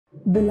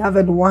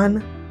Beloved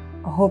one,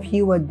 I hope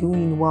you are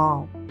doing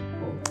well.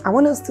 I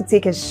want us to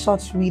take a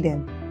short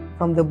reading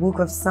from the book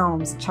of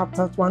Psalms,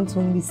 chapter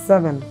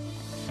 127.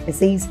 It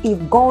says,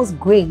 if God's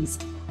grace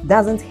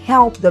doesn't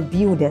help the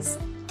builders,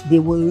 they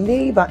will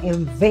labor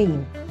in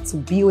vain to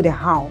build a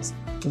house.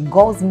 If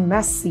God's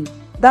mercy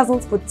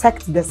doesn't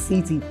protect the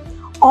city,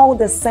 all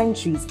the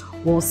centuries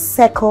will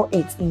circle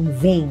it in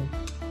vain.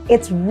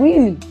 It's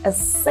really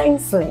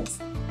senseless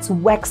to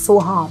work so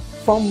hard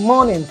from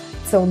morning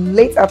till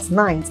late at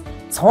night,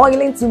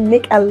 toiling to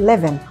make a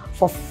living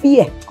for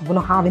fear of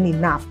not having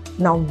enough.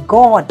 Now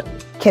God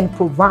can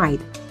provide.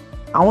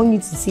 I want you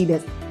to see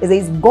this. It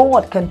says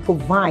God can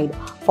provide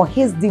for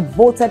his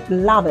devoted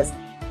lovers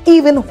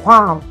even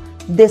while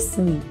they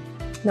sleep.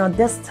 Now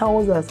this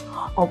tells us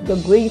of the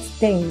great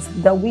things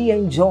that we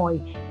enjoy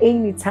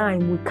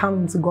anytime we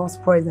come into God's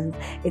presence.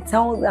 It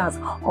tells us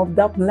of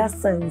the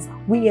blessings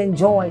we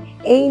enjoy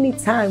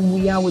anytime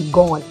we are with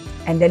God.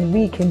 And then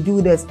we can do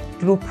this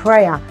through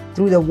prayer,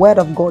 through the word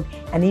of God,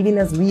 and even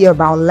as we are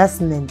about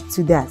listening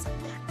to that.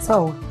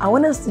 So I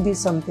want us to do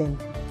something.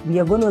 We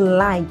are going to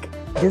like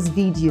this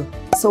video.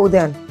 So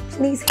then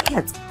please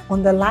hit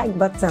on the like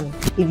button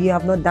if you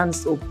have not done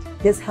so.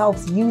 This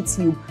helps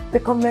YouTube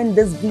recommend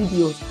these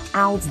videos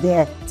out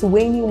there to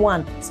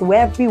anyone, so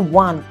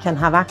everyone can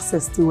have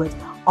access to it.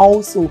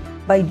 Also,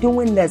 by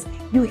doing this,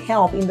 you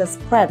help in the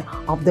spread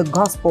of the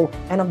gospel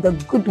and of the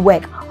good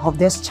work of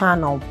this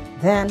channel.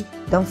 Then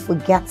don't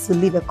forget to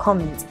leave a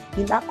comment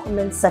in that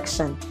comment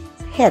section.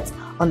 Hit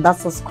on that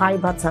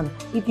subscribe button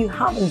if you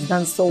haven't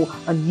done so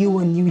and you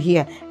are new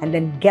here, and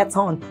then get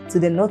on to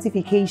the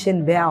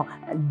notification bell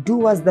and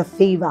do us the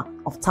favor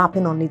of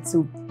tapping on it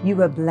too.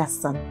 You are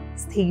blessed.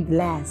 Stay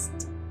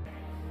blessed.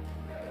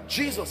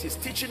 Jesus is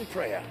teaching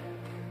prayer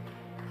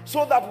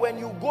so that when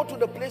you go to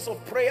the place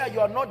of prayer, you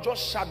are not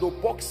just shadow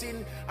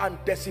boxing and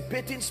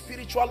dissipating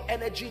spiritual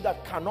energy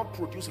that cannot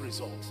produce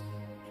results.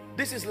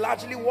 This is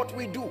largely what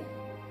we do.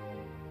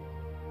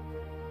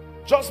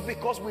 Just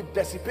because we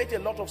dissipate a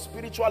lot of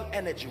spiritual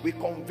energy, we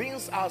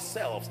convince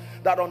ourselves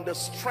that on the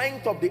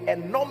strength of the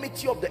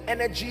enormity of the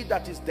energy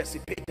that is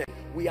dissipated,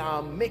 we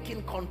are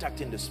making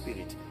contact in the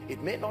spirit.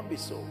 It may not be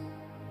so.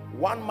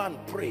 One man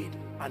prayed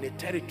and a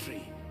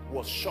territory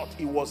was shot.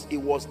 It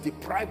was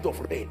deprived of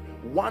rain.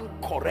 One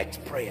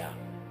correct prayer.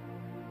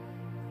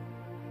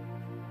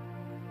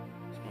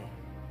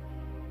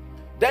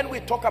 Then we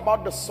talk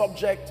about the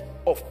subject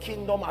of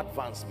kingdom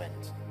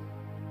advancement.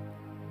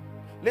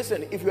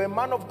 Listen, if you're a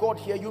man of God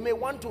here, you may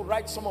want to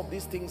write some of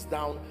these things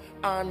down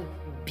and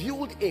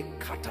build a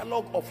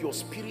catalog of your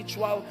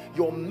spiritual,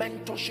 your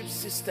mentorship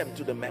system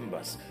to the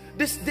members.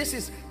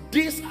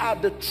 These are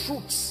the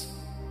truths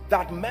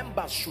that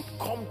members should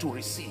come to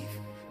receive.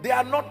 They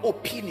are not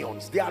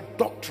opinions, they are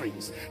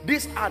doctrines.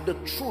 These are the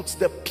truths,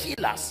 the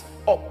pillars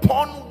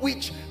upon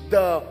which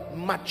the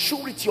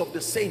maturity of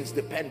the saints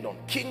depend on.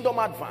 Kingdom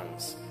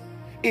advance.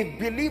 If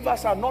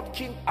believers are not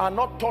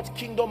taught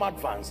kingdom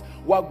advance,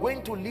 we are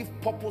going to live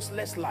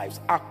purposeless lives,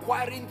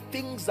 acquiring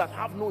things that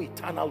have no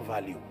eternal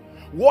value.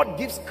 What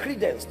gives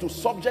credence to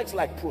subjects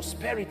like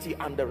prosperity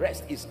and the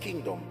rest is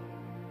kingdom.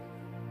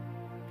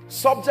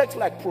 Subjects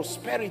like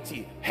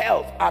prosperity,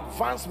 health,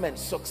 advancement,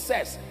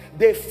 success,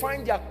 they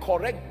find their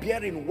correct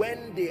bearing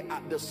when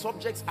the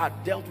subjects are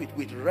dealt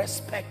with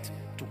respect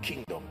to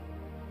kingdom.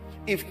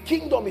 If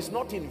kingdom is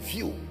not in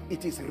view,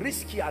 it is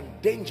risky and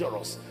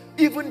dangerous,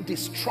 even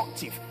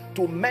destructive,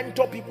 to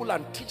mentor people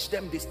and teach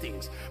them these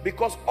things,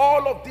 because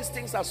all of these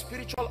things are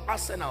spiritual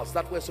arsenals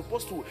that were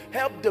supposed to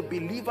help the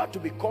believer to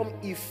become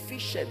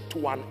efficient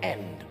to an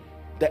end.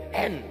 The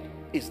end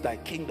is thy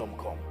kingdom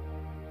come.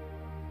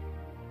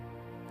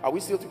 Are we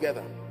still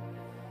together?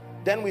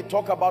 Then we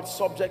talk about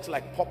subjects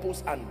like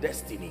purpose and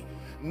destiny.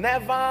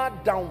 Never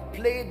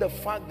downplay the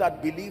fact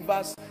that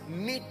believers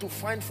need to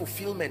find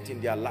fulfillment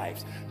in their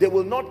lives. They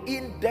will not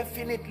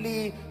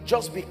indefinitely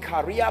just be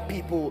career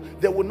people.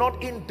 They will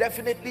not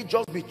indefinitely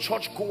just be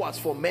churchgoers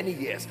for many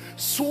years.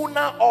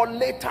 Sooner or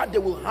later, they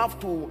will have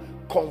to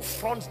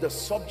confront the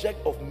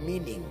subject of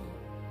meaning.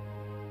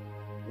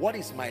 What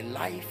is my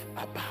life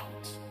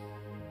about?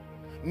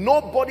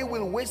 Nobody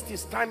will waste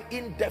his time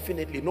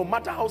indefinitely, no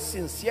matter how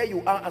sincere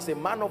you are as a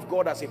man of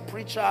God, as a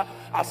preacher,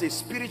 as a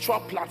spiritual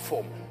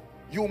platform.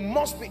 You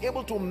must be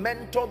able to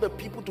mentor the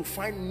people to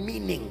find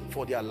meaning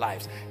for their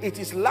lives. It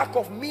is lack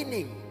of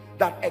meaning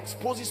that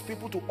exposes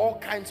people to all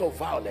kinds of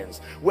violence.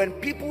 When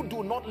people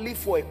do not live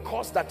for a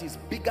cause that is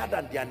bigger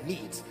than their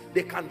needs,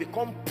 they can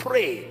become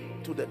prey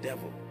to the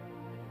devil.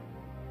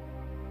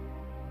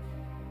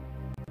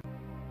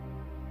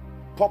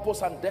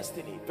 Purpose and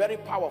destiny, very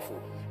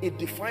powerful. It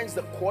defines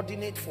the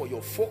coordinate for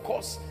your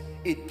focus.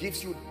 It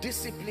gives you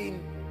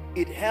discipline.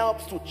 It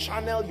helps to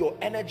channel your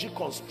energy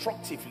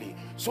constructively,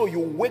 so you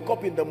wake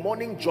up in the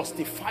morning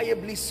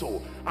justifiably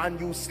so, and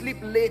you sleep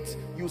late,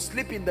 you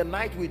sleep in the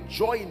night with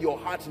joy in your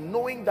heart,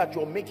 knowing that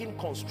you're making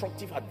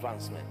constructive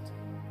advancement.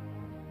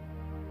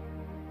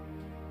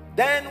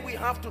 Then we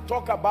have to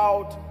talk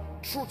about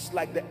truths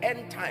like the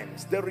end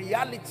times, the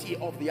reality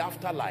of the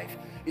afterlife,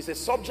 is a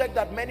subject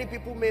that many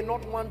people may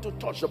not want to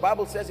touch. The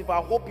Bible says if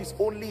our hope is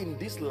only in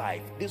this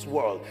life, this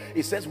world,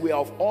 it says we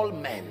are of all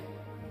men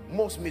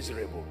most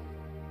miserable.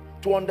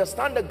 To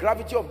understand the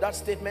gravity of that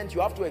statement,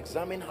 you have to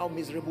examine how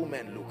miserable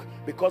men look,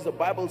 because the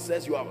Bible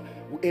says you are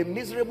a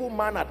miserable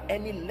man at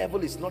any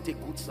level is not a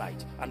good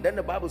sight. And then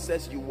the Bible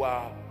says you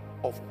are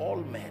of all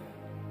men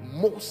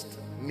most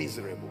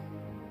miserable.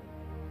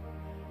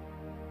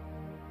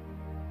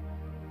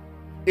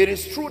 It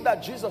is true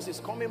that Jesus is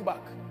coming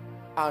back,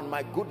 and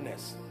my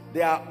goodness,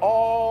 there are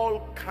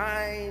all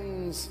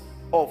kinds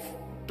of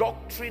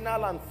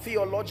doctrinal and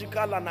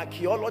theological and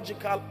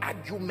archaeological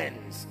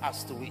arguments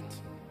as to it.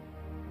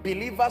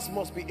 Believers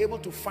must be able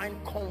to find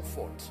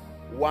comfort.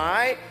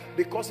 Why?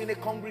 Because in a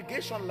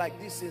congregation like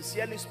this,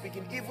 sincerely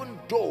speaking, even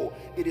though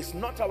it is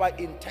not our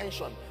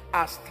intention,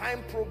 as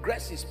time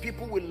progresses,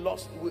 people will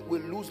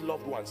lose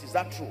loved ones. Is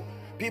that true?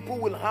 People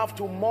will have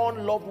to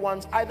mourn loved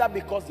ones either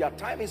because their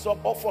time is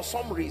up or for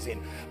some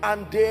reason.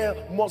 And there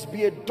must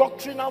be a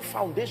doctrinal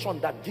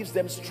foundation that gives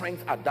them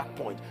strength at that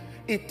point.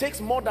 It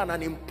takes more than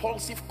an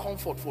impulsive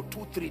comfort for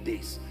 2-3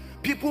 days.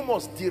 People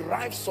must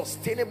derive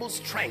sustainable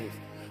strength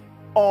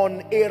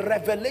on a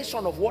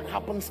revelation of what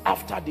happens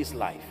after this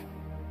life.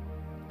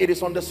 It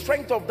is on the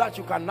strength of that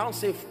you can now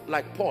say,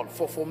 like Paul,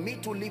 for me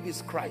to live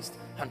is Christ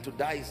and to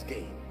die is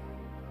gain.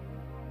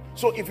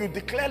 So if you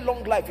declare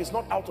long life, it's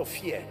not out of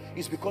fear,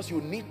 it's because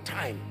you need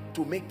time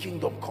to make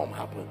kingdom come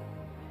happen.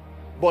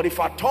 But if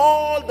at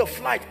all the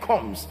flight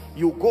comes,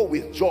 you go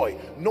with joy,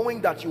 knowing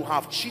that you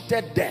have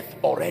cheated death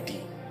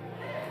already.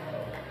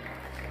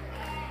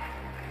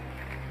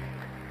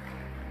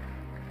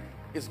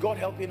 Is God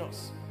helping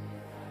us?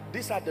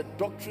 These are the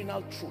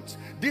doctrinal truths.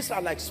 These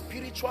are like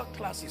spiritual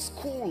classes,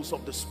 schools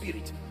of the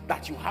spirit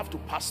that you have to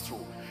pass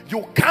through.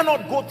 You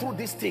cannot go through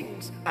these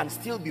things and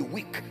still be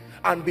weak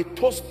and be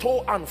tossed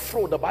to and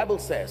fro. The Bible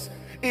says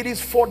it is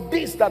for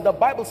this that the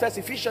Bible says,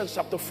 Ephesians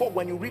chapter 4,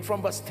 when you read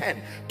from verse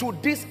 10, to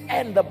this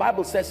end the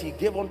Bible says he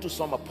gave unto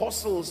some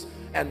apostles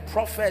and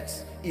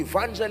prophets,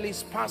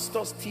 evangelists,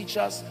 pastors,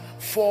 teachers,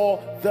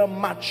 for the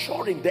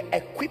maturing, the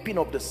equipping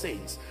of the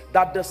saints,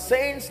 that the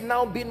saints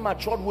now being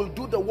matured will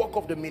do the work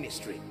of the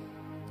ministry,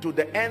 to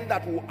the end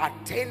that will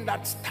attain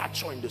that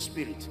stature in the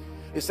spirit.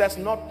 It says,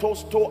 not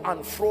tossed to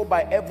and fro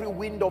by every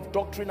wind of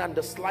doctrine and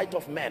the sleight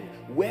of men,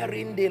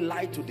 wherein they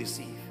lie to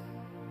deceive.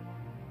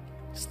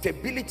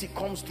 Stability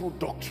comes through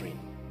doctrine.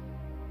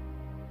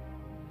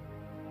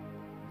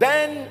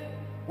 Then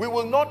we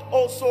will not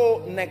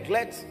also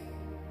neglect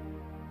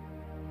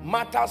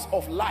matters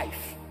of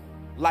life,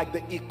 like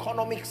the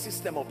economic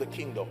system of the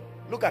kingdom.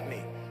 Look at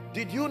me.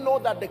 Did you know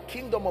that the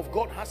kingdom of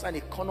God has an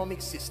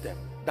economic system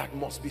that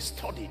must be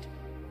studied?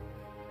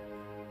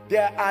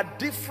 There are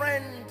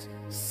different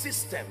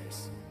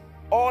systems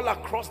all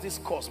across this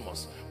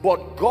cosmos,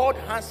 but God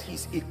has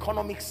his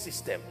economic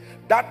system.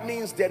 That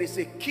means there is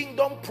a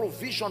kingdom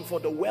provision for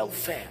the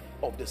welfare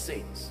of the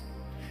saints.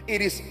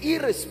 It is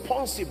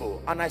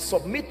irresponsible, and I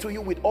submit to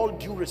you with all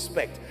due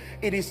respect,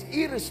 it is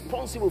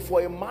irresponsible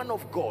for a man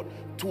of God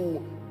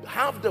to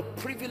have the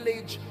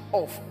privilege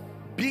of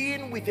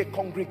being with a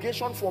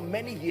congregation for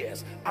many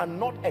years and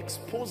not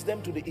expose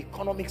them to the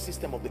economic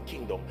system of the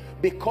kingdom,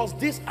 because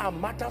these are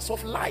matters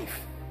of life.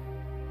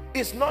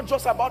 It's not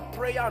just about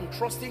prayer and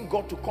trusting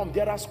God to come.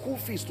 There are school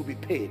fees to be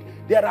paid.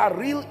 There are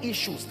real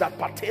issues that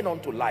pertain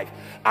unto life.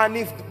 And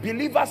if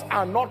believers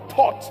are not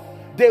taught,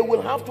 they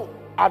will have to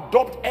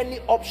adopt any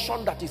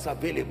option that is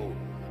available.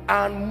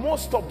 And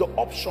most of the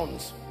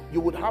options,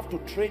 you would have to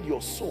trade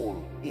your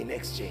soul in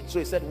exchange. So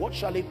he said, what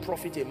shall it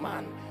profit a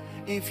man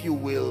if you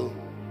will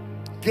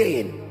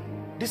gain?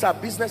 These are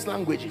business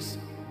languages.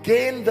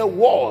 Gain the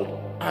world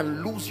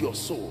and lose your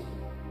soul.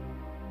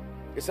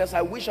 It says,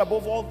 I wish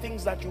above all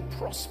things that you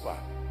prosper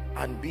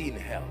and be in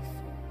health.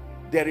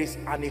 There is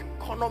an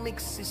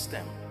economic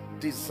system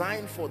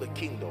designed for the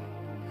kingdom.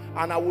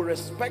 And I will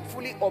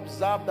respectfully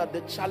observe that the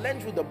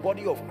challenge with the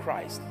body of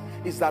Christ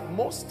is that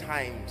most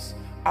times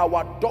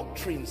our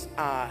doctrines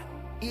are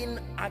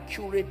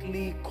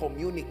inaccurately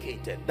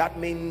communicated. That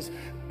means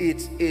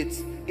it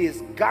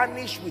is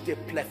garnished with a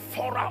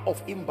plethora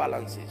of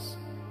imbalances.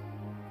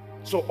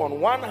 So on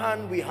one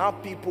hand, we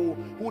have people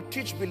who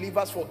teach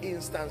believers, for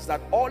instance,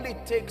 that all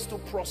it takes to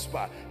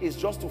prosper is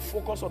just to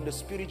focus on the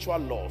spiritual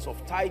laws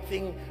of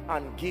tithing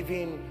and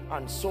giving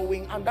and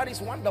sowing, and that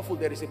is wonderful.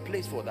 There is a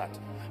place for that.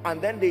 And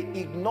then they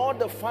ignore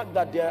the fact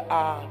that there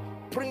are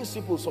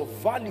principles of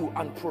value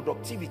and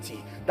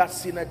productivity that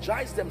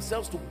synergize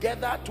themselves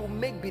together to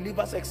make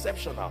believers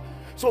exceptional.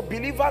 So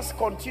believers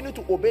continue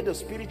to obey the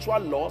spiritual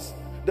laws.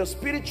 The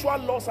spiritual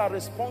laws are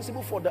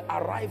responsible for the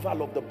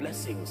arrival of the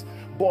blessings,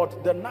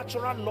 but the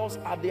natural laws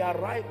are they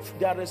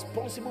are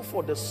responsible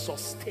for the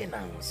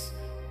sustenance.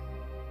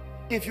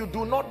 If you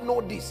do not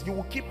know this, you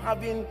will keep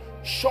having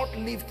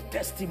short-lived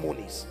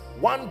testimonies.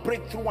 One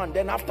breakthrough, and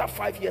then after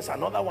 5 years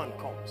another one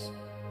comes.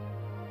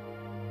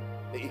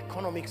 The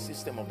economic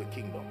system of the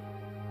kingdom.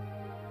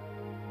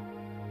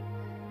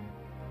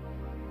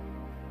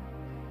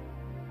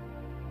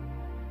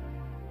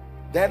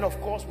 Then of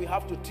course we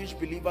have to teach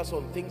believers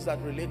on things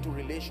that relate to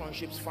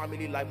relationships,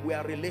 family life. We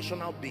are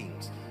relational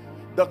beings.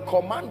 The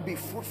command be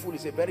fruitful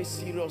is a very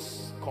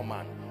serious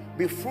command.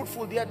 Be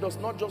fruitful there does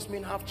not just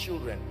mean have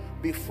children.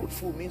 Be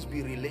fruitful means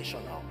be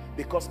relational,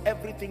 because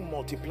everything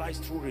multiplies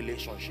through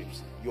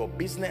relationships. Your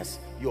business,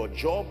 your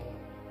job,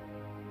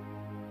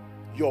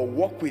 your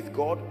walk with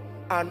God.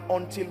 And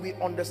until we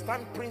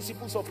understand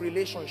principles of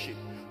relationship,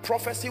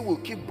 prophecy will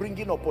keep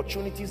bringing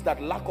opportunities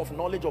that lack of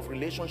knowledge of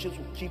relationships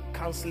will keep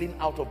canceling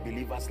out of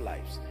believers'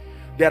 lives.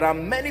 There are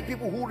many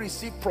people who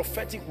receive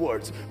prophetic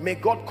words. May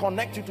God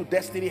connect you to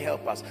destiny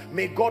helpers.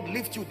 May God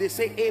lift you. They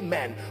say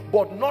amen,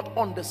 but not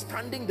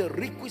understanding the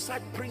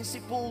requisite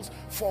principles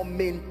for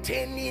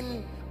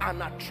maintaining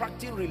and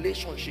attracting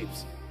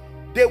relationships.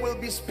 They will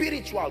be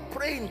spiritual,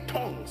 pray in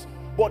tongues,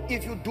 but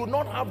if you do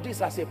not have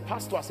this as a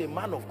pastor, as a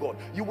man of God,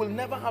 you will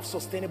never have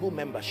sustainable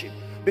membership,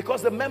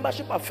 because the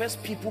membership affects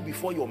people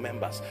before your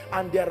members.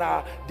 And there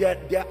are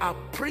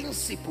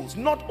principles,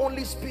 not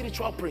only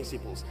spiritual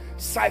principles,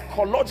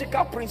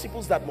 psychological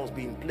principles that must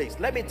be in place.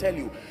 Let me tell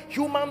you,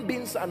 human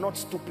beings are not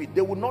stupid.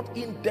 They will not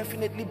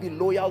indefinitely be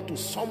loyal to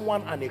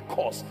someone and a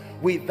cause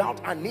without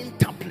an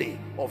interplay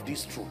of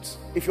these truths.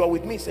 If you are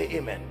with me, say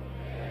amen.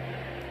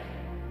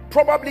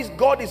 Probably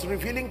God is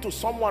revealing to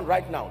someone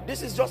right now.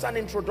 This is just an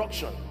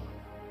introduction.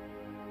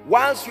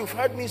 Whilst you've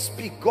heard me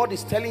speak, God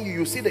is telling you,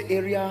 you see the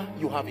area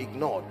you have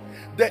ignored.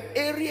 The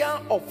area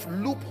of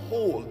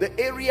loophole, the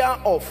area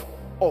of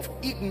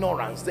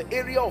ignorance, the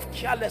area of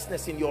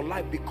carelessness in your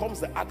life becomes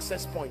the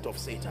access point of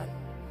Satan.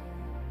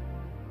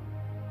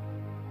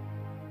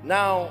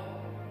 Now,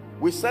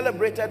 we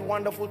celebrated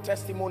wonderful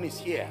testimonies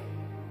here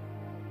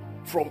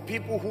from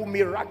people who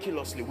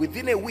miraculously,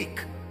 within a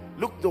week,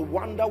 look, the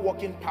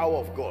wonder-working power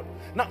of God.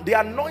 Now, the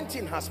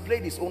anointing has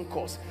played its own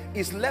course.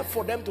 It's left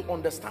for them to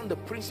understand the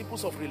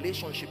principles of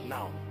relationship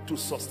now to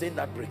sustain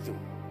that breakthrough.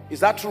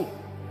 Is that true?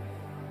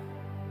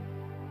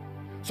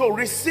 So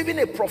receiving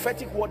a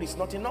prophetic word is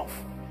not enough.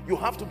 You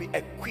have to be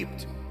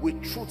equipped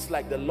with truths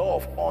like the law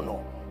of honor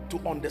to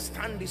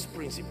understand these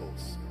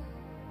principles.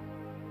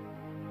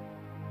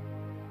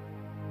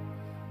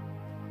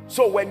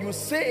 So when you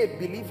say a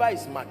believer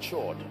is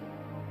matured,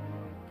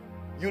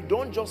 you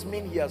don't just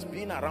mean he has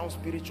been around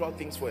spiritual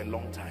things for a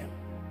long time.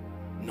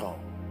 No.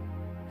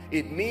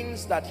 It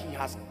means that he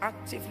has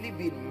actively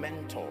been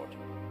mentored.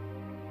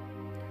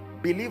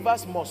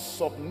 Believers must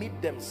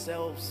submit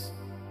themselves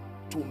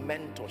to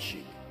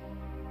mentorship.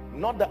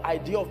 Not the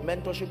idea of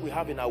mentorship we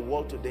have in our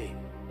world today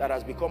that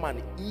has become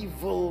an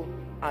evil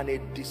and a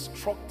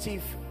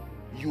destructive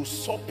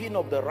usurping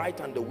of the right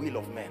and the will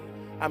of men.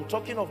 I'm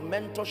talking of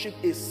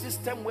mentorship, a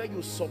system where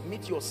you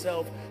submit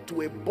yourself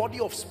to a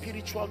body of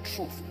spiritual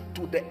truth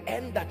to the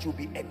end that you'll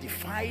be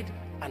edified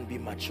and be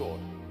matured.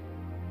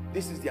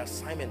 This is the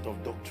assignment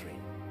of doctrine.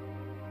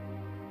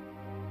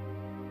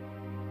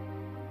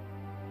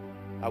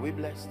 Are we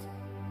blessed?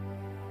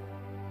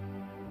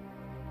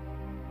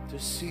 To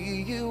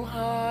see you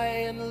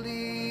high and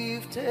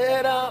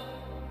lifted up,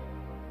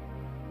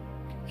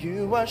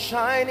 you are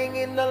shining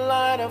in the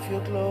light of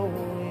your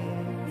glory.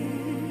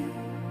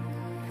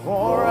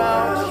 Pour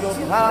out your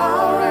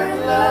power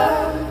and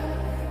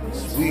love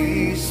as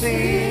we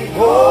sing,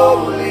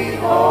 holy,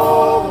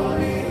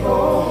 holy,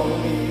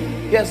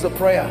 holy. Here's the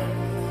prayer.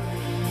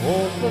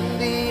 Open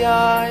the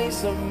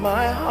eyes of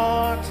my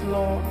heart,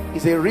 Lord.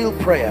 It's a real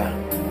prayer.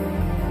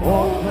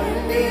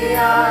 Open the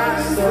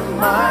eyes of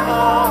my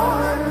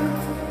heart.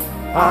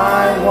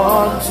 I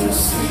want to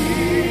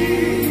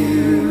see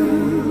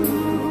you.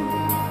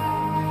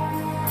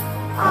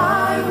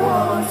 I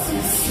want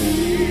to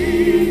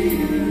see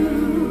you.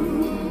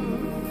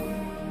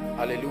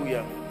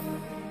 Hallelujah.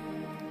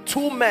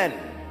 Two men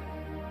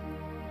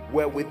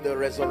were with the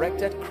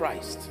resurrected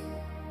Christ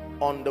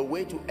on the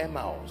way to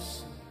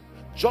Emmaus.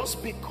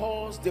 Just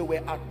because they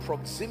were at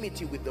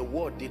proximity with the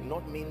word did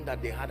not mean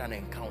that they had an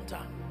encounter.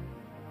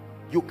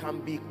 You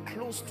can be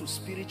close to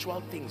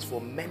spiritual things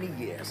for many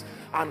years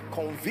and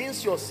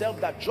convince yourself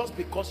that just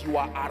because you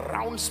are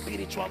around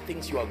spiritual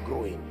things you are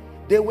growing.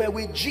 They were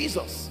with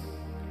Jesus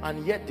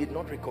and yet did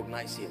not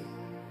recognize him.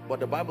 But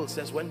the Bible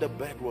says when the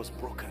bed was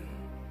broken,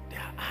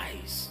 their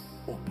eyes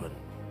open.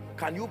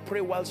 Can you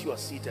pray whilst you are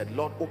seated?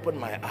 Lord, open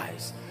my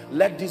eyes.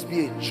 Let this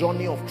be a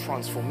journey of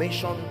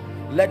transformation.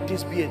 Let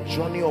this be a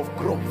journey of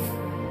growth.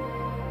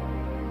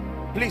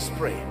 Please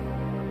pray.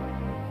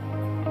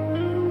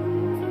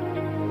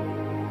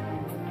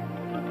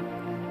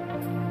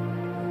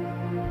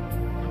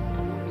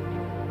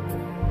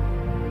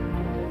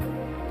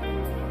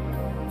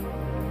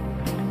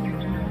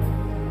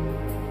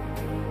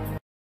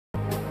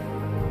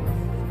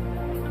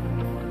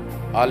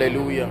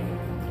 Hallelujah.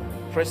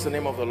 Praise the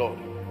name of the Lord.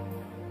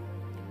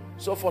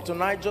 So for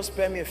tonight, just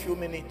spare me a few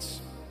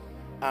minutes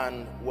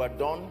and we're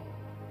done.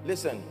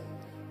 Listen,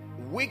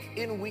 week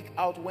in, week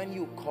out, when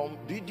you come,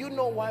 did you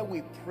know why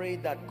we pray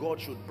that God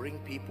should bring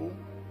people?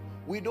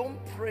 We don't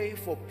pray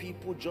for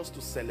people just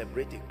to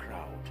celebrate a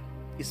crowd.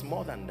 It's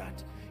more than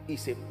that.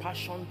 It's a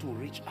passion to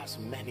reach as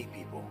many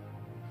people.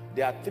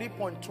 There are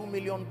 3.2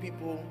 million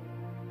people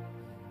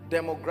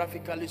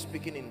demographically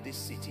speaking in this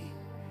city,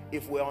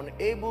 if we're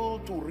unable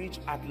to reach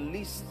at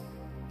least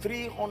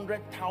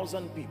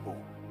 300,000 people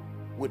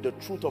with the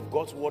truth of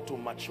God's word to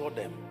mature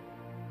them,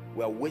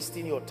 we're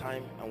wasting your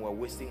time and we're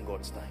wasting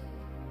God's time.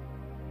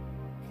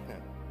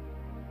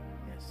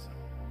 Yes.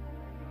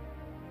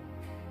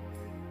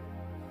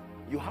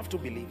 You have to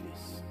believe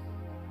this.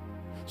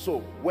 So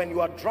when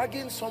you are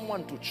dragging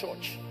someone to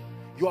church,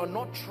 you are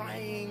not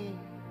trying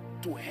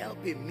to help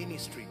a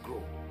ministry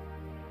grow.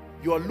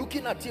 You are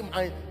looking at him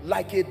and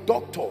like a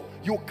doctor,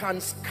 you can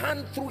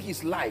scan through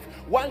his life.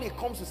 While he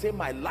comes to say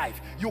my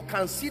life, you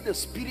can see the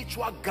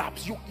spiritual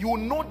gaps. You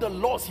know the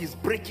laws he's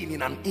breaking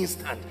in an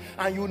instant.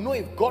 And you know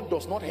if God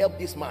does not help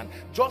this man,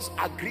 just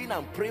agreeing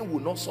and praying will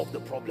not solve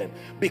the problem.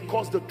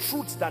 Because the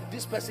truths that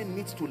this person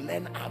needs to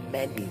learn are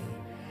many.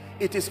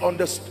 It is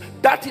understood.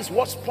 That is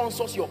what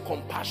sponsors your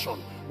compassion.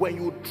 When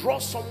you draw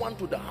someone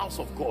to the house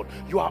of God,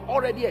 you are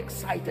already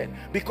excited,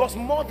 because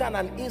more than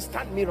an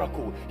instant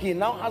miracle, he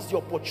now has the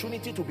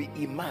opportunity to be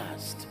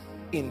immersed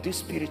in this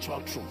spiritual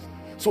truth.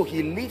 So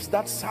he leaves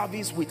that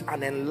service with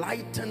an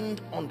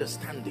enlightened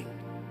understanding,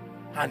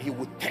 and he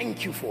would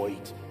thank you for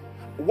it.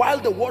 While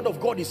the word of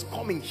God is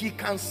coming, he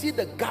can see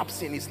the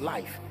gaps in his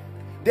life.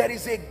 There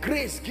is a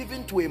grace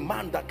given to a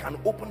man that can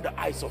open the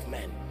eyes of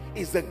men.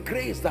 It's the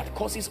grace that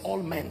causes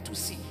all men to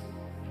see.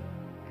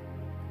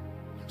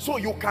 So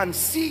you can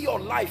see your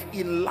life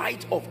in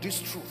light of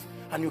this truth,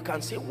 and you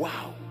can say,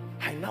 wow,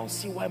 I now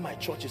see why my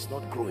church is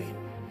not growing.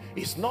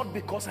 It's not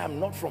because I'm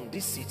not from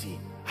this city.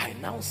 I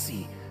now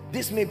see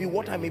this may be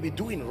what I may be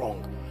doing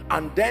wrong.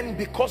 And then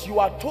because you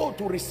are told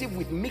to receive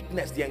with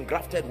meekness the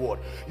engrafted word,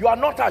 you are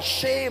not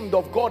ashamed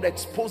of God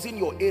exposing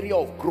your area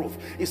of growth.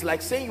 It's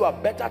like saying you are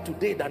better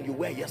today than you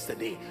were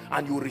yesterday,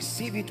 and you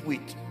receive it with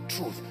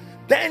truth.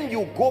 Then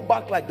you go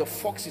back like the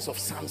foxes of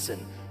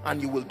Samson, and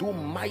you will do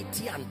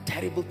mighty and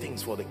terrible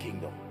things for the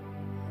kingdom.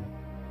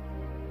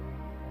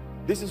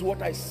 This is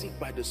what I seek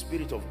by the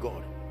Spirit of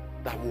God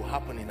that will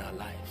happen in our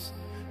lives.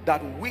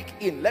 That week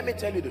in, let me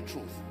tell you the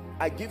truth,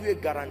 I give you a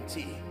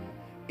guarantee.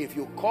 If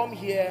you come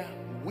here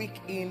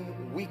week in,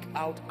 week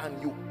out, and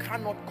you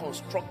cannot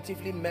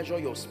constructively measure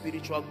your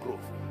spiritual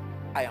growth,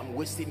 I am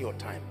wasting your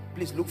time.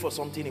 Please look for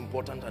something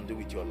important and do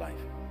with your life.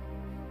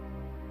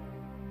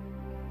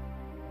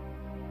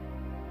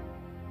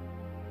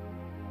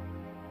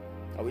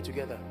 Are we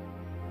together?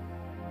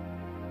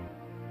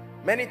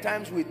 Many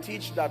times we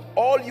teach that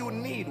all you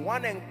need,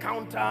 one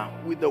encounter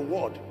with the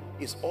word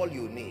is all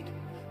you need.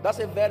 That's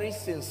a very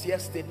sincere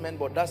statement,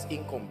 but that's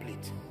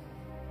incomplete.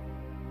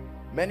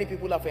 Many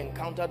people have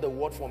encountered the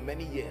word for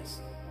many years.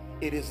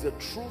 It is the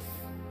truth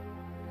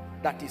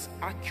that is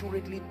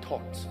accurately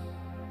taught,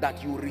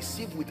 that you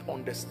receive with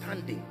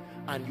understanding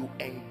and you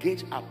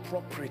engage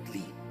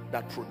appropriately,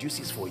 that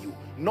produces for you,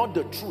 not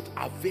the truth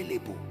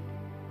available.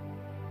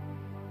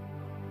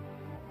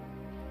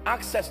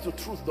 Access to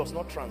truth does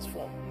not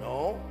transform.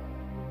 No,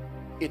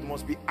 it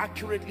must be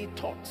accurately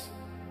taught.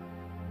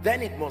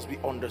 Then it must be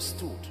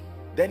understood.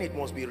 Then it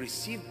must be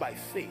received by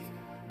faith.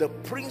 The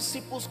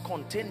principles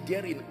contained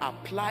therein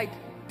applied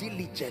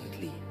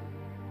diligently.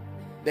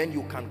 Then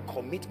you can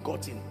commit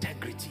God's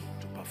integrity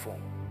to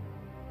perform.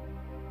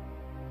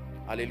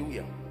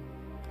 Hallelujah.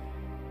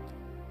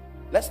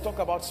 Let's talk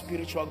about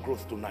spiritual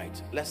growth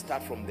tonight. Let's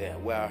start from there.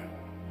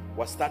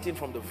 We're starting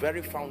from the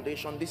very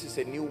foundation. This is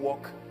a new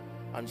walk.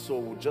 And so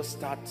we'll just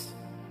start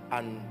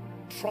and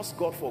trust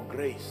God for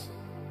grace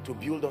to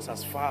build us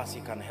as far as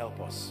he can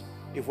help us.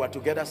 If we're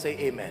together, say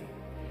amen.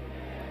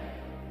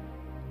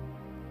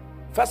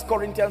 1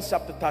 Corinthians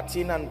chapter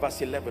 13 and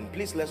verse 11.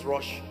 Please, let's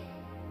rush.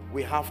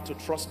 We have to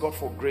trust God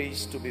for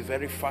grace to be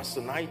very fast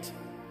tonight,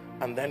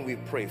 and then we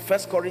pray. 1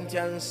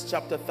 Corinthians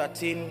chapter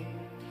 13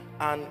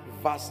 and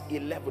verse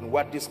 11.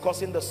 We're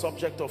discussing the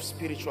subject of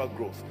spiritual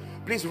growth.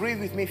 Please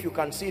read with me if you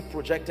can see it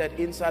projected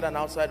inside and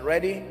outside.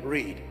 Ready?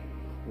 Read.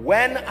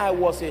 When I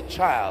was a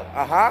child,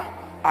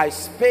 I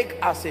spake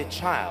as a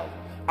child,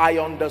 I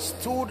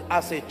understood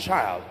as a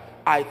child,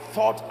 I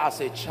thought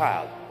as a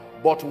child.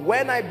 But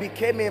when I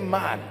became a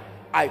man,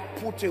 I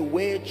put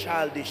away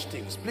childish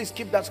things. Please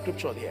keep that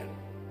scripture there.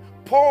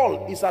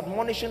 Paul is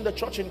admonishing the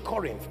church in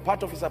Corinth,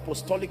 part of his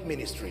apostolic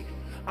ministry,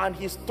 and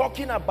he's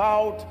talking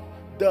about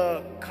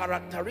the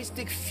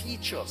characteristic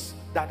features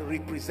that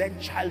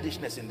represent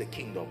childishness in the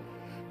kingdom.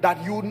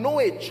 That you know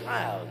a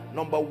child,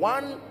 number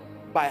one,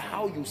 by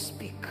how you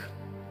speak.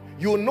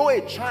 You know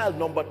a child,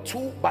 number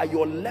two, by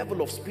your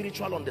level of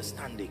spiritual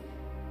understanding.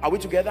 Are we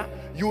together?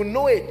 You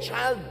know a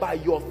child by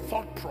your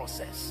thought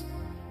process,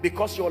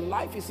 because your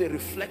life is a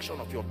reflection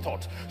of your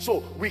thought.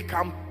 So we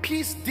can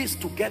piece this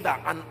together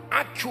and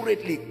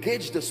accurately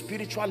gauge the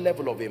spiritual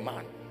level of a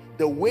man.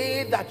 The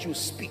way that you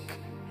speak,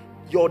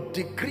 your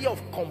degree of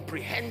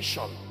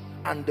comprehension,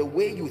 and the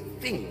way you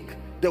think,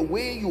 the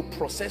way you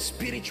process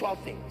spiritual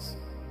things.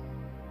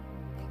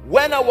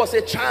 When I was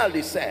a child,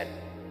 he said.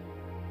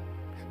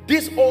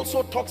 This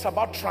also talks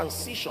about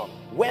transition.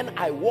 When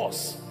I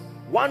was,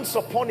 once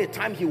upon a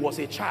time he was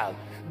a child.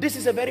 This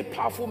is a very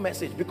powerful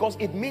message, because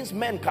it means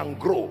men can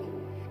grow.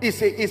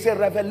 It's a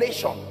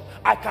revelation.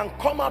 I can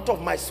come out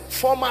of my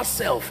former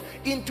self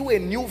into a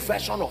new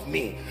version of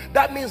me.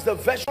 That means the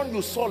version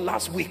you saw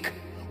last week,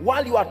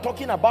 while you are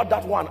talking about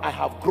that one, I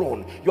have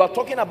grown. You are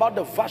talking about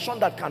the version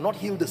that cannot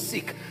heal the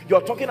sick. You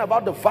are talking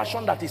about the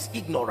version that is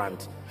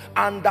ignorant,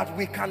 and that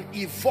we can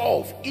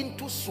evolve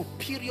into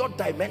superior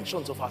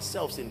dimensions of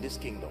ourselves in this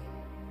kingdom.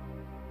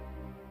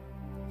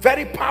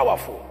 Very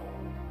powerful.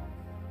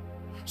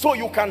 So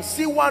you can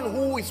see one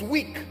who is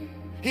weak.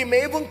 He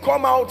may even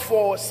come out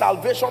for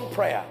salvation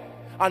prayer,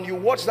 and you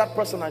watch that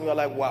person and you're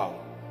like, wow,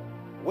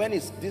 when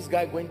is this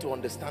guy going to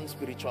understand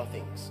spiritual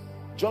things?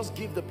 Just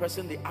give the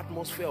person the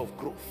atmosphere of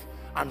growth,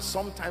 and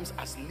sometimes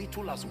as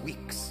little as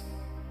weeks,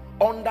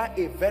 under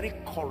a very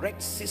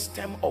correct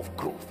system of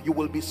growth, you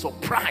will be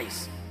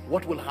surprised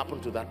what will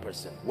happen to that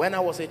person. When I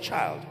was a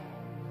child,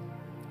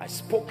 I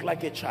spoke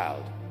like a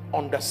child,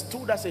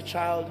 understood as a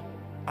child,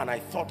 and I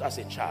thought as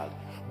a child.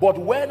 But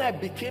when I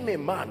became a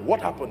man, what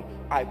happened?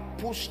 I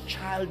pushed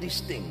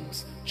childish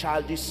things,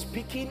 childish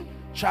speaking,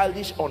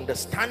 childish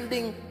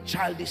understanding,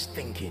 childish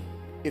thinking.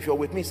 If you're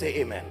with me, say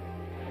amen.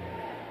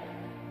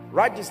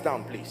 Write this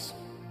down, please.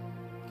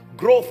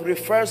 Growth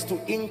refers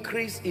to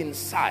increase in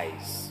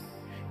size,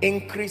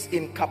 increase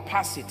in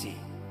capacity,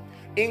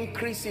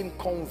 increase in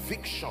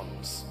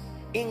convictions,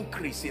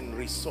 increase in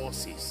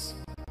resources.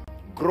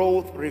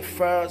 Growth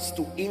refers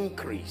to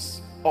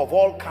increase of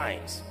all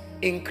kinds.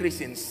 Increase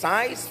in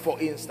size, for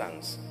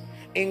instance,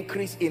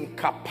 increase in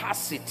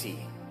capacity,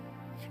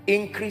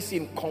 increase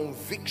in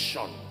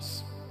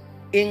convictions,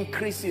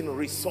 increase in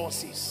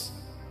resources.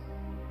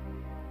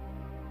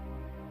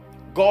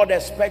 God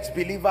expects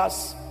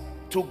believers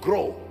to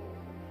grow.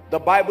 The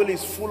Bible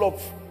is full of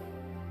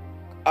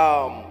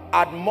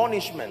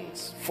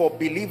admonishments for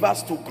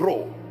believers to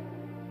grow.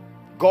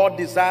 God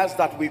desires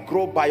that we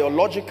grow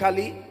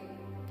biologically.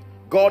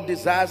 God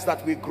desires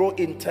that we grow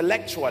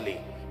intellectually.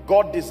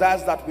 God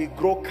desires that we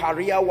grow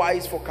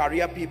career-wise for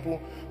career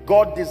people.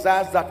 God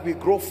desires that we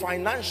grow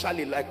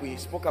financially, like we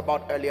spoke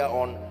about earlier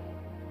on.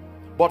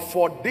 But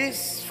for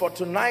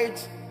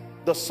tonight,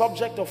 the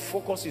subject of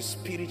focus is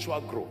spiritual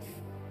growth.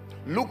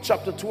 Luke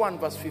chapter 2 and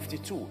verse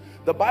 52.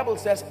 The Bible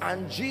says,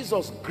 and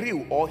Jesus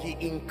grew, or he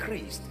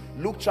increased.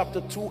 Luke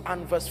chapter 2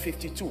 and verse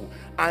 52.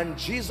 And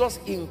Jesus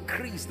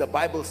increased, the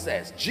Bible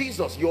says.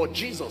 Jesus, your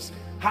Jesus,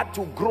 had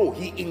to grow.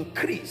 He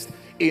increased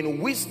in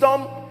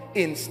wisdom,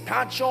 in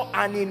stature,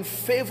 and in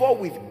favor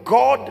with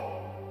God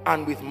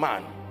and with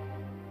man.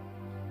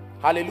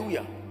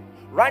 Hallelujah.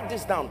 Write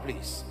this down,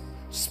 please.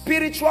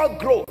 Spiritual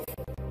growth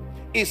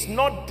is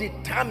not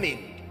determined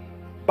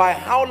by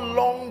how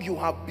long you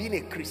have been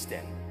a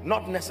Christian.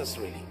 Not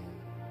necessarily.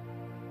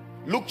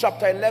 Luke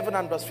chapter 11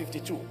 and verse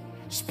 52.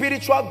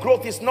 Spiritual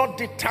growth is not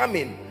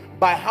determined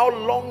by how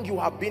long you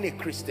have been a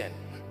Christian.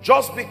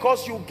 Just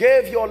because you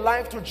gave your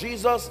life to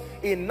Jesus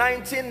in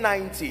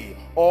 1990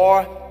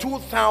 or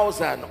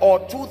 2000 or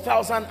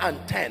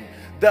 2010,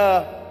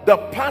 the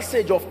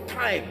passage of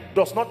time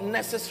does not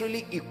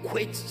necessarily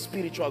equate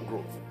spiritual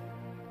growth.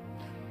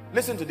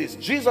 Listen to this.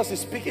 Jesus is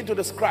speaking to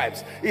the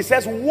scribes. He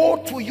says,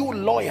 woe to you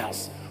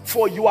lawyers,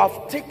 for you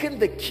have taken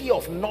the key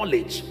of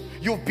knowledge.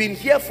 You've been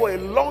here for a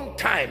long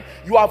time.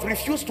 You have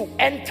refused to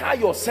enter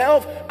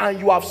yourself, and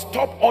you have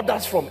stopped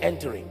others from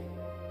entering.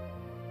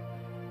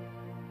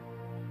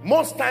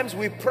 Most times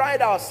we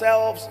pride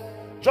ourselves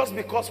just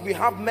because we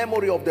have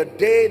memory of the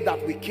day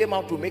that we came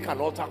out to make an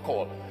altar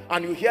call.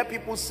 And you hear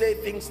people say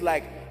things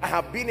like, I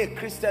have been a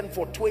Christian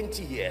for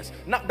 20 years.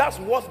 Now that's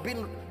worth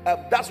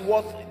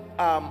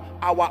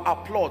our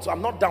applause.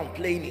 I'm not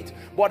downplaying it,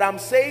 but I'm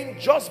saying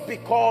just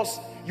because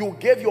you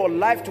gave your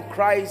life to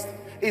Christ,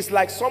 it's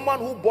like someone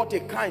who bought a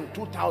car in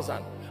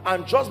 2000,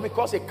 and just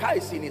because a car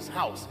is in his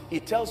house,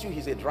 he tells you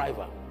he's a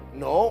driver.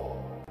 No.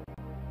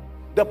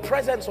 The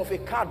presence of a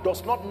car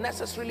does not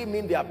necessarily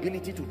mean the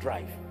ability to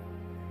drive.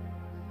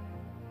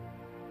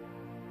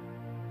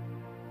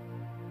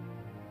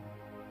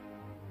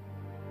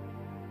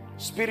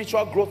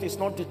 Spiritual growth is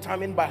not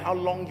determined by how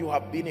long you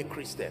have been a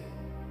Christian.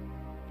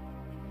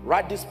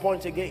 Write this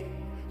point again.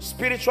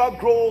 Spiritual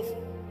growth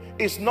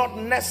is not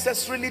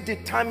necessarily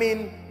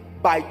determined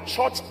by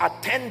church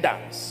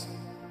attendance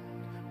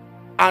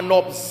and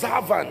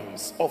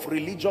observance of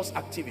religious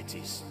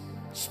activities.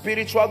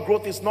 Spiritual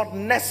growth is not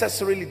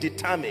necessarily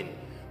determined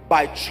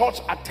by church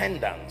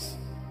attendance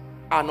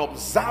and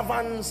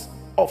observance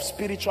of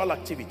spiritual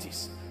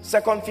activities.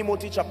 2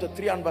 Timothy chapter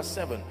 3 and verse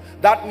 7.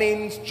 That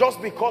means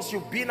just because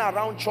you've been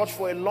around church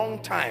for a long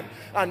time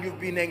and you've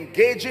been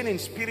engaging in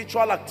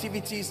spiritual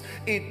activities,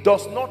 it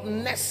does not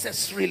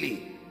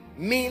necessarily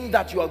mean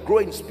that you are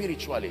growing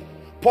spiritually.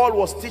 Paul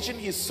was teaching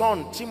his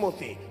son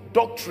Timothy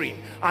doctrine,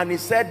 and he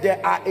said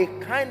there are a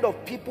kind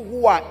of people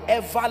who are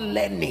ever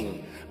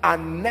learning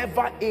and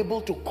never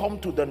able to come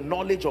to the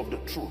knowledge of the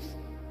truth.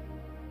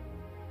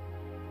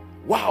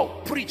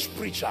 Wow, preach,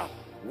 preacher.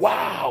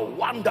 Wow,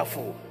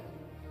 wonderful.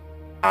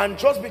 And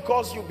just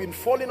because you've been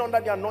falling under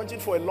the anointing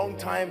for a long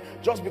time,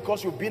 just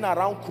because you've been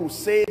around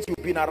crusades,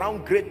 you've been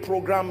around great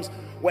programs,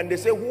 when they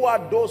say who are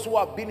those who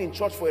have been in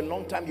church for a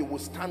long time, you will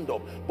stand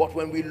up. But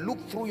when we look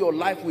through your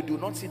life, we do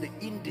not see the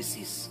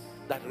indices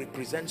that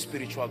represent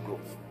spiritual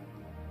growth.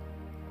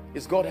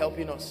 Is God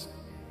helping us?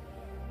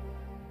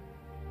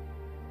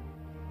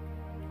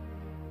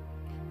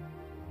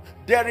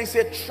 There is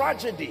a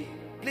tragedy.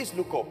 Please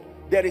look up.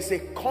 There is a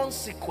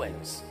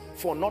consequence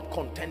for not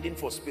contending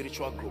for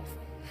spiritual growth.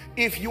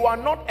 If you are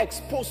not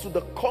exposed to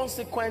the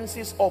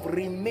consequences of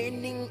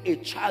remaining a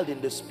child in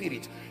the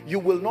spirit, you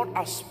will not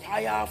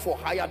aspire for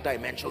higher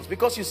dimensions.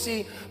 Because you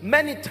see,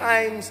 many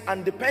times,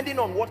 and depending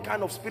on what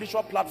kind of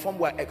spiritual platform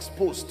we're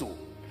exposed to,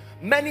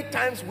 many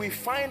times we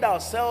find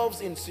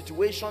ourselves in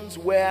situations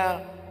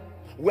where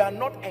we are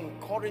not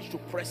encouraged to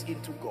press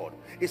into God.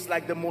 It's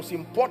like the most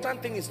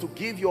important thing is to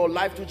give your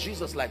life to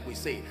Jesus, like we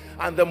say.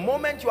 And the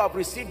moment you have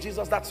received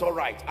Jesus, that's all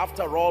right.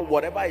 After all,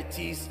 whatever it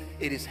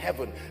is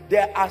heaven.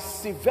 There are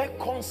severe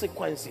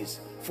consequences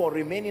for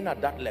remaining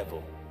at that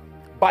level.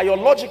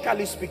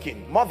 Biologically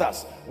speaking,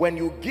 mothers, when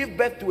you give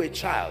birth to a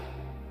child,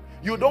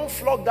 you don't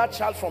flog that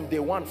child from day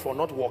one for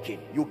not walking.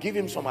 You give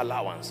him some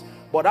allowance.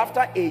 But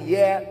after a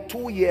year,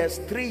 2 years,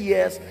 3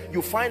 years,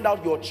 you find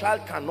out your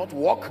child cannot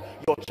walk,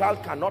 your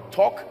child cannot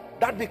talk.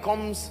 That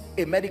becomes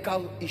a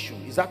medical issue.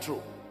 Is that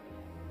true?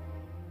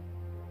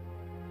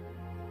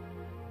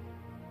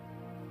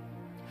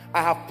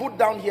 I have put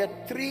down here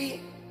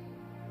three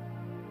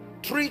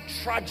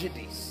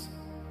tragedies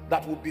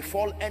that will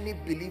befall any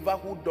believer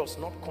who does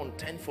not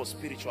contend for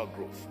spiritual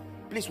growth.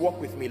 Please walk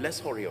with me. Let's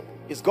hurry up.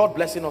 Is God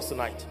blessing us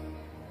tonight?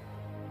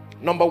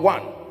 Number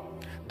one,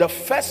 the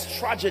first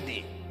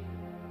tragedy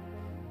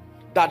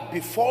that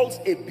befalls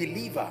a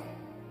believer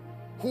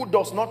who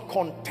does not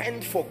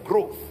contend for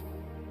growth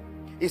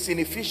is in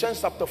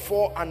Ephesians chapter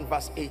 4 and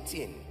verse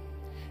 18.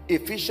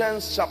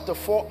 Ephesians chapter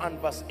 4 and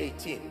verse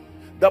 18.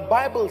 The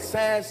Bible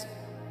says,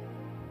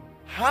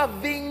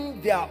 having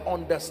their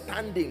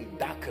understanding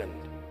darkened.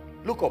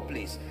 Look up,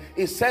 please.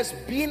 It says,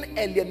 being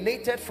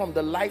alienated from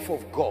the life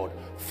of God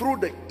through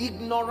the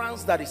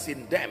ignorance that is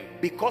in them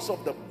because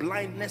of the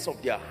blindness of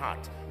their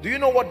heart. Do you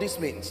know what this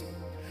means?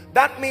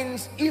 That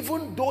means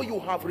even though you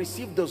have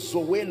received the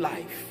Zoe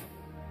life,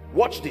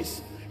 watch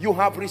this, you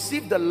have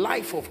received the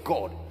life of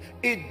God,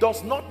 it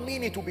does not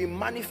mean it will be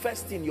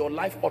manifest in your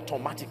life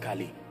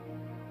automatically.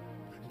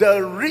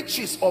 The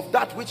riches of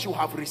that which you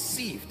have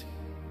received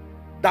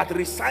that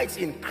resides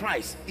in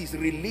Christ is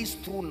released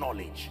through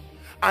knowledge.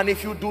 And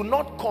if you do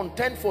not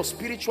contend for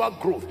spiritual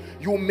growth,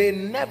 you may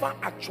never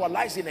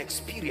actualize in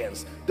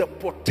experience the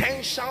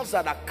potentials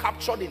that are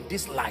captured in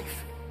this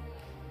life.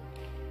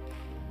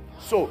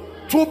 So,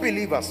 two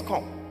believers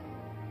come.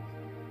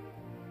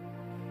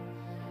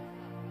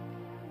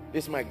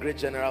 This is my great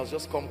generals.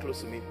 Just come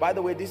close to me. By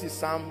the way, this is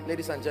Sam,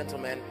 ladies and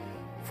gentlemen.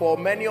 For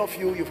many of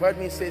you, you've heard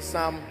me say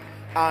Sam.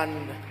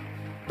 And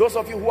those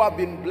of you who have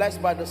been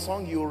blessed by the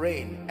song You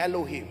Reign,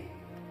 Elohim.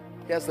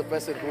 Here's the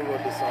person who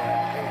wrote the song.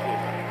 Thank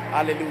you.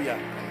 Hallelujah.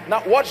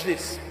 Now watch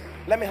this.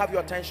 Let me have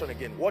your attention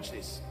again. Watch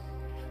this.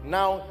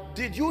 Now,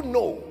 did you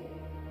know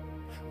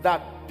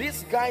that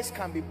these guys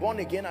can be born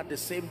again at the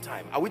same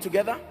time? Are we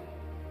together?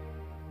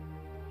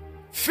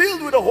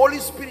 Filled with the Holy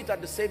Spirit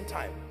at the same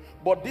time.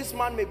 But this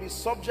man may be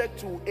subject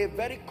to a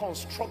very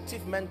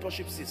constructive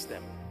mentorship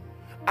system.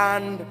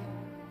 And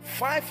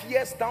 5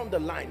 years down the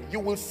line, you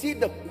will see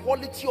the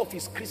quality of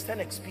his Christian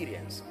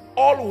experience.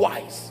 All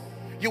wise.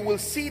 You will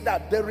see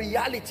that the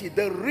reality,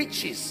 the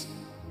riches,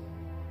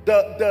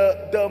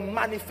 the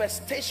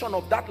manifestation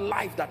of that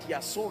life that he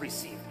has so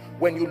received.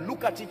 When you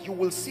look at it, you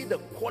will see the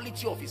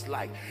quality of his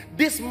life.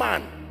 This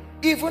man,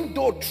 even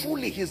though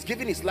truly he's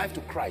given his life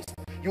to Christ,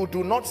 you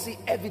do not see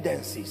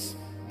evidences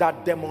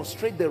that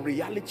demonstrate the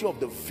reality of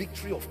the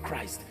victory of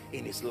Christ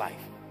in his life.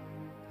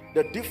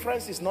 The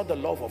difference is not the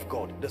love of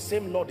God. The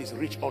same Lord is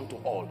rich unto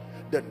all.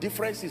 The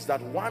difference is that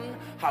one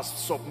has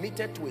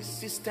submitted to a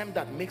system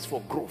that makes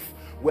for growth,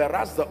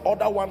 whereas the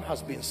other one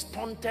has been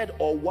stunted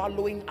or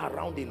wallowing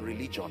around in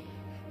religion.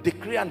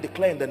 Decree and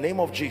declare in the name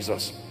of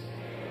Jesus.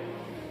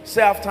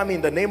 Say after me,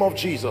 in the name of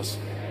Jesus,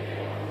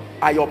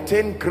 I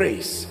obtain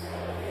grace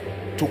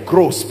to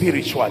grow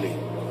spiritually.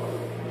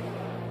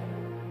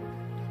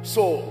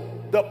 So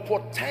the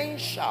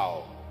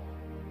potential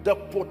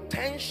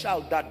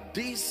that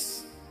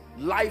this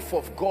life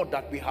of God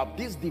that we have,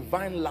 this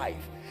divine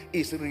life,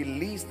 is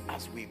released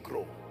as we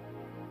grow.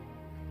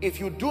 If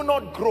you do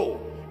not grow,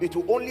 it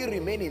will only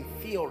remain in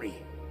theory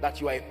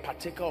that you are a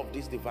partaker of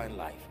this divine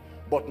life,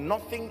 but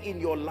nothing in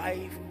your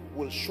life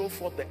will show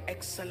forth the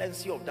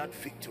excellency of that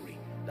victory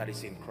that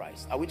is in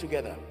Christ. Are we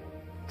together?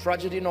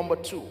 Tragedy number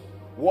two.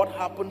 What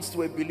happens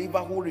to a believer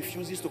who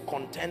refuses to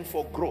contend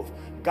for growth?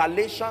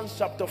 Galatians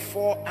chapter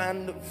 4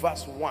 and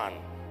verse 1.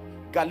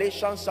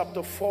 Galatians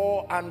chapter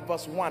 4 and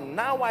verse 1.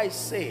 Now I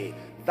say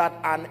that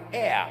an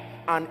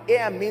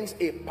heir means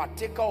a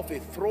partaker of a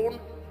throne,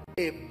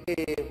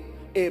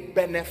 a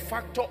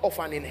benefactor of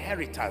an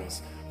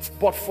inheritance.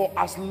 But for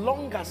as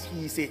long as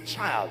he is a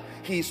child,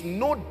 he is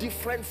no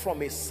different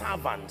from a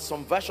servant.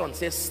 Some version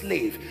says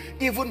slave,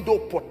 even though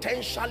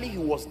potentially he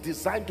was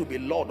designed to be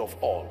Lord of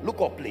all.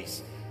 Look up,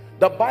 please.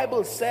 The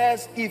Bible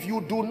says if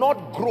you do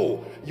not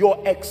grow, your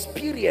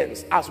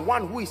experience as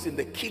one who is in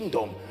the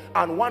kingdom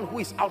and one who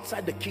is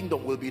outside the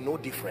kingdom will be no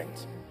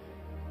different.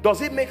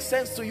 Does it make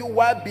sense to you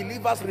why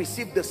believers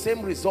receive the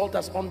same result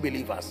as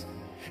unbelievers?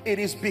 It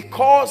is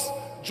because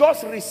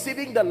just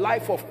receiving the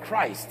life of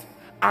Christ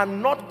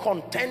and not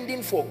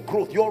contending for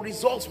growth, your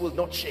results will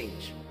not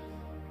change.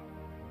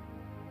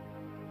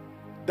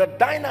 The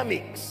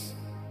dynamics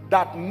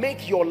that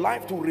make your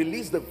life to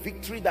release the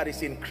victory that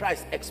is in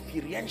Christ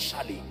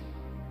experientially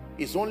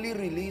is only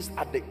released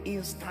at the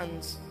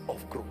instance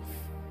of growth.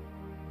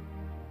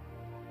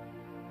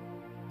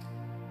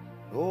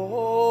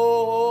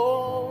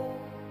 Oh,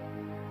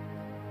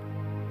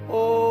 oh,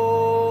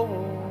 oh,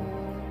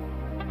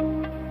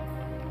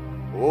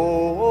 oh, oh.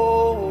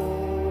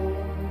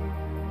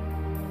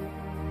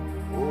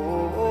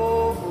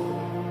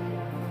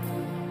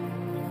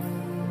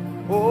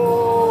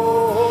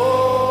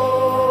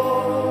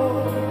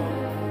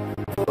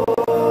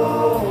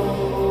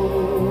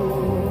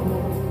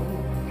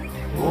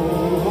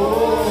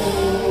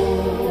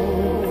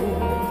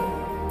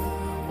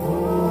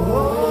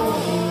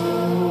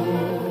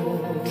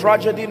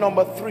 Tragedy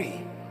number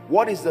 3.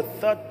 What is the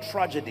third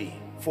tragedy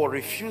for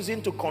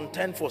refusing to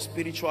contend for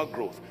spiritual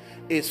growth?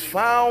 Is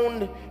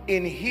found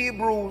in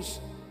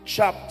Hebrews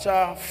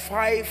chapter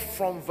 5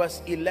 from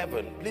verse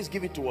 11. Please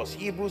give it to us.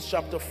 Hebrews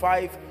chapter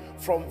 5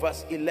 from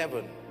verse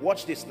 11.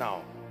 Watch this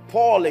now.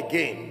 Paul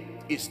again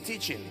is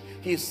teaching.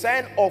 He's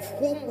saying, of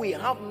whom we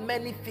have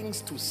many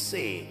things to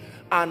say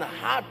and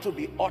hard to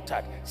be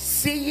uttered,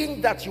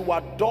 seeing that you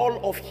are dull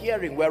of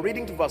hearing. We're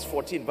reading to verse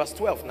 14, verse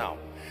 12 now.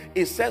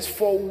 It says,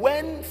 for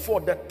when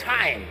for the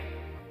time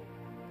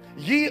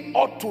ye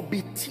ought to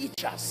be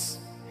teachers,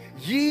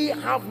 ye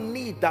have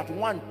need that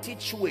one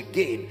teach you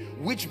again,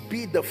 which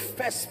be the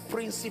first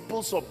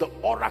principles of the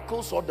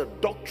oracles or the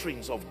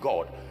doctrines of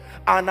God,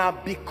 and are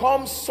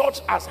become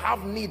such as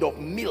have need of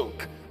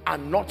milk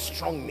and not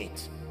strong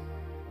meat.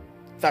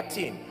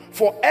 13.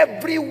 For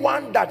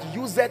everyone that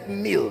useth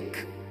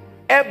milk,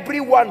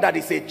 everyone that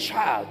is a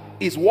child,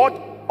 is what?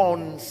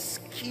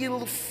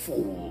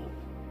 Unskillful.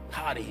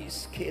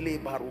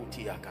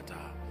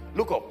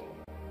 Look up.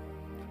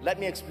 Let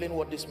me explain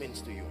what this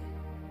means to you.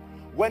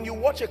 When you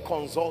watch a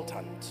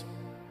consultant,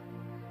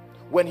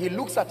 when he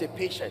looks at a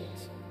patient,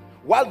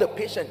 while the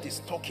patient is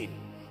talking,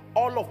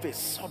 all of a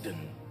sudden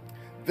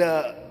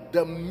the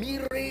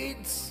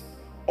myriads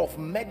of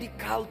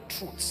medical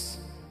truths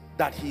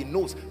that he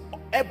knows,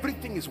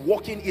 everything is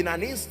working in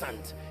an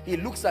instant. He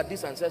looks at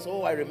this and says,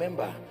 oh, I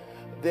remember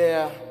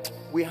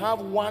we have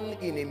 1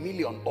 in a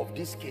million of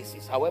these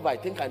cases. However, I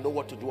think I know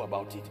what to do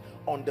about it,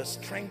 on the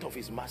strength of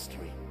his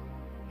mastery.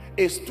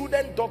 A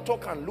student doctor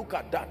can look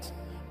at that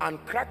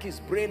and crack his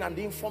brain, and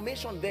the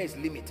information there is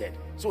limited,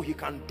 so he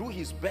can do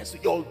his best.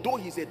 Although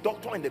he's a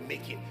doctor in the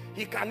making,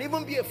 he can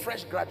even be a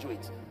fresh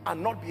graduate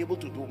and not be able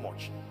to do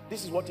much.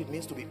 This is what it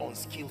means to be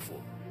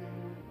unskillful.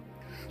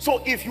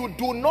 So if you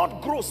do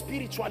not grow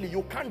spiritually,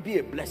 you can't be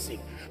a blessing,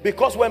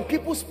 because when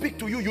people speak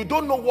to you, you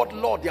don't know what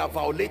law they are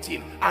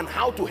violating and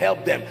how to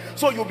help them.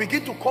 So you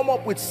begin to come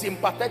up with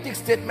sympathetic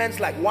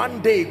statements like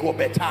one day go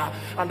better,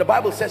 and the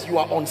Bible says you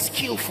are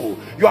unskillful.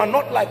 You are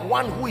not like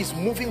one who is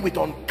moving with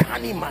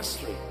uncanny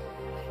mastery.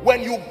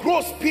 When you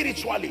grow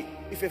spiritually,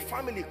 if a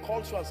family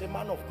calls you and say,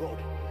 man of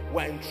God,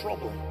 we're in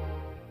trouble.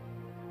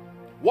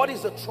 What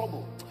is the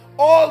trouble?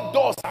 All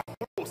doors are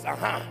closed.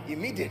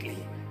 Immediately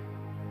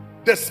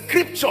the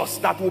scriptures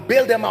that will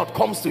bail them out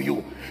comes to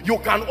you. You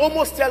can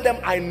almost tell them,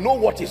 I know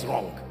what is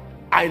wrong.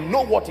 I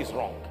know what is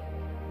wrong.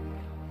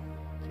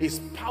 It's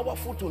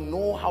powerful to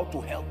know how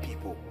to help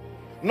people,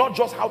 not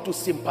just how to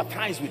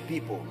sympathize with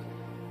people.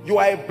 You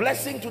are a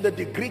blessing to the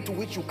degree to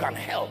which you can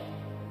help.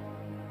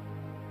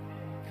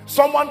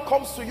 Someone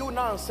comes to you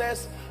now and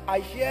says, I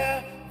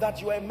hear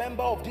that you are a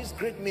member of this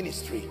great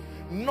ministry.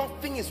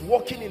 Nothing is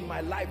working in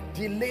my life.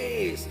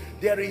 Delays.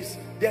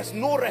 There's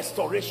no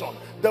restoration.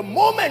 The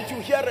moment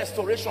you hear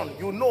restoration,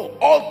 you know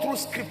all through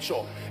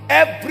scripture,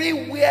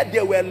 everywhere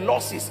there were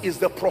losses is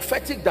the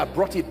prophetic that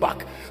brought it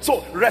back.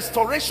 So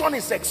restoration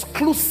is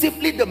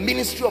exclusively the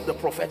ministry of the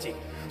prophetic.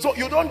 So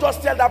you don't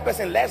just tell that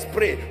person, let's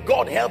pray,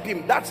 God help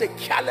him. That's a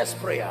careless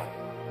prayer.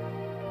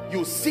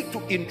 You seek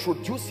to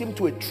introduce him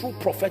to a true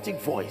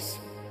prophetic voice.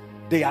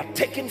 They are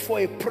taken for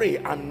a prey,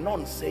 and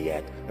none say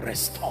it,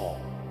 restore.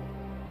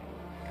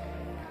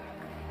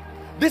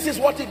 This is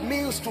what it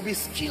means to be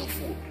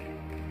skillful.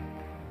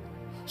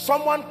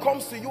 Someone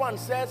comes to you and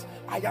says,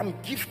 I am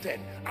gifted,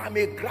 I'm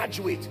a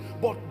graduate,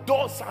 but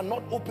doors are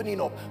not opening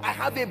up. I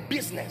have a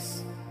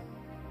business.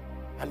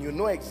 And you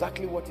know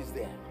exactly what is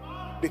there.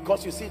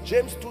 Because you see,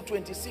 James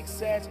 2:26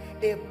 says,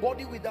 a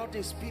body without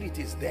a spirit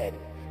is dead.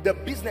 The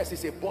business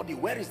is a body.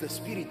 Where is the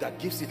spirit that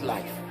gives it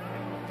life?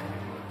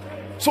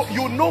 So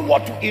you know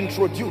what to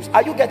introduce.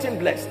 Are you getting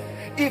blessed?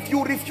 If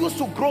you refuse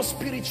to grow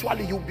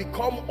spiritually, you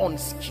become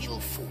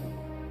unskillful.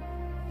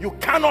 You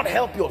cannot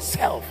help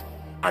yourself,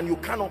 and you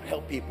cannot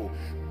help people.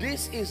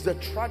 This is the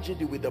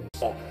tragedy with the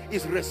poor.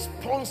 Is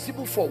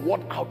responsible for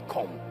what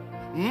outcome?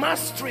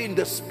 Mastery in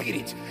the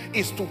spirit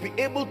is to be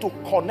able to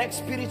connect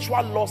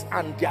spiritual laws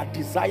and their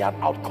desired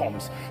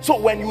outcomes. So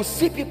when you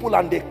see people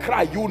and they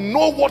cry, you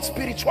know what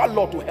spiritual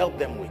law to help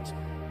them with.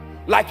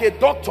 Like a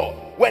doctor,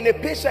 when a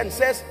patient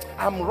says,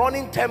 I'm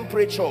running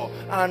temperature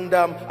and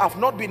I've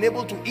not been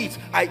able to eat,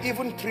 I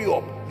even threw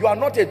up. You are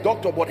not a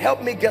doctor, but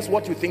help me guess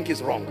what you think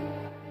is wrong.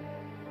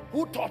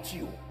 Who taught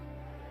you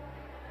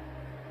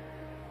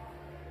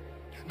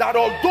that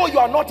although you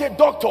are not a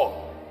doctor,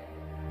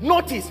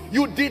 notice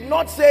you did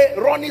not say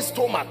runny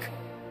stomach,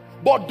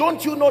 but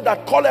don't you know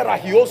that cholera,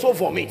 he also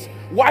vomits?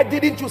 Why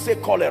didn't you say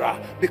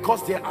cholera?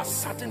 Because there are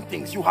certain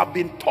things you have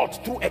been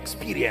taught through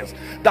experience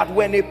that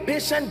when a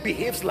patient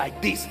behaves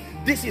like this,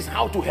 this is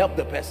how to help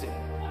the person.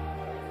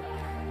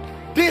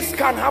 This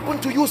can happen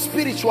to you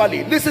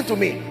spiritually. Listen to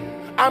me,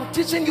 I'm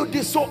teaching you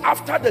this so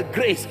after the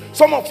grace,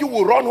 some of you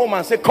will run home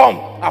and say, come,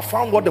 I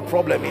found what the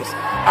problem is.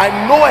 I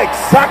know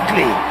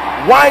exactly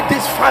why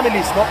this family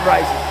is not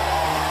rising.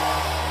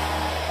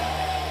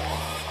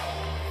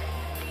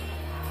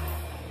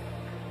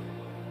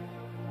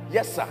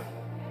 Yes, sir.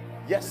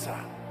 Yes, sir.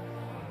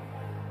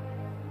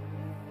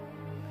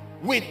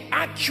 With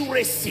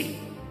accuracy,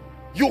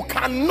 you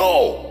can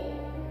know.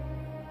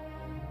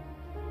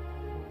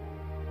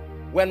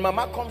 When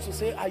mama comes to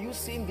say, are you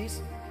seeing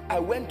this? I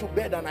went to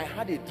bed and I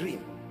had a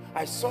dream.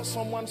 I saw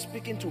someone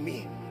speaking to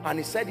me and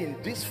he said,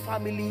 in this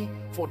family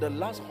for the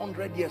last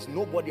 100 years,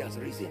 nobody has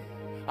risen.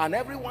 And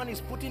everyone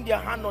is putting their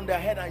hand on their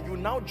head and you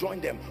now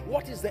join them.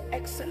 What is the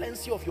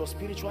excellency of your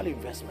spiritual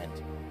investment?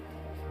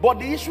 But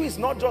the issue is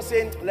not just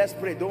saying, let's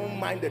pray, don't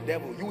mind the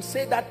devil. You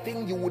say that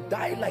thing, you would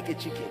die like a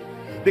chicken.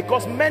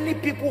 Because many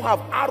people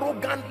have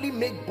arrogantly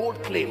made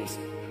bold claims.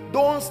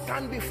 Don't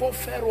stand before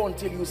Pharaoh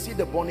until you see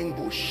the burning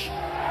bush.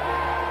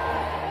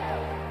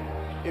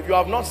 If you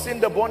have not seen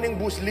the burning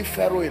bush, leave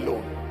Pharaoh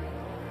alone.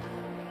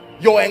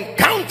 Your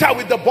encounter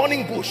with the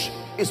burning bush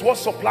is what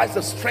supplies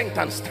the strength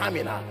and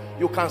stamina.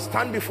 You can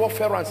stand before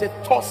Pharaoh and say,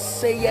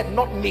 thus saith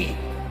not me,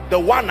 the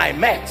one I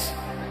met,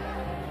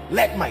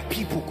 let my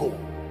people go.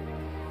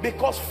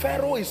 Because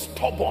Pharaoh is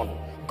stubborn.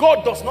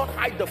 God does not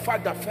hide the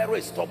fact that Pharaoh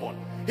is stubborn.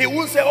 He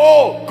will say,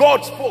 oh,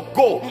 God spoke,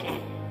 go.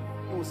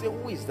 He will say,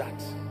 who is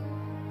that?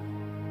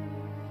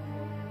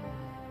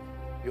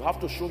 You have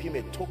to show him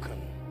a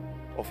token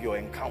of your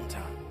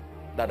encounter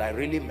that I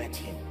really met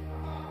him.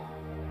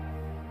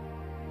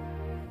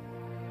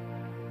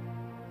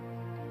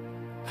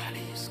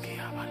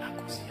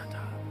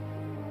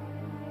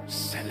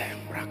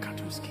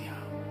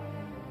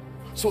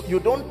 So you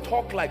don't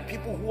talk like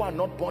people who are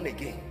not born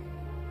again.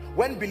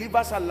 When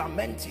believers are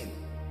lamenting,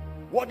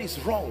 what is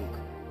wrong?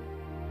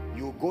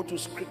 You go to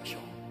scripture.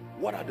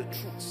 What are the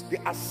truths? The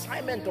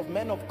assignment of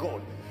men of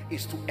God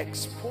is to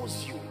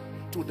expose you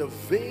to the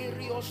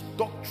various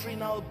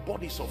doctrinal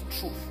bodies of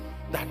truth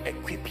that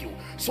equip you,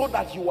 so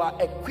that you are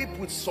equipped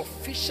with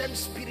sufficient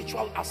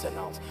spiritual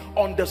arsenals.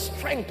 On the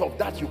strength of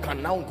that, you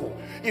can now go.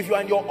 If you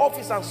are in your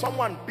office and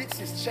someone beats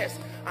his chest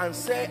and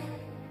say,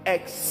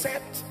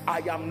 except I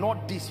am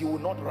not this, you will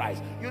not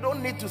rise. You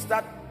don't need to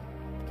start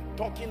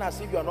talking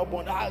as if you are not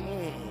born.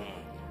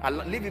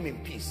 Leave him in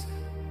peace.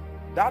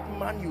 That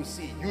man you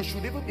see, you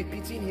should even be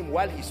pitying him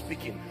while he's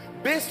speaking,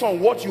 based on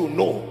what you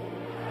know.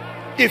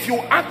 If you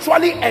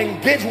actually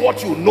engage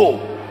what you know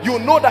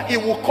that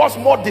it will cause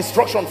more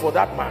destruction for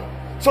that man.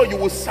 So you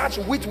will search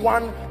which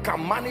one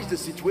can manage the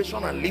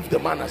situation and leave the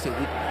man as a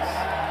witness.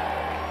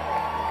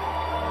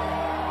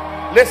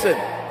 Listen,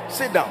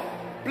 sit down.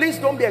 Please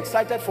don't be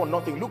excited for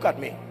nothing. Look at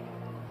me.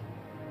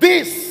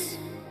 This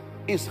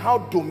is how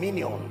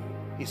dominion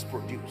is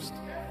produced.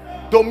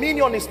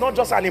 Dominion is not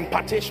just an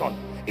impartation.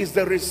 It's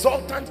the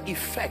resultant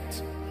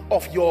effect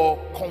of your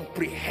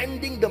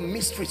comprehending the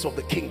mysteries of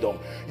the kingdom.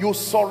 You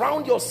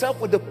surround yourself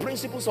with the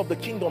principles of the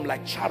kingdom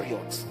like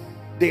chariots.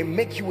 They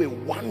make you a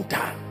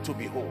wonder to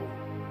behold.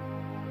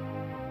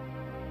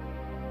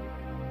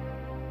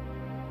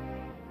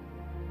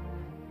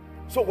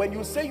 So when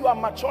you say you are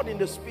matured in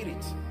the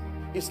spirit,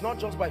 it's not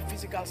just by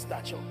physical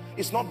stature.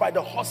 It's not by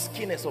the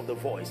huskiness of the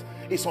voice.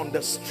 It's on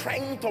the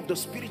strength of the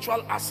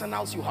spiritual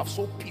arsenals you have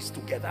so pieced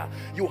together.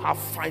 You have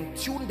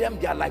fine-tuned them.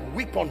 They are like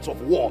weapons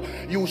of war.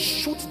 You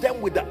shoot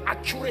them with the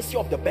accuracy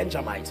of the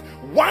Benjamites.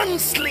 One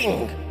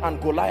sling and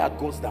Goliath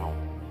goes down.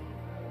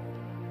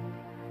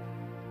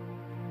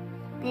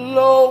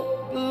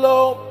 Blow,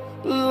 blow,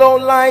 blow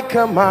like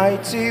a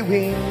mighty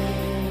wind.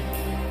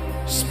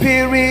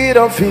 Spirit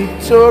of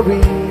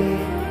victory,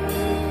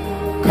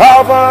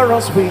 cover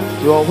us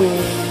with your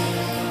wings.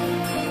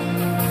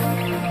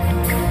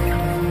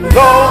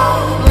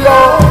 Blow,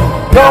 blow,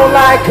 blow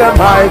like a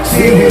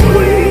mighty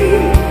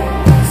wind.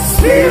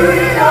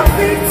 Spirit of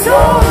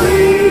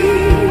victory,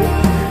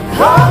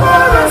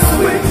 cover us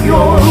with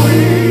your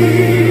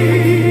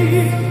wings.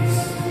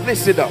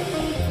 Please sit down.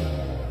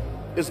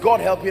 Is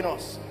God helping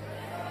us?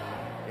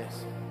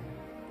 Yes.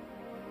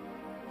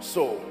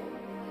 So,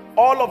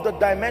 all of the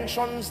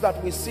dimensions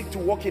that we seek to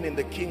walk in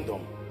the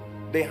kingdom,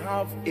 they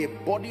have a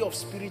body of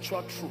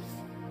spiritual truth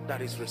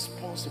that is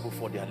responsible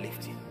for their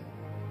lifting.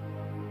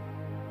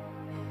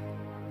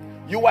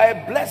 You are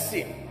a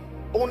blessing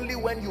Only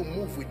when you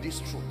move with these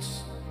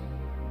truths.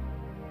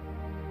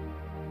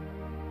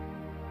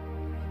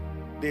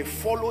 They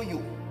follow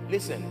you.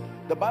 Listen,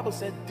 the Bible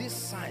said these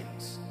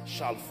signs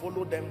shall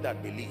follow them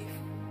that believe.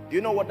 Do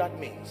you know what that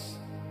means?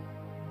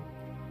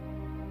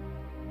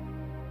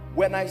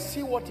 When I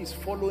see what is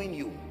following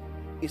you,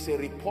 it's a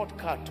report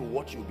card to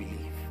what you believe.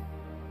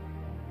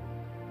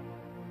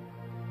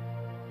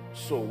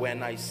 So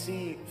when I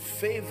see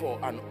favor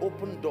and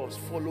open doors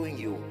following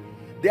you,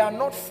 they are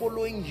not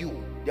following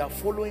you, they are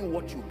following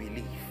what you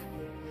believe.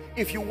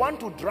 If you want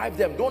to drive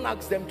them, don't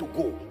ask them to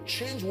go.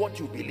 Change what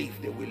you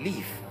believe, they will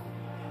leave.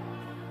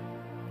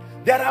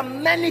 There are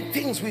many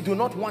things we do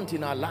not want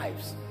in our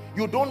lives.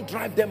 You don't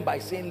drive them by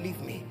saying, leave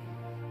me.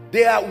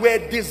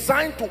 We're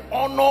designed to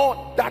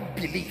honor that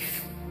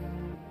belief.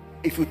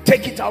 If you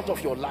take it out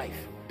of your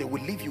life, they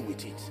will leave you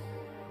with it.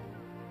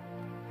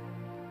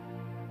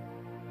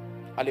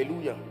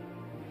 Hallelujah.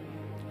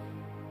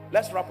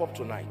 Let's wrap up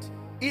tonight.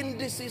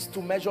 Indices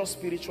to measure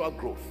spiritual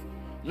growth.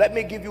 Let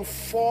me give you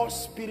 4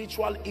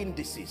 spiritual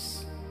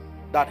indices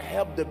that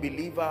help the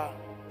believer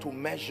to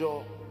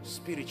measure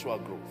spiritual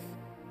growth.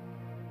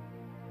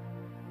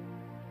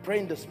 Pray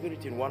in the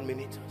spirit in 1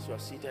 minute as you are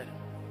seated.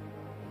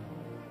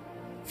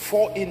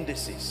 4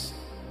 indices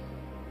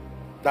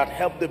that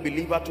help the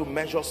believer to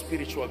measure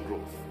spiritual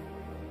growth.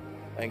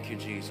 Thank you,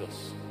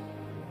 Jesus.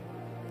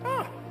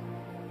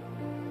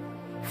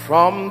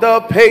 From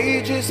the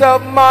pages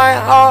of my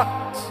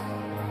heart,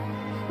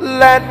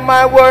 let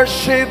my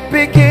worship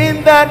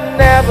begin that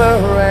never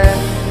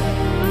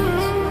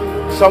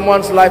ends.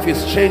 Someone's life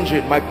is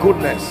changing, my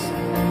goodness.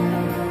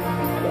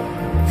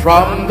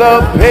 From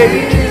the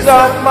pages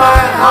of my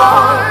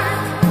heart,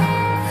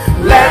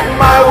 let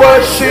my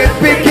worship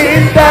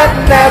begin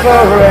that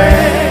never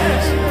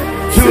ends.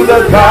 To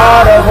the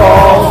God of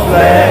all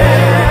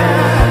flesh.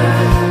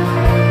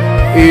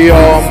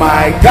 You're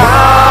my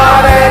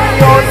God and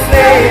your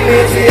name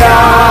is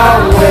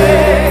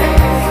Yahweh.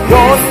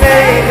 Your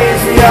name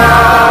is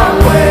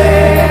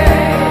Yahweh.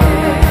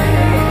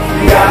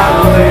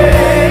 Yahweh.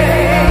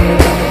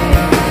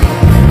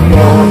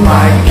 You're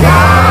my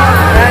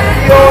God and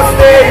your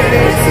name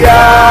is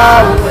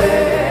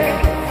Yahweh.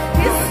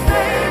 His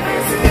name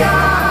is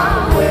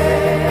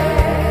Yahweh.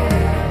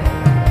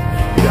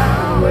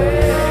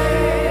 Yahweh.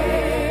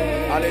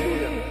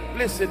 Hallelujah.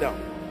 Please sit down.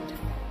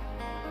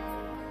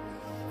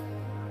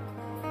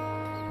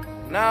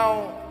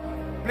 Now,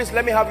 please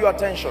let me have your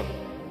attention.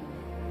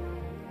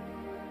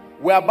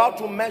 We're about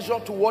to measure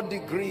to what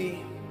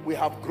degree we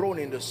have grown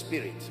in the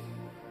spirit,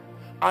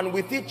 and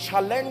with it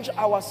challenge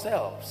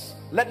ourselves.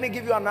 Let me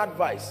give you an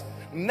advice.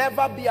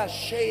 Never be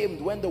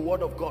ashamed when the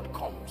word of God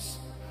comes.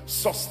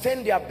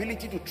 Sustain the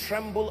ability to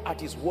tremble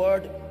at his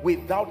word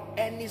without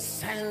any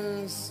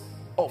sense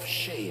of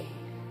shame.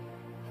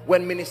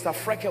 When Minister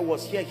Freke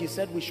was here, he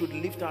said we should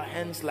lift our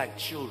hands like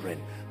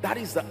children. That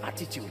is the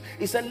attitude.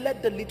 He said,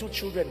 let the little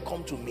children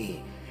come to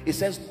me. He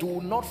says, do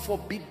not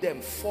forbid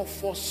them, for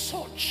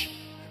such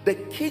the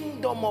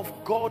kingdom of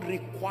God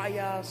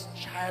requires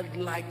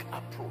childlike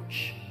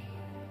approach.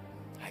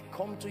 I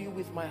come to you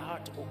with my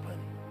heart open,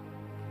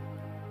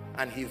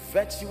 and he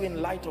vets you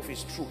in light of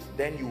his truth.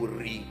 Then you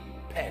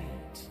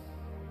repent.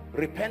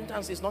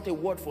 Repentance is not a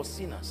word for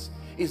sinners.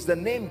 It's the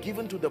name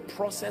given to the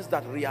process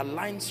that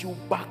realigns you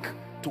back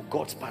to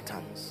God's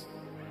patterns.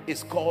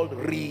 It's called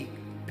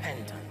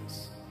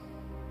repentance.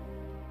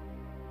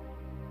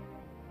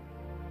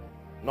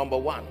 Number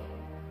 1,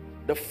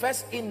 the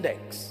first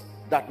index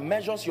that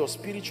measures your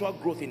spiritual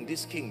growth in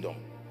this kingdom,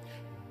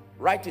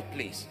 write it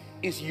please,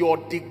 is your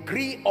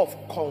degree of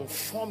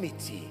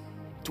conformity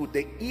to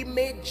the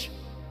image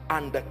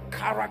and the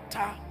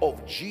character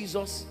of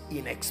Jesus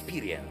in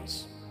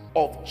experience.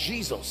 Of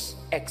Jesus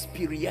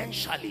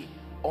experientially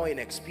or in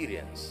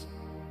experience.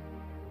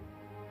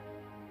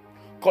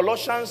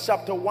 Colossians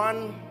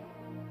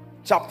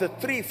chapter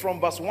 3 from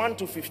verse 1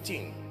 to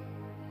 15.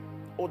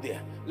 Oh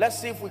dear, let's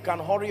see if we can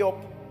hurry up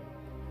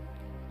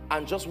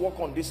and just work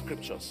on these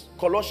scriptures.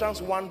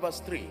 Colossians 1 verse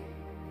 3.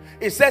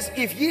 It says,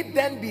 if ye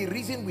then be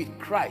risen with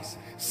Christ,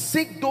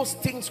 seek those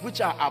things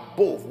which are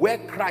above, where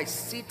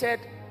Christ seated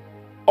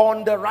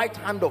on the right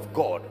hand of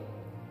God.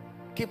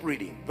 Keep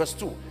reading. Verse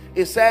 2.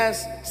 It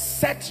says,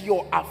 set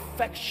your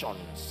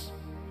affections.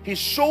 He's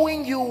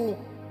showing you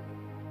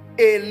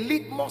a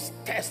litmus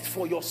test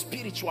for your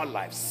spiritual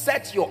life.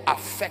 Set your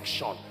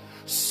affection.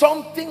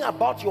 Something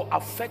about your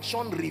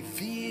affection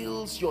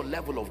reveals your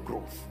level of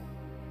growth.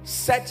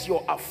 Set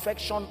your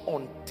affection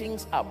on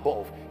things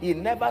above. He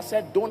never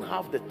said don't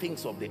have the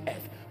things of the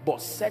earth,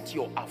 but set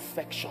your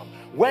affection.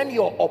 When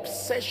your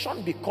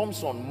obsession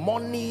becomes on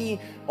money,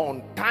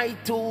 on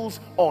titles,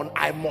 on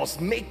I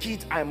must make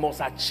it, I must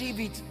achieve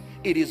it,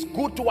 it is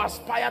good to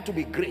aspire to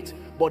be great,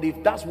 but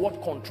if that's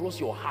what controls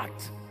your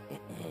heart,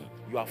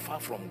 you are far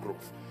from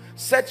growth.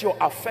 Set your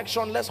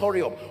affection, let's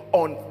hurry up,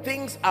 on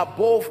things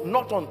above,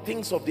 not on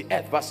things of the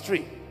earth. Verse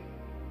 3.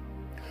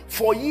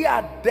 For ye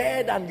are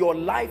dead, and your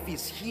life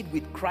is hid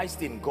with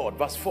Christ in God.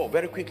 Verse 4,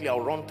 very quickly, I'll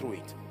run through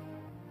it.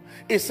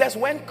 It says,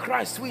 when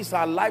Christ, who is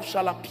our life,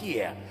 shall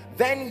appear,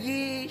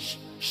 then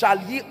shall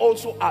ye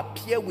also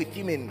appear with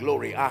him in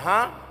glory.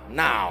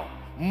 Now,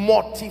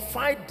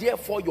 mortify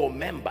therefore your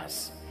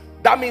members.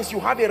 That means you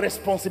have a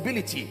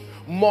responsibility.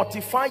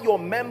 Mortify your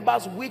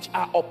members which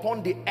are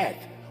upon the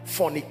earth: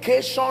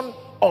 fornication,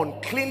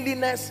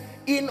 uncleanliness,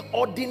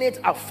 inordinate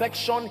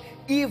affection,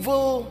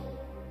 evil,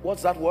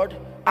 what's that word?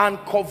 And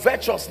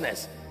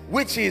covetousness,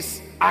 which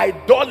is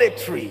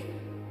idolatry.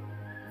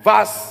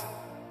 Verse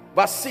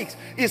 6,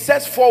 it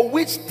says, for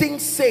which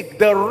things sake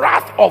the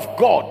wrath of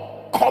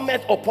God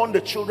cometh upon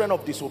the children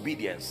of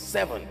disobedience.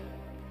 7,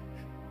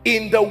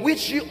 in the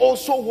which ye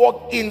also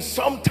walked in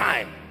some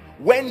time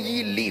when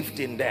ye lived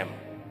in them.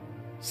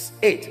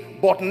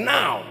 8, but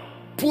now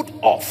put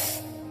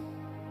off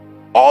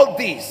all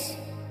these.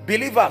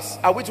 Believers,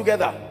 are we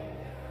together?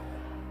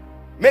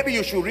 Maybe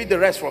you should read the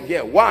rest from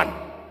here. 1,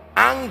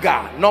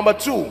 anger. Number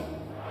 2,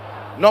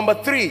 number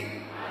 3,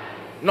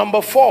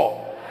 number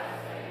 4,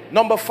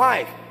 number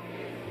 5.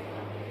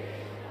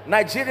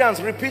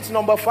 Nigerians, repeat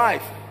number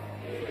 5.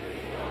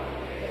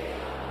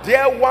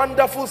 Dear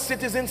wonderful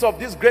citizens of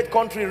this great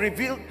country,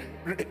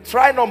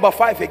 try number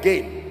 5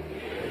 again.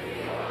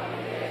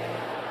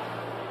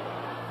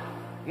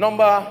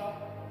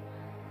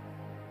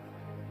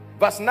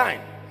 Verse 9.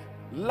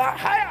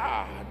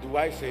 Do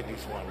I say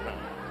this one now?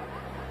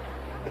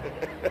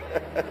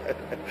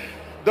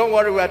 Don't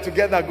worry, we are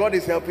together. God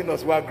is helping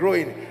us. We are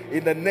growing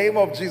in the name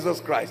of Jesus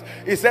Christ.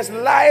 It says,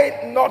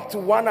 lie not to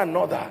one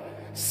another,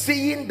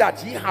 seeing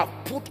that ye have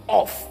put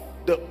off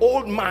the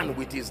old man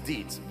with his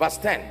deeds. Verse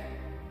 10,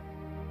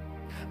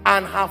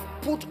 and have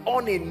put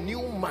on a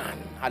new man.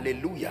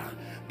 Hallelujah.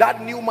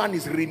 That new man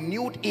is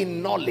renewed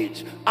in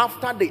knowledge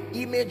after the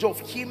image of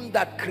him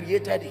that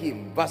created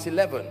him. Verse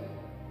 11,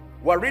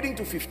 we're reading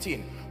to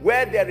 15,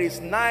 where there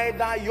is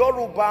neither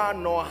Yoruba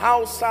nor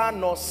Hausa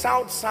nor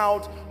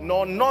South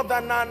nor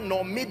Northerner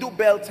nor Middle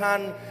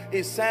Beltan.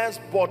 It says,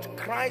 but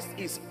Christ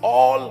is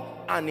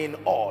all and in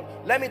all.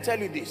 Let me tell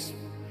you this,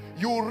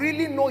 you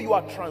really know you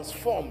are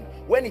transformed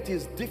when it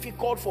is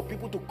difficult for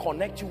people to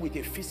connect you with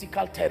a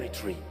physical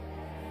territory.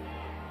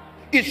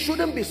 It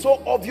shouldn't be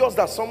so obvious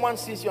that someone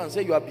sees you and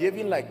say you are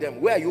behaving like them.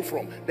 Where are you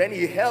from? Then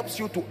he helps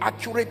you to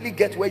accurately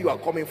get where you are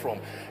coming from.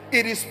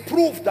 It is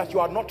proof that you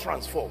are not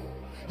transformed.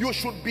 You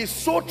should be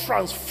so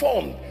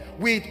transformed.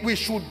 We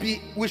should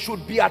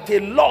be at a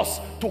loss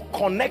to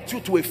connect you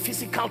to a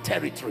physical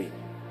territory.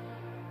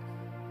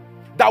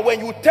 That when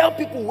you tell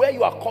people where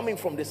you are coming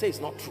from, they say it's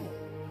not true.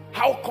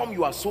 How come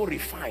you are so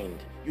refined?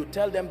 You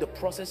tell them the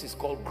process is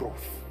called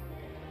growth.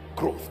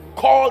 Growth.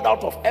 Called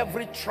out of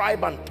every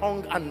tribe and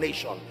tongue and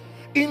nation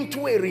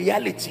into a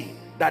reality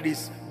that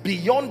is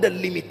beyond the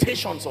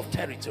limitations of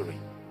territory.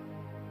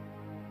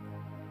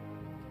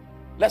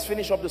 Let's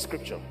finish up the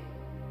scripture.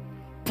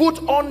 Put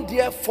on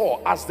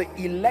therefore as the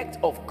elect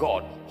of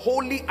God,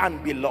 holy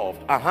and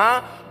beloved,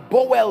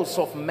 bowels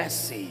of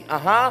mercy,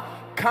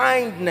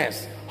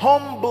 kindness,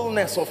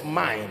 humbleness of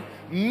mind,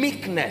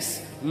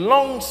 meekness,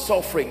 long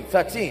suffering.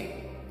 13,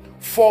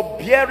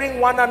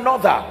 forbearing one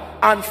another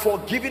and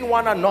forgiving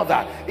one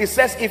another. It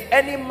says, if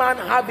any man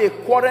have a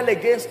quarrel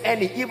against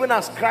any, even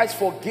as Christ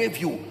forgave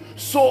you,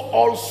 so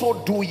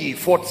also do ye.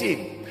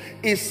 14,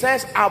 it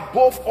says,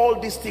 above all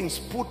these things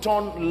put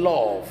on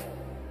love.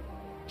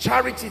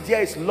 Charity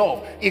there is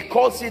love. It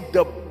calls it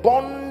the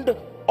bond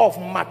of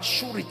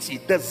maturity,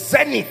 the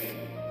zenith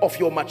of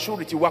your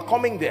maturity. We're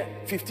coming there.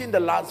 15, the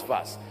last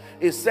verse.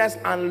 It says,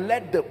 and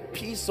let the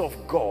peace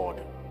of God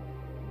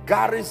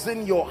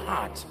garrison your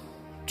heart,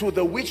 to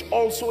the which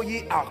also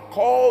ye are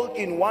called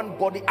in one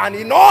body, and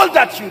in all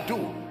that you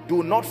do,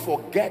 do not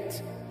forget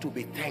to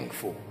be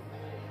thankful.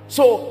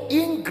 So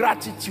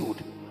ingratitude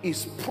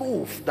is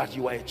proof that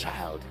you are a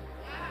child.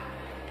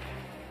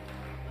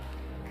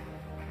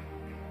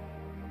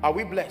 Are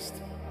we blessed?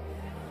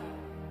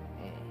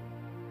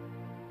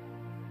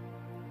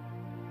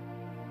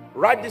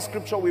 Write this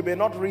scripture, we may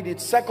not read it.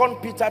 2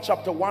 Peter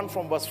chapter 1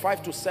 from verse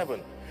 5 to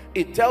 7.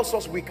 It tells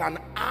us we can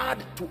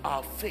add to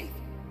our faith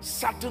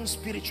certain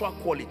spiritual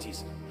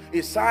qualities.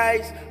 It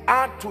says,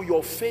 add to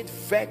your faith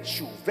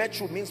virtue.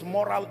 Virtue means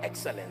moral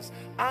excellence.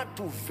 Add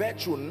to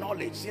virtue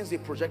knowledge. Since they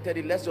projected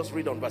it, let's just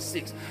read on verse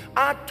 6.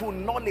 Add to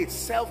knowledge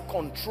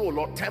self-control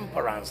or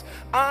temperance.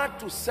 Add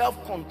to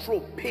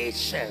self-control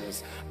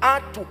patience.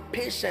 Add to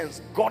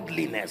patience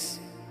godliness.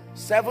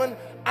 7,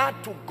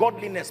 add to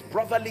godliness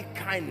brotherly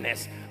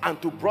kindness,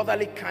 and to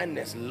brotherly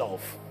kindness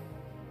love.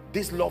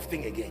 This love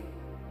thing again.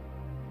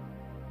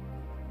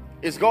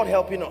 Is God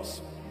helping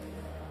us?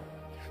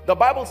 The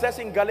Bible says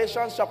in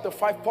Galatians chapter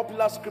 5,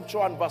 popular scripture,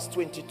 and verse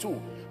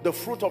 22, the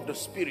fruit of the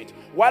Spirit.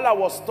 While I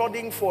was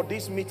studying for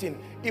this meeting,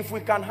 if we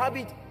can have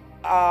it,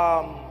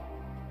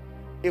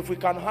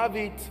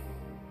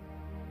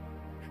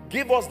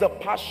 give us the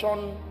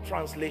Passion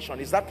Translation.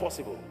 Is that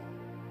possible?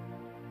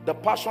 The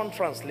Passion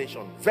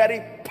Translation,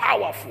 very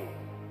powerful.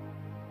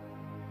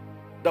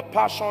 The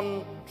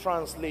Passion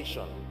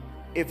Translation.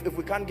 If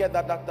we can't get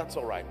that's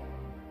all right.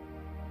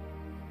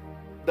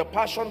 The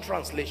Passion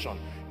Translation,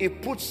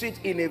 it puts it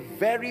in a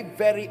very,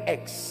 very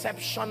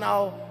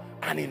exceptional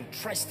and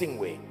interesting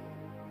way.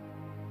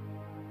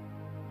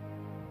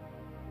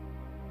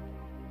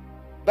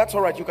 That's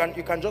all right. You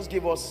can just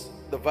give us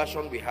the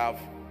version we have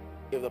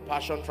if the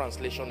Passion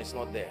Translation is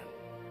not there.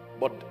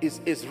 But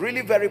it's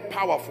really very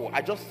powerful.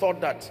 I just thought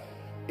that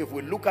if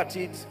we look at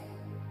it,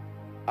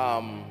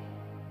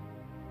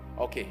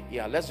 okay,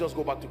 yeah, let's just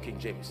go back to King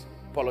James.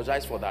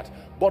 Apologize for that.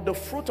 But the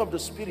fruit of the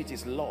Spirit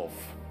is love.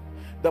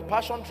 The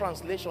Passion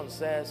Translation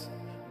says,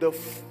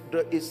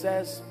 it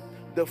says,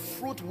 the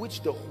fruit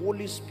which the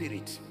Holy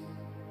Spirit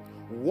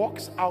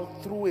works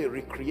out through a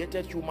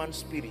recreated human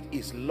spirit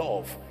is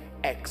love,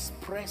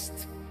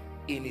 expressed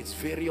in its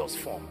various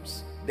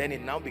forms. Then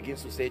it now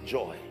begins to say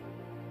joy,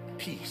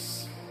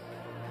 peace.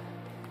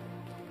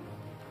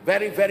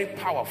 Very, very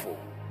powerful.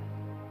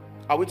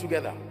 Are we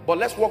together? But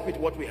let's work with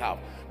what we have.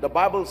 The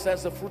Bible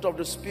says the fruit of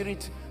the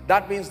Spirit,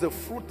 that means the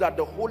fruit that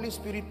the Holy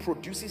Spirit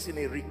produces in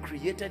a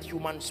recreated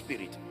human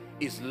spirit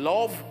is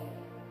love.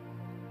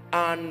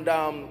 And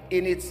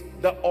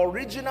the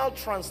original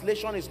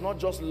translation is not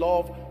just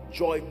love,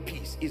 joy,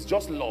 peace. It's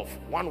just love,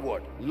 one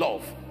word,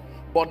 love.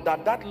 But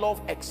that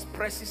love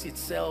expresses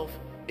itself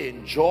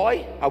in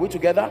joy. Are we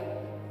together?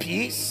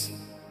 Peace.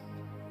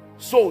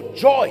 So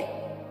joy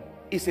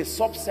is a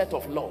subset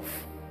of love.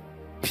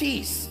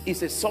 Peace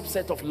is a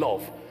subset of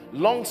love.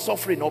 Long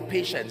suffering or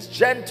patience,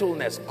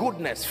 gentleness,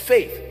 goodness,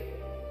 faith.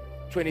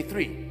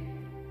 23.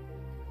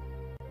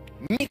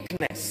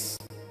 Meekness,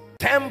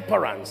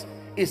 temperance.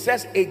 It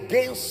says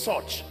against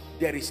such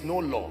there is no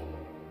law.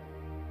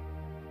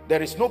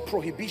 There is no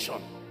prohibition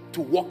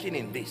to walking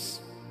in this.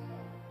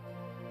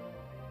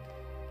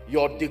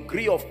 Your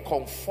degree of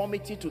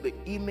conformity to the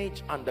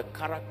image and the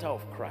character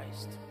of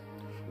Christ.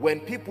 When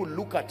people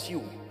look at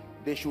you,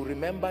 they should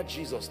remember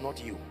Jesus,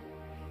 not you.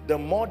 The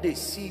more they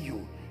see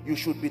you, you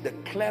should be the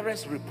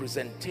clearest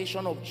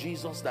representation of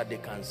Jesus that they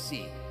can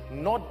see,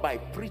 not by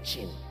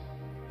preaching.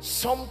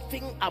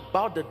 Something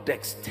about the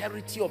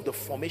dexterity of the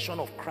formation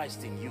of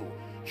Christ in you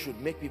should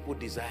make people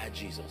desire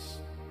Jesus.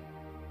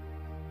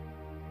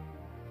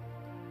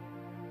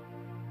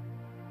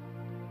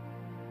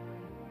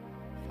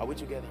 Are we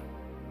together?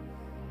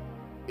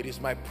 It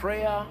is my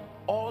prayer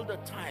all the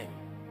time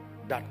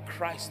that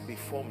Christ be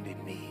formed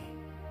in me,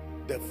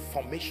 the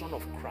formation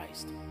of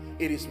Christ.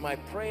 It is my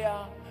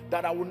prayer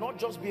that I will not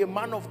just be a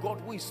man of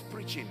God who is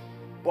preaching,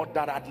 but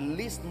that at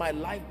least my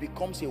life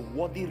becomes a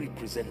worthy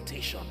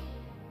representation,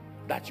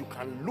 that you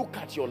can look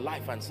at your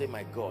life and say,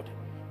 my God,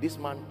 this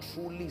man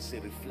truly is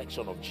a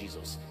reflection of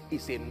Jesus.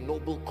 It's a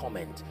noble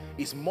comment.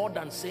 It's more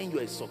than saying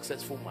you're a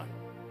successful man.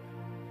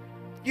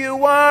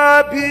 You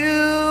are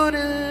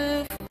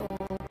beautiful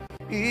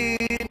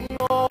in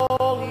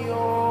all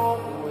your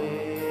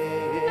ways.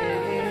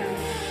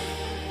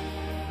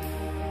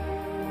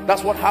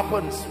 That's what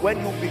happens when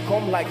you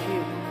become like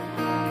him.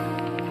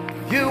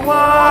 You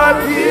are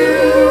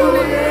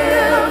beautiful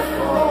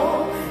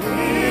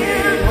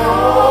in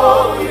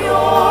all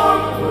your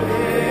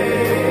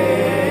ways.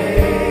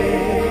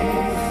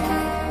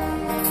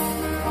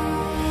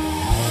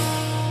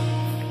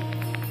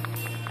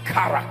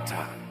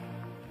 Character.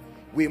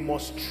 We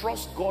must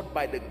trust God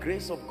by the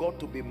grace of God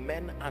to be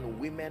men and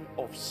women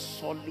of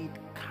solid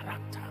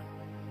character.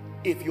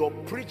 If your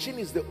preaching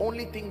is the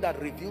only thing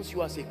that reveals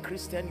you as a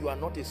Christian, you are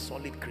not a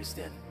solid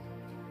Christian.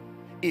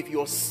 If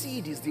your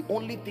seed is the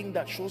only thing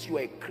that shows you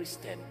are a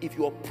Christian, if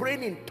your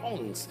praying in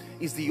tongues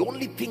is the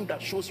only thing that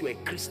shows you are a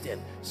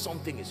Christian,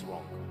 something is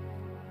wrong.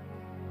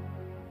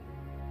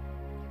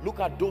 Look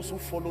at those who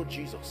follow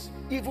Jesus.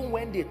 Even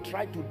when they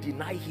tried to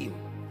deny him,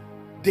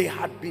 they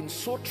had been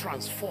so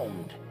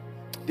transformed.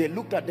 They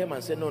looked at them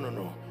and said, no, no,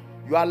 no.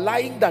 You are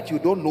lying that you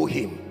don't know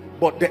him,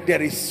 but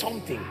there is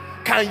something.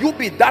 Can you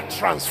be that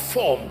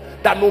transformed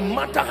that no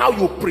matter how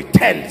you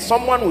pretend,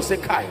 someone will say,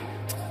 Kai,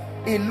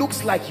 it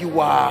looks like you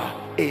are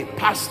a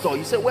pastor.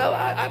 You say, well,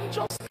 I'm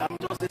just.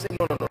 They say,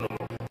 no, no, no, no,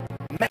 no.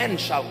 Men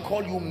shall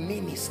call you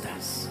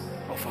ministers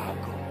of our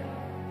God.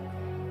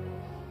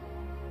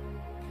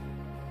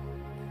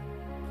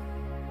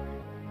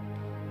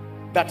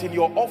 That in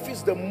your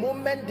office, the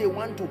moment they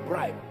want to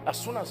bribe, as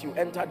soon as you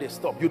enter, they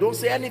stop. You don't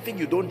say anything,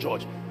 you don't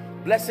judge.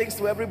 Blessings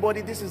to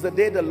everybody. This is the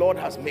day the Lord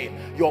has made.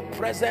 Your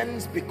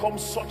presence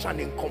becomes such an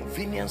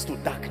inconvenience to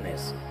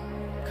darkness.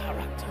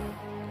 Character.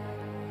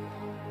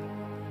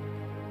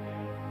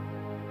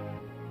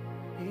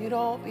 It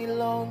all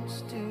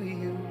belongs to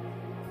you.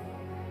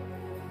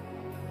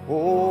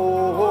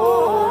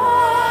 Oh,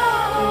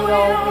 it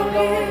all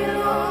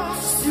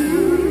belongs to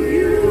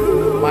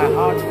you. My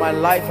heart, my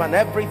life, and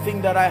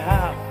everything that I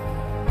have.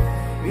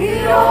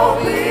 It all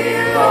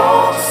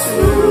belongs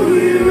to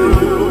you.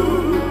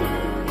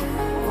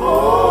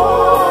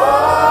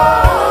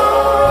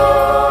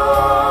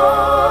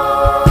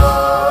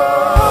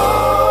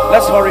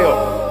 Let's hurry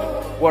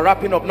up. We're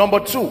wrapping up. Number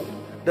 2,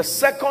 the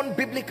second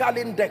biblical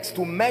index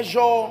to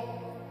measure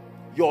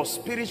your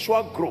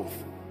spiritual growth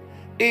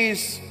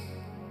is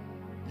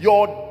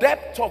your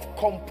depth of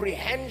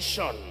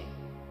comprehension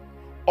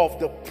of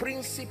the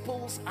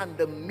principles and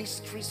the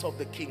mysteries of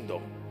the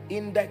kingdom.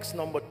 Index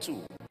number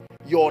 2,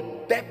 your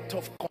depth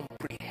of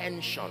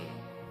comprehension,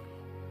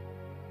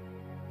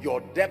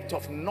 your depth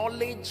of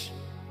knowledge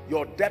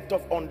your depth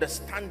of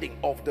understanding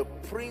of the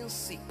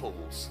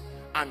principles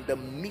and the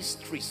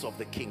mysteries of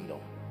the kingdom.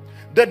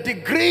 The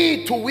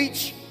degree to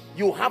which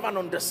you have an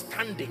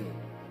understanding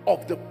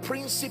of the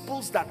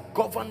principles that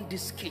govern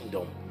this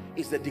kingdom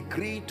is the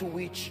degree to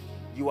which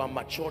you are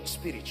matured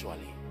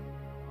spiritually.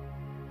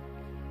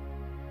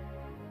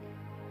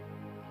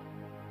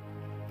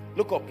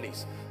 Look up,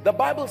 please. The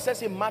Bible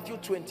says in Matthew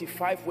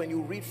 25, when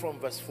you read from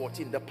verse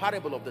 14, the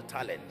parable of the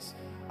talents.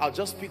 I'll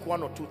just pick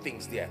one or two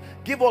things there.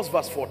 Give us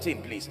verse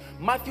 14, please.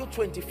 Matthew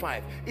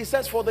 25. It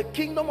says, for the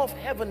kingdom of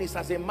heaven is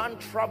as a man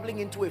traveling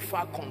into a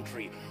far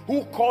country,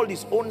 who called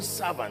his own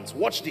servants,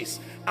 watch this,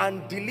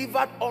 and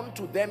delivered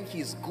unto them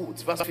his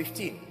goods. Verse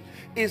 15.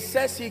 It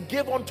says he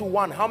gave unto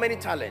one, how many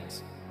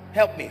talents?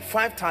 Help me.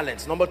 5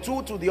 talents. Number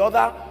 2 to the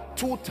other,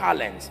 2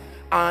 talents.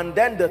 And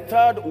then the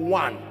third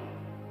one,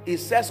 it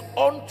says,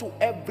 unto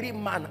every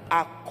man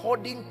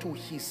according to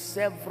his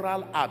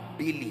several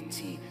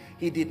ability.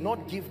 He did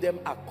not give them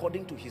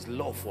according to his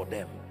love for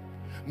them,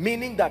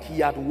 meaning that he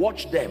had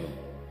watched them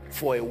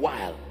for a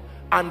while,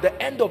 and the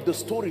end of the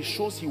story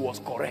shows he was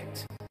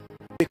correct,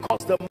 because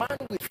the man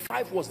with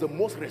 5 was the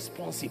most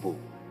responsible.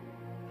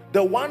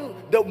 The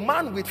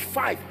man with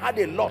 5 had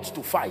a lot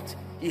to fight.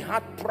 He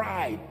had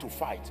pride to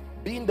fight.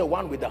 Being the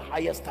one with the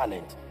highest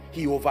talent,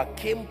 he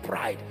overcame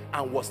pride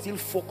and was still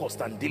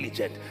focused and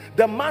diligent.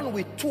 The man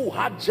with 2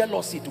 had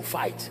jealousy to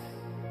fight,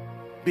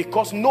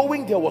 because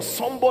knowing there was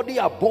somebody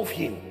above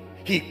him,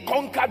 he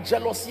conquered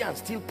jealousy and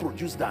still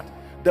produced that.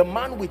 The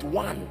man with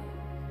 1,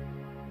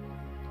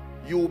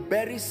 you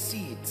bury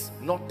seeds,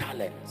 not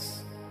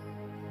talents.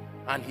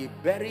 And he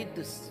buried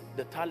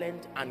the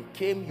talent and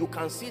came. You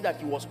can see that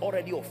he was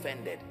already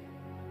offended.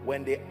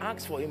 When they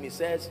asked for him, he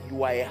says,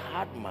 you are a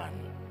hard man.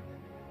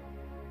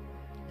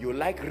 You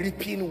like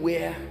reaping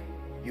where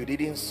you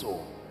didn't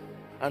sow.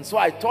 And so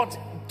I thought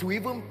to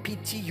even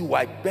pity you,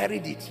 I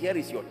buried it. Here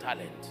is your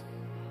talent.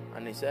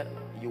 And he said,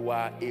 you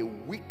are a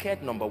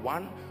wicked, number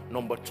 1.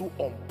 Number 2,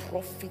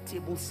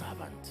 unprofitable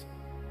servant.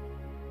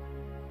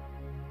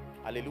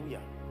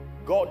 Hallelujah.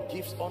 God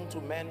gives unto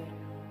men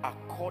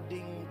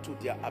according to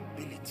their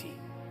ability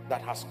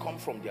that has come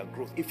from their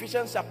growth.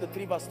 Ephesians chapter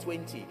 3 verse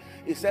 20,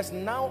 it says,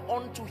 now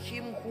unto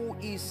him who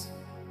is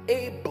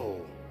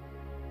able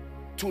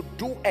to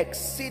do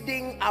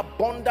exceeding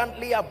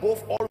abundantly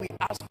above all we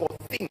ask or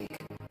think.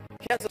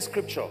 Here's the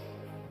scripture.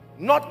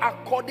 Not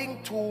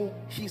according to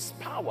his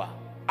power,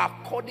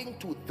 according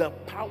to the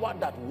power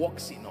that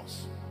works in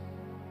us.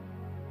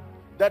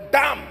 The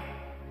dam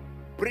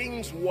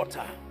brings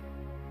water,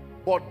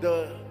 but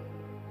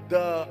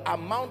the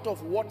amount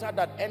of water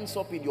that ends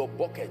up in your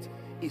bucket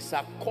is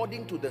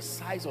according to the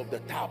size of the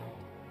tap,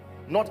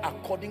 not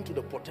according to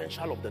the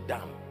potential of the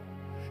dam.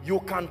 You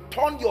can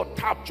turn your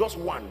tap just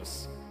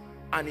once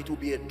and it will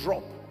be a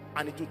drop,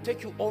 and it will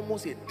take you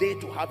almost a day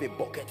to have a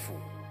bucket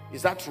full.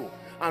 Is that true?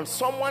 And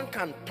someone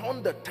can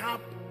turn the tap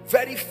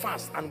very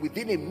fast and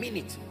within a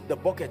minute the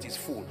bucket is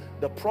full.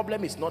 The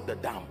problem is not the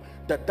dam.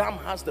 The dam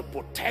has the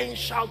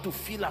potential to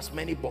fill as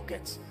many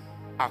buckets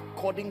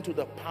according to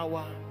the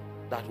power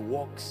that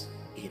works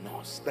in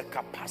us, the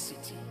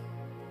capacity.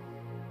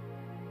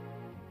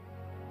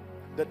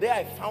 The day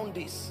I found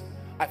this,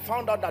 I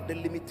found out that the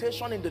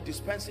limitation in the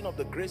dispensing of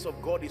the grace of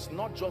God is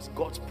not just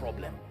God's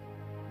problem.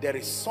 There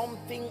is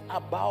something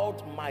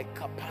about my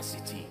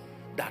capacity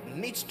that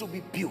needs to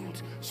be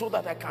built so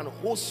that I can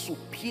host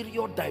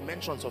superior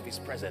dimensions of his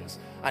presence.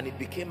 And it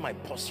became my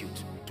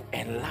pursuit to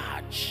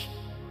enlarge.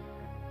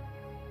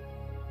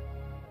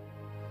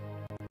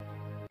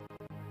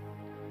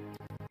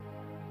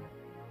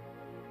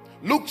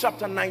 Luke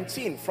chapter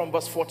 19 from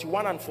verse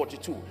 41 and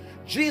 42.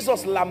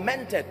 Jesus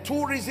lamented.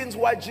 2 reasons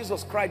why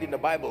Jesus cried in the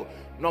Bible.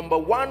 Number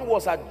 1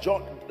 was at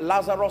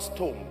Lazarus'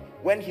 tomb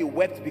when he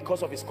wept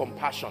because of his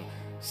compassion.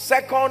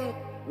 Second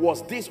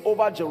was this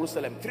over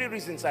Jerusalem. 3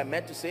 reasons I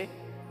meant to say.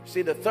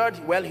 See, the third,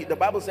 well, the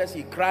Bible says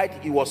he cried,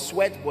 he was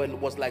sweat, but it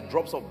was like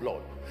drops of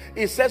blood.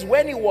 It says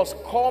when he was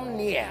come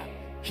near,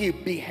 he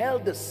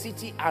beheld the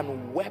city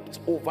and wept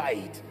over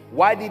it.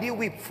 Why did he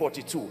weep?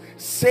 42.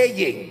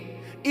 Saying,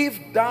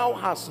 if thou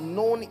hast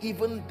known,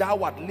 even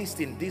thou at least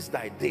in this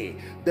thy day,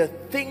 the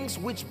things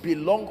which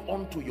belong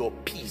unto your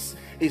peace.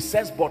 It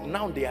says, but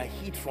now they are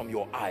hid from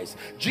your eyes.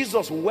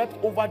 Jesus wept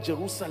over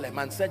Jerusalem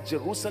and said,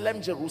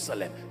 Jerusalem,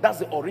 Jerusalem. That's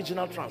the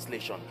original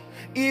translation.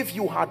 If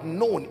you had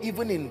known,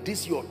 even in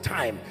this your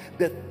time,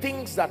 the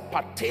things that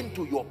pertain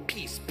to your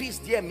peace. Peace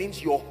there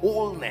means your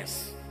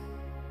wholeness.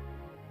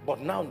 But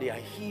now they are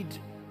hid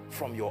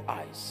from your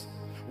eyes.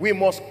 We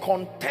must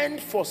contend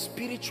for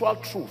spiritual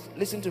truth.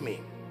 Listen to me.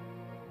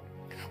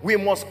 We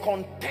must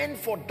contend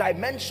for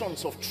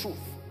dimensions of truth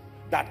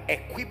that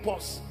equip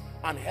us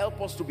and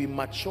help us to be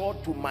mature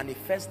to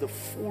manifest the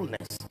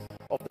fullness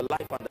of the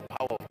life and the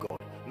power of God.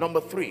 Number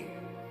 3,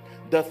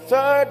 the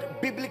third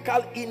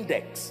biblical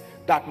index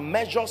that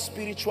measures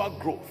spiritual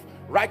growth,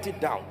 write it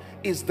down,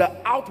 is the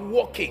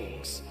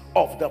outworkings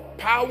of the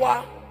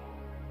power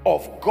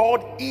of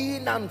God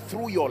in and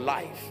through your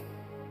life.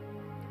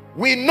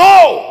 We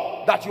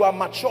know that you are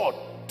matured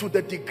to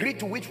the degree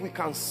to which we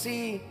can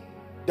see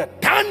The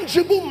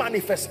tangible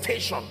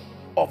manifestation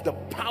of the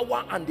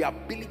power and the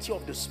ability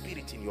of the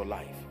Spirit in your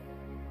life.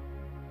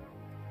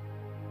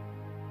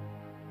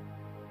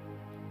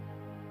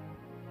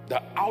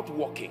 The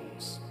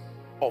outworkings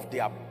of the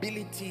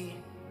ability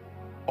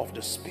of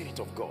the Spirit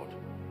of God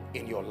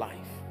in your life.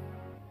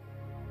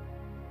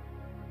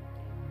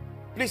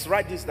 Please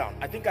write this down.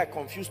 I think I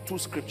confused two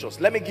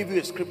scriptures. Let me give you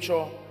a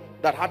scripture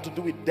that had to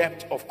do with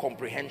depth of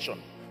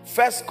comprehension.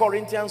 1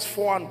 Corinthians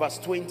 4 and verse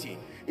 20.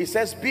 It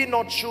says, be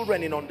not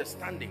children in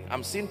understanding.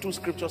 I'm seeing two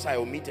scriptures I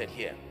omitted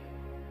here.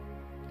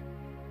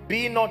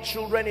 Be not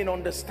children in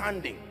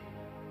understanding.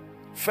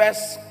 1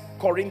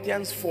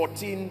 Corinthians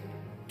 14,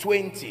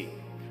 20.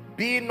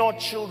 Be not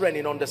children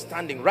in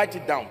understanding. Write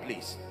it down,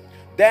 please.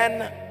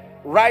 Then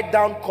write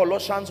down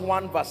Colossians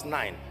 1 verse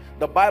 9.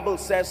 The Bible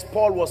says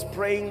Paul was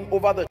praying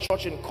over the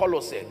church in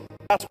Colossae.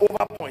 That's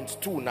over point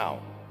 2 now.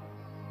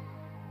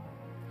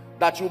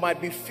 That you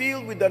might be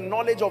filled with the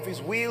knowledge of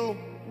his will,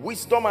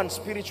 wisdom and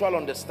spiritual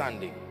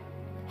understanding.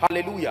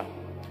 Hallelujah.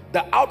 The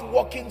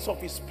outworkings of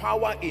his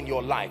power in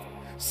your life.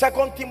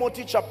 2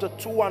 Timothy chapter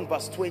 2 and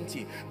verse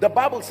 20. The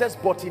Bible says,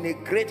 but in a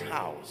great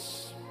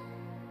house.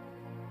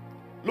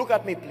 Look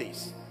at me,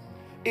 please.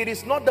 It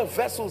is not the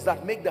vessels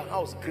that make the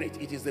house great.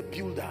 It is the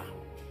builder.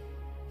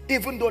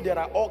 Even though there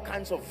are all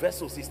kinds of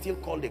vessels, it's still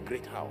called a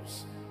great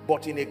house.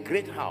 But in a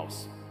great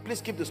house,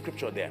 please keep the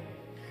scripture there.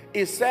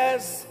 It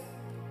says,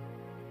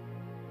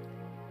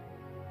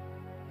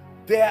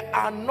 there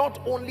are not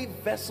only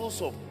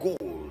vessels of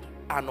gold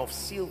and of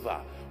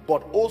silver,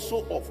 but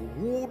also of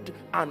wood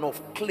and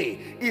of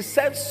clay. It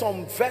says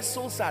some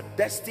vessels are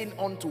destined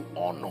unto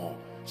honor.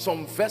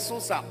 Some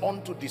vessels are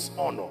unto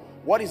dishonor.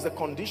 What is the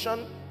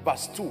condition?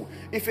 Verse 2.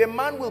 If a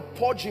man will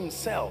purge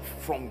himself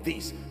from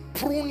this,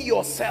 prune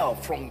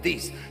yourself from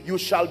this, you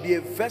shall be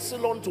a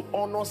vessel unto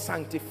honor,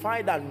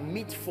 sanctified and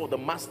meet for the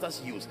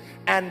master's use,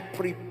 and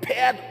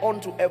prepared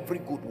unto every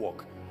good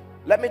work.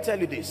 Let me tell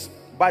you this.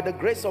 By the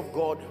grace of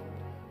God,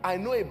 I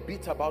know a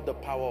bit about the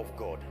power of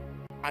God.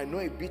 I know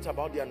a bit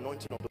about the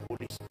anointing of the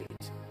Holy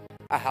Spirit.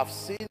 I have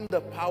seen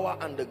the power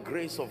and the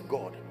grace of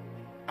God.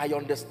 I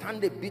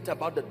understand a bit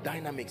about the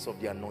dynamics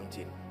of the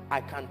anointing. I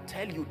can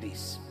tell you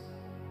this.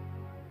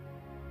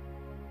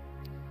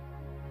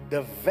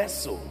 The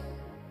vessel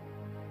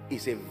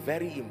is a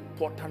very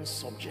important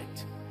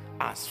subject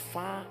as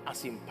far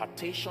as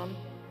impartation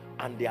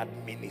and the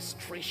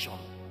administration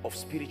of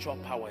spiritual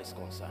power is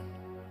concerned.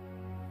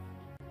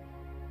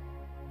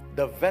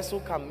 The vessel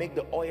can make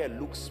the oil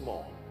look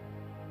small.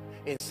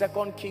 In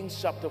 2 Kings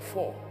chapter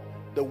 4,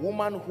 the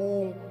woman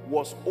who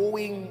was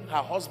owing,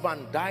 her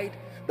husband died.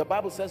 The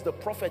Bible says the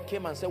prophet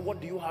came and said, what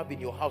do you have in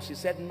your house? She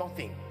said,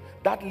 nothing.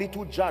 That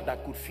little jar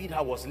that could feed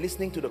her was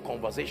listening to the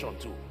conversation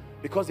too,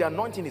 because the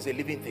anointing is a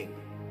living thing.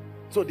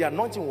 So the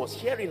anointing was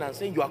hearing and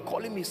saying, you are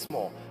calling me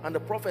small. And the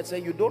prophet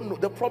said, you don't know.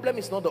 The problem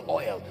is not the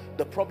oil.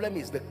 The problem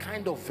is the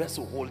kind of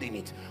vessel holding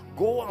it.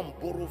 Go and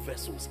borrow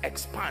vessels.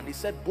 Expand. He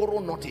said, borrow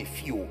not a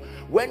few.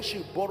 When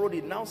she borrowed,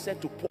 it now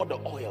said to pour the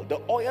oil.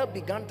 The oil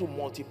began to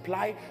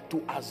multiply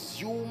to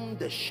assume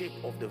the shape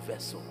of the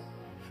vessel.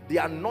 The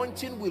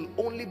anointing will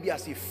only be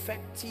as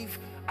effective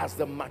as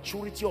the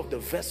maturity of the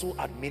vessel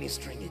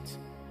administering it.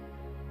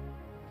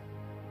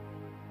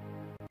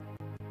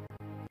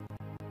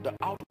 The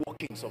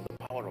outworkings of the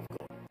power of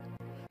God.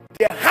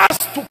 There has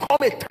to come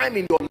a time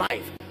in your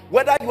life,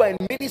 whether you are in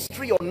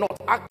ministry or not,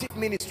 active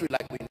ministry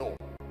like we know,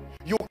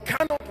 you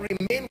cannot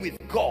remain with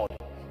God,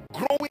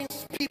 growing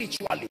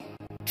spiritually,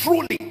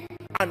 truly,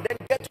 and then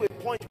get to a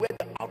point where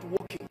the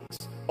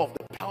outworkings of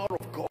the power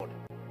of God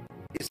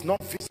is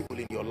not visible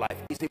in your life.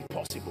 It's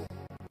impossible.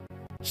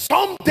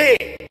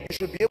 Someday you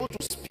should be able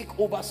to speak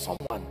over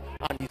someone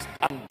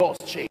and doors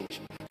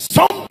change.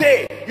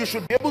 Someday you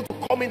should be able to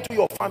come into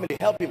your family.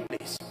 Help him,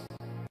 please.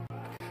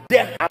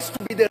 There has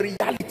to be the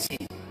reality.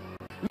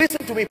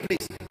 Listen to me,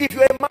 please. If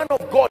you're a man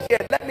of God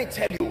here, let me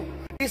tell you,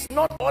 it's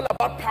not all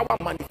about power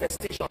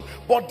manifestation,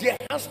 but there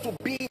has to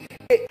be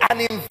an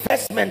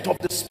investment of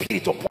the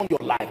Spirit upon your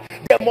life.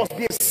 There must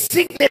be a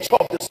signature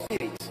of the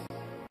Spirit.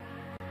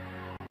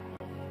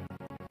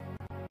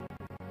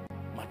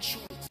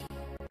 Maturity.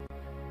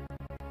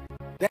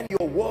 Then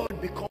your word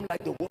become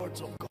like the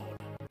words of God.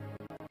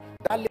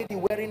 That lady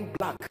wearing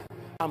black,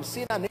 I'm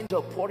seeing an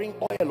angel pouring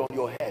oil on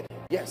your head.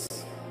 Yes,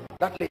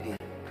 that lady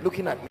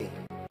looking at me.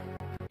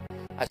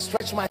 I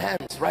stretch my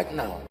hands right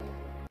now.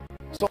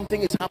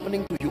 Something is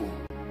happening to you.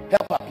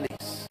 Help her,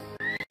 please.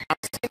 I'm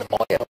seeing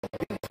oil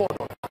being poured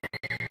on her.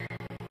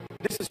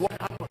 This is what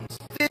happens.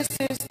 This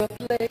is the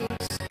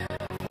place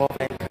of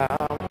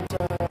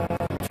encounter.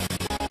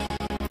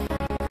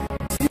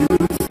 You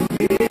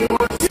be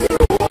what you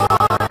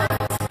want.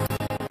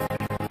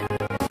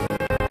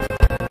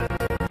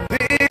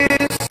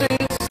 This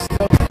is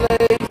the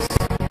place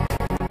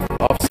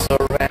of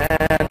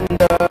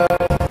surrender.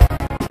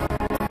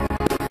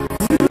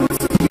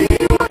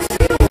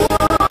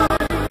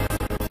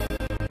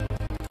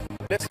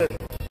 Listen,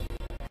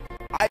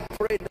 I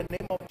pray in the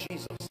name of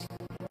Jesus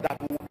that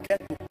we will get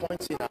to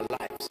points in our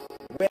lives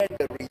where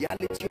the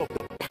reality of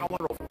the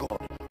power of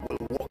God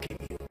will walk in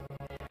you.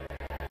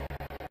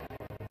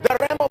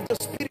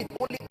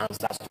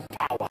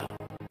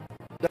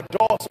 The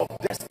doors of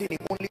destiny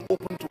only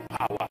open to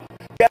power.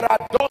 There are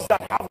doors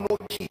that have no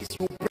keys.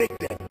 You break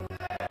them.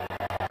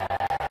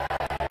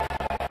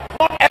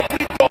 Not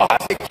every door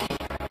has a key.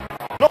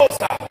 No,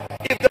 sir.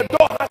 If the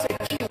door has a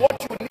key, what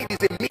you need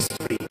is a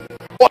mystery.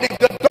 But if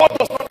the door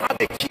does not have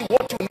a key,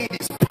 what you need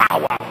is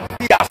power.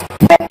 He has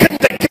broken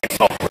the gates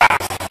of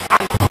brass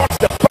and cut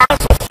the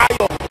bands of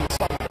iron in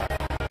sunder.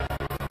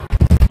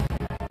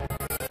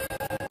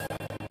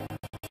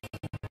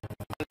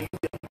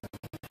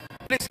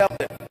 Please help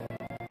them.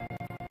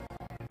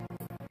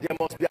 There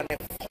must be an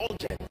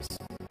effulgence.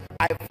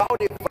 I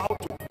vowed a vow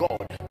to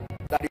God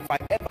that if I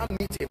ever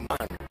meet a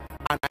man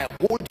and I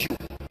hold you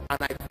and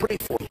I pray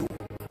for you,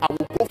 I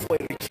will go for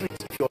a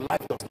retreat if your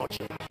life does not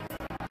change.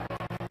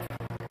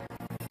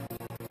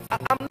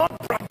 I'm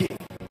not bragging.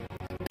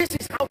 This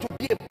is how to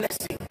be a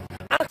blessing.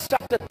 Acts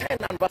chapter 10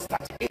 and verse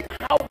 38,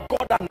 how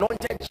God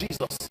anointed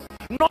Jesus.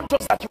 Not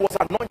just that he was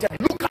anointed,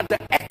 look at the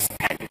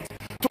extent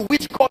to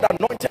which God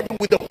anointed him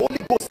with the Holy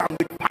Ghost and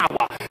with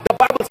power. The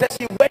Bible says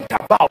he went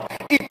about.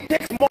 It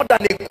takes more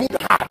than a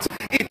good heart.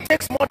 It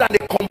takes more than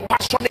a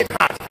compassionate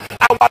heart.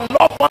 Our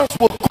loved ones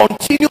will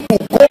continue to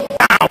go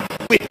down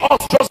with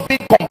us just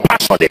being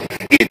compassionate.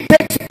 It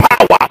takes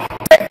power.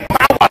 Take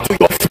power to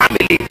your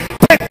family.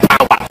 Take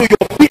power to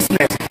your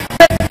business.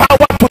 Take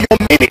power to your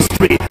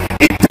ministry.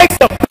 It takes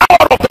the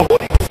power of the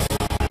Holy Ghost.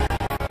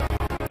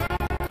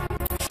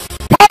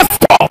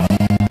 Pastor,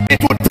 it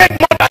will take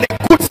more than a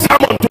good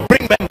sermon to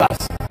bring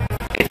members.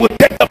 It will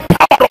take the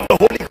power of the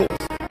Holy Ghost.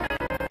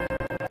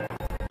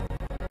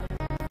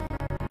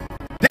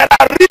 There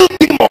are real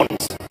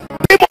demons.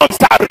 Demons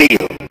are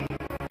real.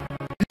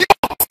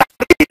 Yokes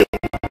are real.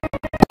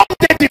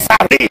 Bondages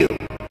are real.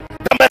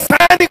 The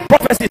messianic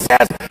prophecy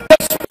says, the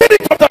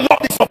Spirit of the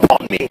Lord is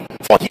upon me,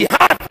 for he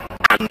hath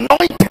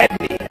anointed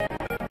me.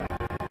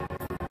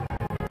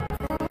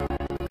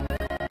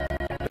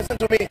 Listen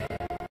to me.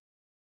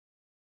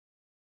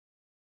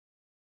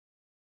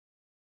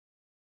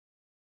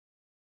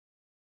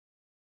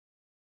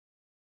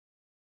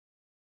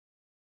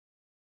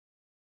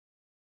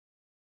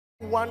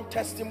 One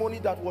testimony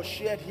that was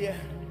shared here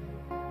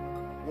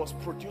was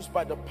produced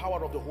by the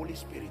power of the Holy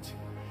Spirit.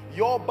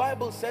 Your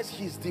Bible says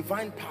his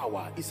divine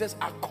power, it says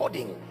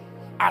according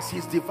as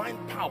his divine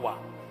power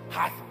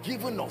hath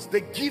given us. The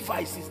giver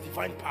is his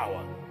divine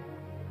power.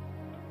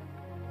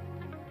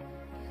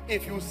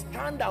 If you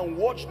stand and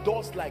watch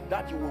doors like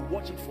that, you will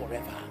watch it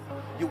forever.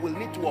 You will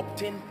need to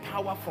obtain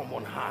power from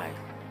on high.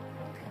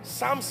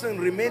 Samson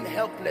remained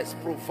helpless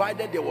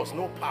provided there was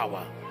no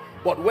power.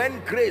 But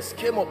when grace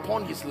came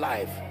upon his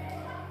life,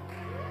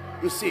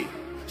 you see.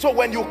 So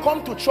when you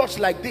come to church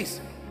like this,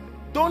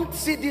 don't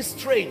see this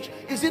strange.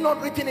 Is it not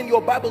written in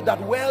your Bible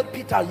that while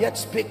Peter yet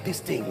spake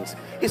these things,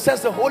 it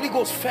says the Holy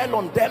Ghost fell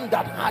on them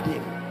that had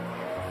him.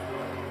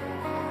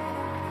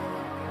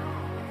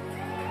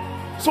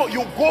 So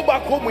you go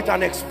back home with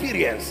an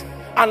experience,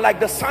 and like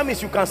the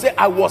psalmist, you can say,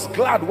 I was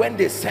glad when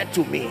they said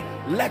to me,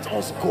 let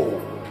us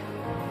go.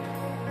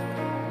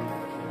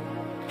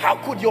 How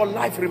could your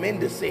life remain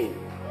the same?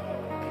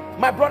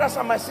 My brothers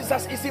and my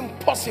sisters, it's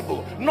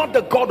impossible. Not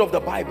the God of the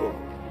Bible.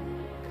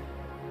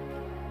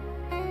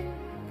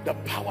 The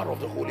power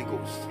of the Holy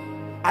Ghost.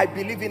 I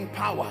believe in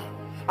power.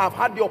 I've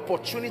had the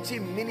opportunity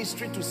in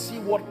ministry to see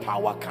what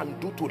power can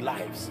do to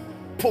lives.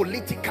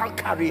 Political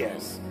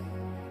careers.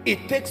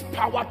 It takes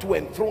power to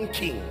enthrone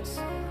kings.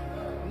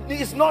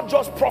 It's not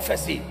just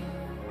prophecy.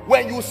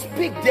 When you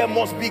speak, there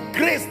must be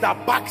grace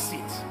that backs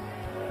it.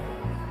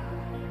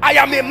 I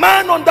am a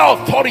man under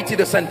authority,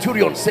 the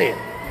centurion said,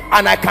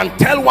 and I can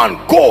tell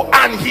one, go,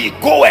 and he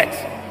goeth.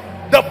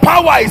 The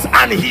power is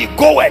and he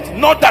goeth.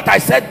 Not that I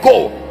said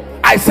go.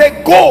 I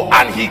said go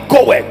and he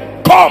goeth.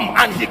 Come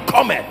and he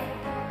cometh.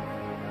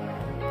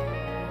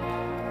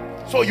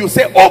 So you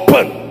say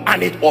open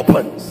and it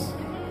opens.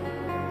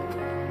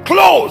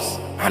 Close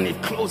and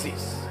it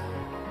closes.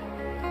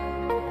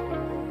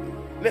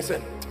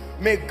 Listen,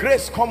 may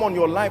grace come on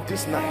your life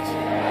this night,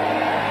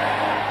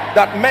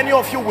 that many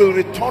of you will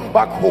return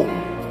back home,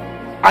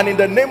 and in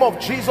the name of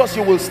Jesus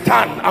you will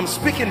stand. I'm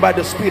speaking by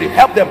the Spirit.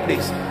 Help them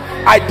please.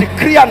 I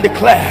decree and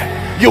declare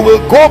you will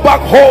go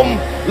back home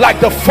like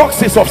the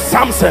foxes of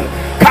Samson,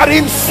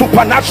 carrying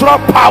supernatural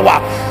power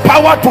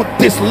to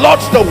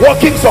dislodge the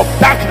workings of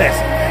darkness.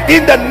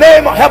 In the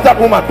name of, help that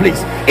woman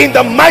please, in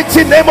the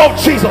mighty name of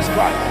Jesus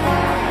Christ.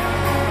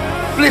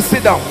 Please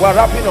sit down. We're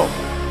wrapping up.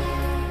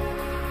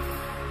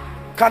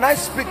 Can I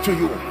speak to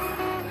you?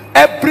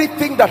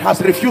 Everything that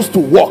has refused to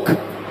walk,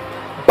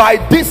 by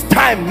this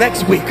time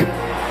next week,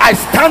 I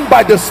stand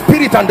by the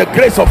Spirit and the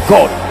grace of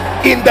God.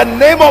 In the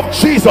name of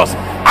Jesus,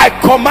 I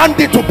command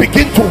it to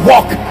begin to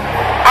walk.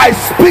 I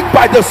speak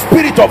by the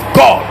Spirit of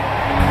God.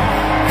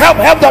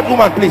 Help that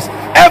woman please.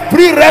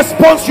 Every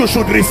response you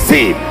should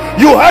receive,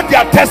 you heard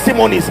their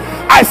testimonies.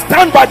 I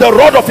stand by the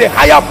rod of the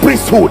higher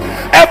priesthood.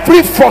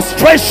 Every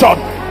frustration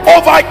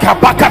over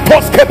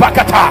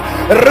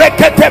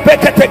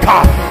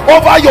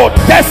over your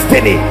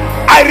destiny,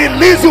 I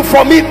release you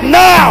from it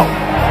now.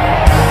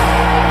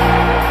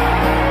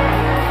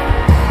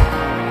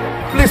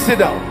 Please sit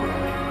down.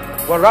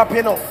 We're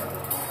wrapping up.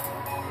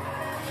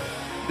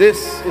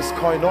 This is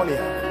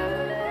koinonia.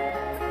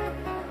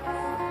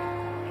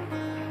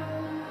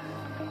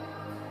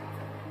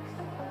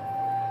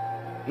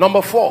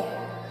 Number 4,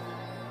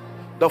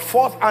 the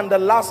fourth and the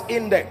last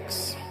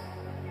index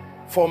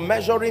for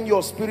measuring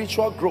your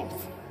spiritual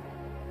growth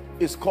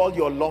is called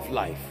your love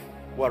life.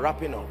 We're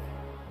wrapping up.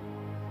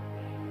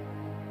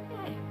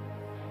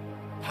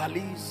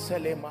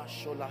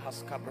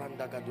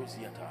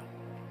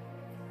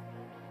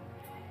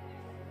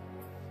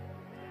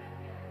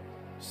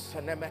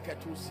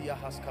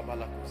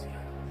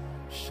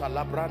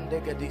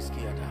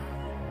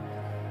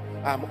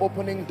 I'm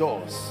opening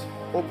doors,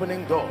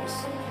 opening doors.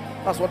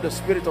 That's what the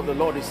Spirit of the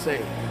Lord is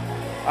saying.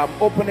 I'm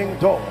opening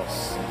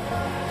doors.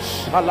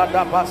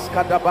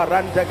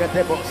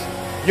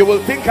 You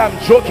will think I'm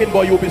joking,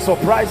 but you'll be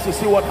surprised to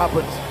see what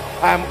happens.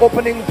 I am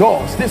opening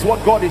doors. This is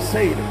what God is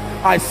saying.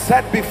 I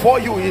set before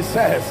you, he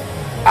says,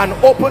 an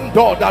open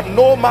door that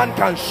no man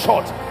can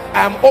shut.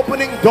 I am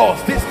opening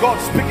doors. This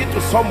God speaking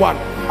to someone.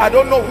 I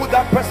don't know who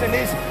that person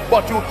is,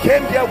 but you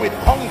came here with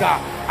hunger.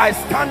 I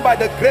stand by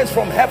the grace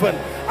from heaven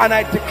and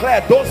I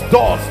declare those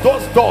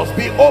doors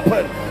be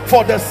open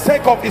for the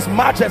sake of his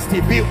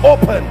majesty. Be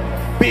open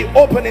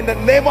in the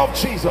name of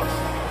Jesus.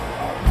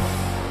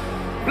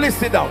 Please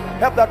sit down.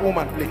 Help that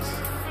woman, please.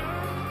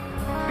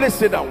 Please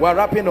sit down. We're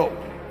wrapping up.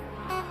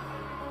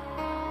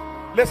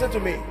 Listen to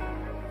me.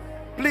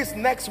 Please,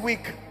 next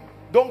week,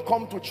 don't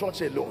come to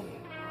church alone.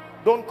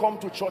 Don't come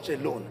to church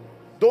alone.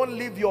 Don't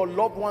leave your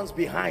loved ones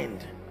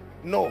behind.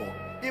 No.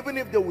 Even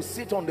if they will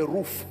sit on the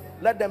roof,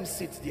 let them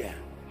sit there.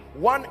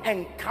 One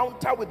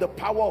encounter with the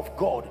power of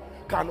God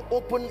can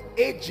open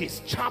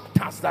ages,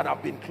 chapters that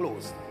have been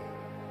closed.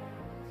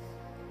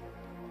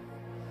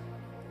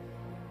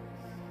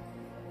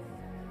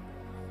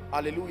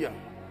 Hallelujah.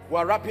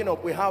 We're wrapping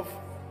up. We have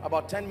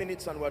about 10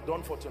 minutes and we're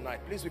done for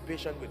tonight. Please be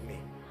patient with me.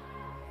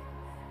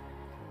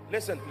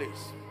 Listen,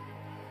 please.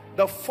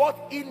 The fourth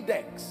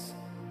index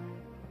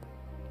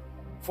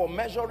for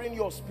measuring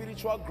your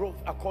spiritual growth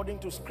according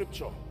to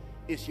scripture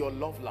is your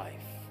love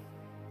life.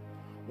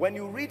 When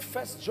you read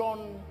 1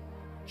 John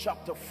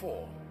chapter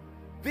 4,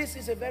 this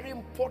is a very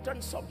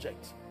important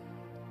subject.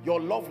 Your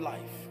love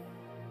life.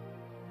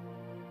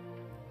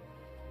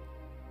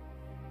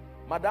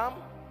 Madam,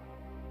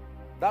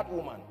 that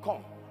woman,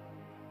 come.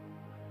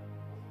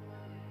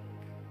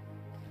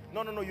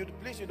 No,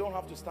 please, you don't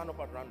have to stand up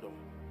at random.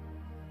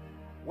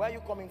 Where are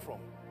you coming from?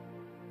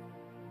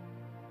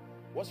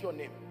 What's your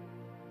name?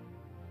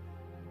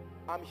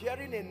 I'm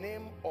hearing a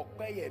name,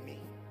 Okpeyemi.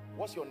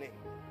 What's your name?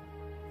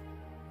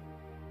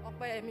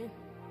 Okpeyemi.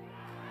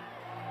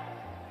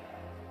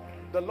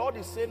 The Lord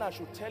is saying I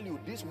should tell you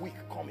this week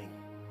coming.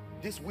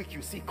 This week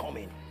you see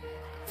coming.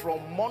 From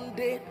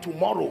Monday,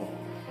 tomorrow,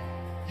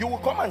 you will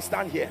come and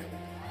stand here.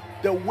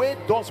 The way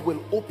doors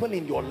will open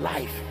in your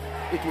life,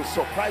 it will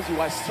surprise you.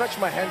 I stretch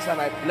my hands and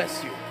I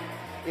bless you.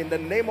 In the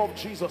name of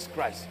Jesus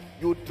Christ,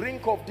 you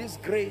drink of this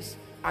grace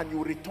and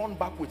you return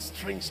back with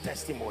strange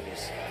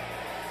testimonies.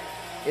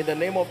 In the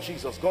name of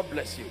Jesus, God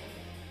bless you.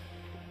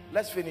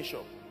 Let's finish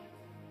up.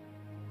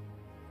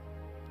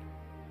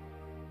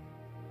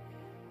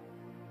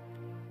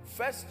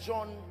 First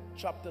John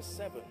chapter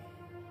 7.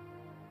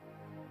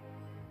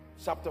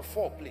 Chapter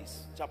 4,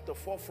 please. Chapter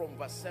 4 from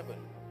verse 7.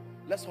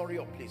 Let's hurry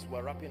up, please.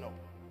 We're wrapping up.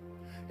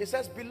 It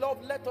says,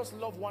 beloved, let us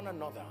love one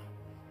another.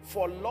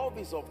 For love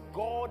is of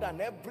God,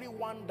 and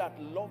everyone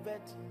that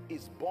loveth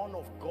is born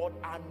of God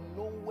and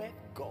knoweth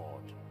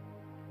God.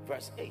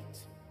 Verse 8.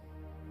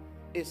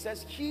 It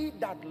says, he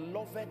that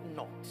loveth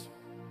not,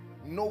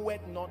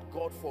 knoweth not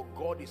God, for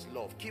God is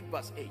love. Keep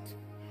verse 8.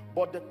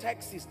 But the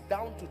text is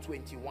down to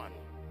 21.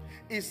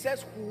 It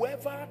says,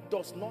 whoever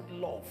does not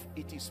love,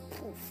 it is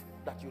proof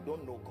that you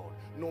don't know God.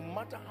 No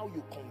matter how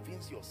you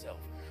convince yourself,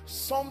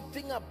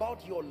 something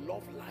about your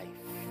love life.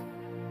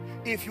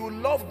 If you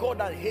love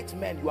God and hate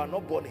men, you are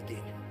not born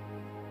again.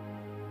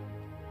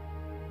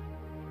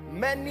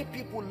 Many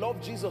people love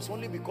Jesus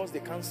only because they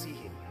can't see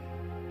him.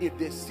 If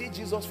they see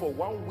Jesus for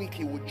 1 week,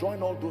 he will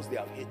join all those they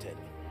have hated.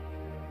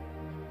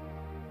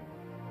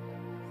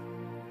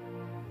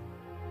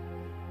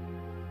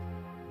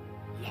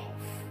 Love.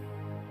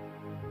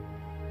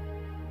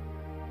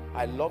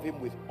 I love him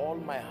with all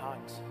my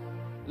heart.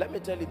 Let me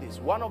tell you this,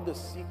 one of the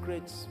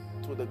secrets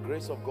to the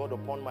grace of God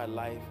upon my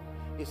life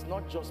is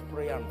not just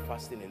prayer and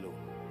fasting alone.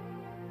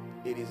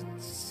 It is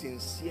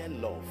sincere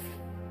love.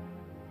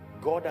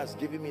 God has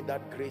given me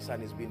that grace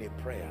and it's been a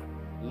prayer.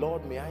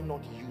 Lord, may I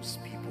not use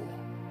people.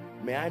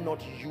 May I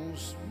not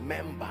use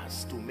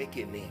members to make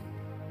a name.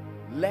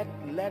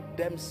 Let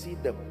them see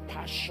the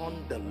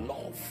passion, the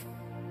love.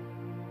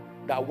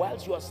 That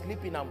whilst you are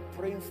sleeping, I'm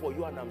praying for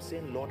you and I'm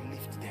saying, Lord,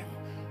 lift them.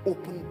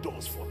 Open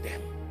doors for them.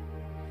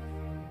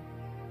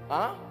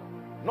 Huh?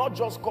 Not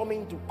just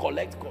coming to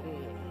collect, to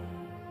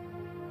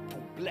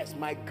bless.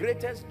 My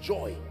greatest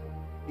joy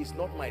is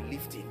not my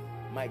lifting.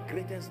 My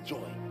greatest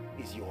joy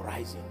is your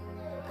rising.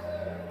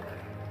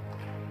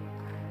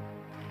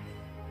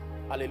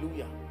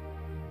 Hallelujah.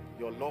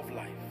 Your love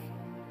life.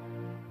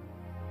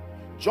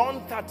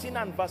 John 13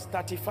 and verse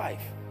 35.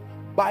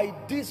 By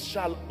this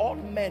shall all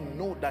men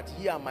know that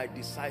ye are my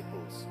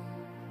disciples.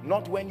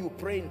 Not when you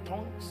pray in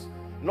tongues,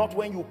 not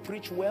when you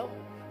preach well,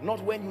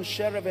 not when you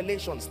share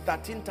revelations.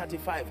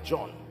 13:35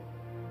 John.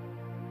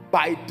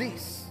 By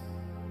this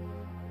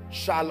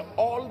shall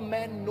all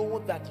men know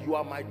that you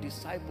are my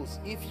disciples,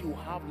 if you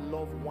have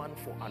love one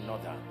for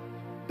another.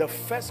 The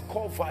first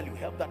core value,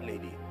 help that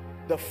lady.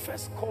 The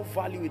first core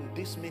value in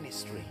this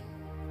ministry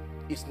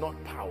is not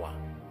power,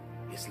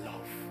 it's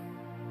love.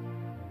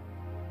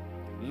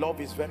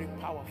 Love is very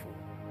powerful.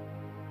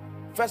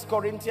 1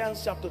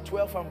 Corinthians chapter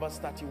 12 and verse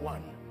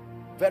 31.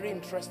 Very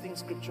interesting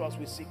scripture as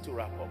we seek to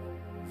wrap up.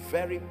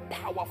 Very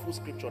powerful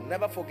scripture.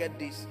 Never forget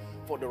this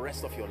for the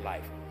rest of your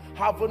life.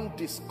 Having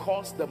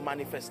discussed the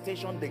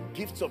manifestation, the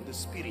gifts of the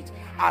Spirit,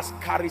 as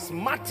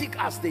charismatic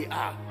as they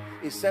are,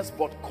 it says,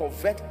 but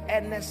covet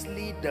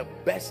earnestly the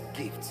best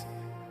gifts.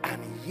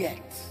 And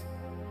yet,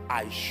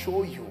 I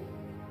show you,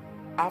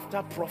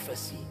 after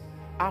prophecy,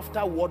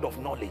 after word of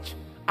knowledge,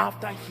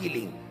 after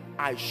healing,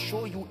 I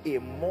show you a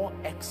more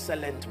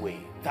excellent way.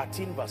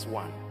 13 verse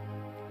 1.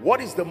 What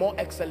is the more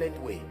excellent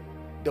way?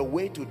 The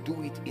way to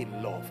do it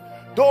in love.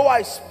 Though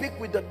I speak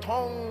with the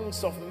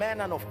tongues of men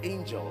and of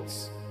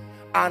angels,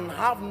 and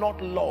have not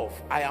love,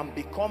 I am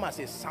become as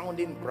a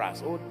sounding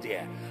brass. Oh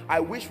dear. I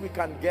wish we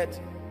can get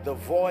the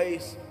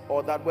voice,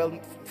 or that, well,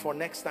 for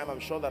next time I'm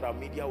sure that our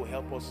media will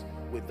help us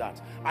with that.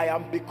 I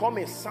am become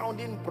a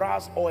sounding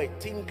brass or a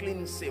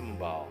tinkling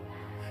cymbal.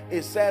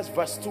 It says,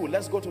 verse 2,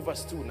 let's go to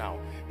verse 2 now.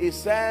 It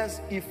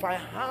says, if I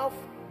have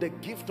the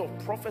gift of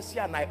prophecy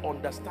and I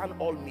understand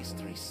all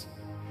mysteries,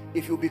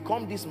 if you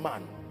become this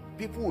man,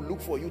 people will look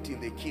for you till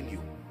they kill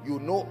you. You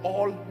know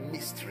all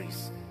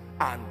mysteries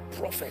and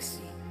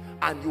prophecy,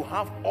 and you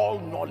have all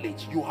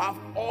knowledge, you have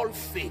all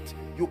faith,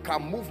 you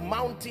can move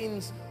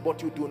mountains,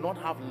 but you do not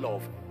have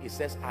love. It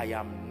says, I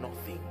am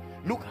nothing.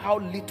 Look how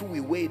little we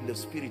weigh in the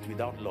spirit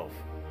without love.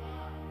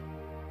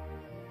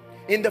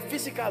 In the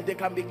physical, they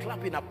can be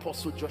clapping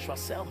Apostle Joshua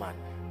Selman,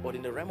 but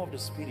in the realm of the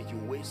spirit, you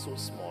weigh so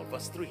small.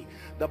 Verse 3,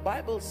 the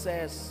Bible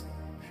says,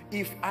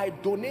 if I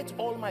donate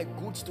all my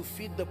goods to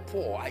feed the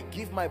poor, I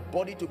give my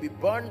body to be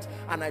burnt,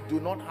 and I do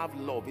not have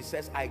love, it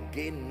says, I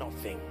gain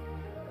nothing.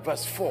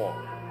 Verse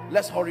 4,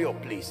 let's hurry up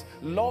please.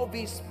 Love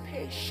is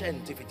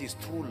patient if it is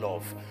true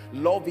love.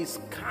 Love is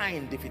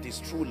kind if it is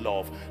true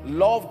love.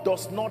 Love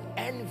does not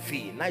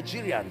envy.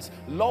 Nigerians,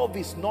 love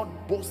is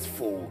not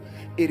boastful.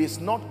 It is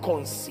not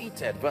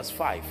conceited. Verse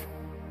 5,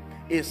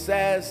 it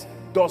says,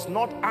 does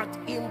not act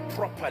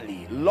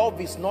improperly.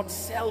 Love is not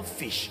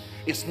selfish.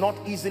 It's not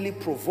easily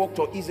provoked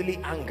or easily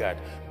angered.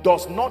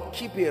 Does not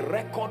keep a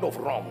record of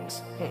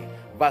wrongs.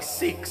 Verse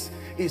 6,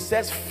 it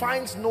says,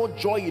 finds no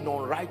joy in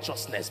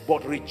unrighteousness,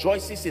 but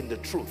rejoices in the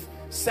truth.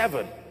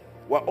 7,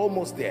 we're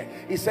almost there.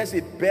 It says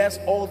it bears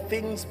all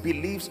things,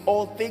 believes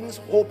all things,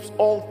 hopes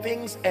all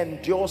things,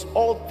 endures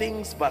all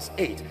things. Verse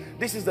 8,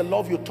 this is the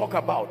love you talk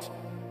about.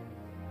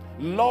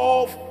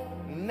 Love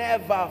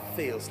never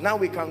fails. Now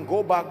we can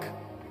go back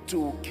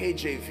to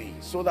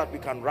KJV so that we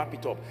can wrap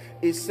it up.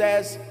 It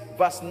says,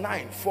 verse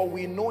 9, for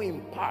we know in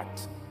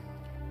part.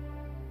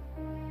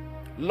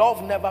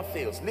 Love never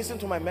fails. Listen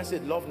to my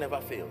message, love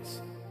never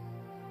fails.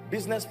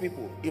 Business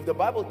people, if the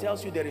Bible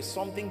tells you there is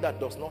something that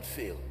does not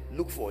fail,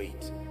 look for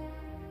it.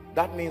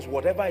 That means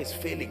whatever is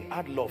failing,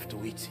 add love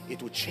to it.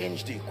 It will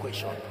change the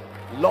equation.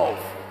 Love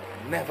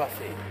never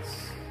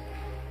fails.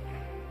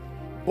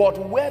 But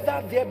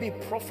whether there be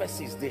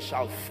prophecies, they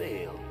shall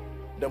fail.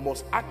 The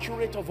most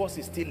accurate of us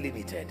is still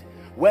limited.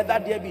 Whether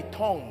there be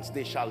tongues,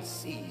 they shall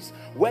cease.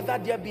 Whether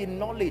there be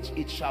knowledge,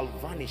 it shall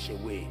vanish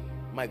away.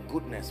 My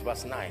goodness,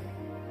 verse 9.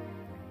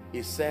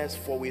 It says,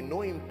 for we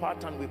know in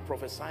part and we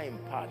prophesy in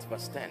part.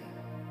 Verse 10.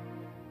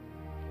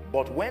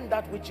 But when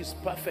that which is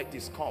perfect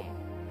is come,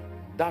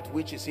 that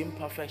which is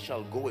imperfect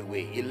shall go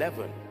away.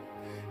 11.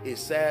 It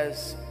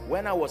says,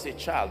 when I was a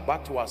child,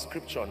 back to our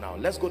scripture now.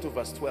 Let's go to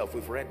verse 12.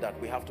 We've read that.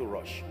 We have to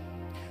rush.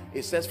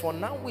 It says, for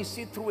now we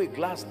see through a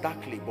glass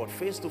darkly, but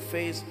face to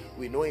face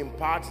we know in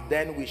part,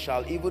 then we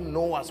shall even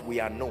know as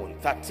we are known.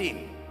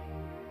 13.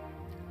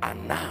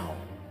 And now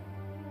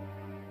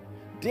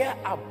there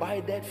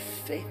abideth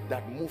faith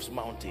that moves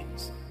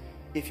mountains.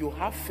 If you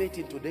have faith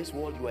in today's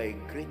world, you are a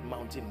great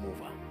mountain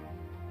mover.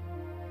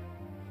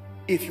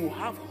 If you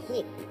have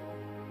hope,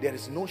 there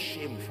is no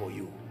shame for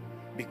you,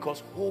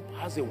 because hope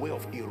has a way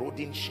of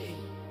eroding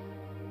shame.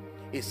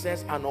 It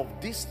says, and of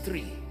these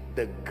three,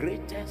 the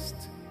greatest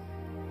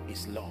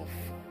is love.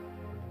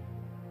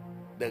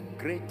 The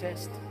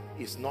greatest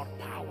is not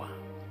power.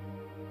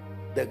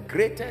 The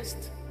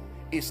greatest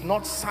is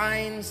not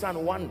signs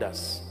and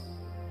wonders.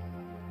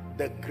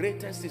 The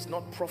greatest is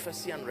not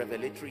prophecy and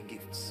revelatory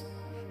gifts.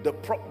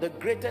 The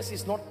greatest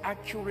is not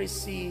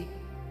accuracy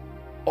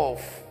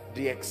of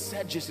the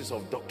exegesis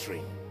of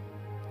doctrine.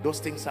 Those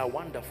things are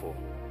wonderful,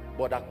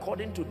 but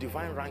according to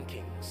divine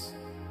rankings,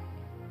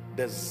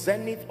 the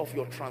zenith of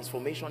your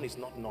transformation is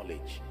not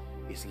knowledge,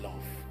 it's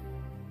love.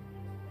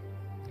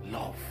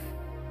 Love.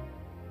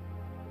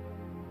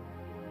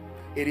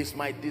 It is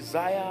my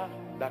desire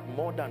that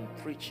more than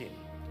preaching,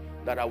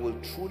 that I will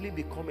truly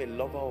become a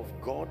lover of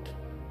God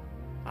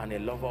and a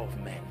lover of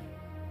men.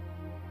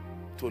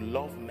 To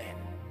love men.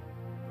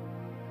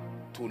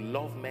 To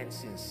love men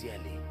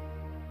sincerely.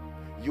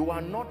 You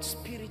are not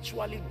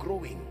spiritually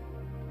growing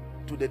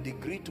to the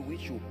degree to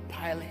which you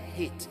pile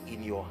hate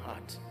in your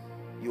heart.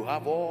 You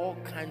have all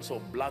kinds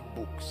of black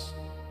books.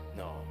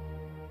 No.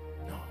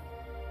 No.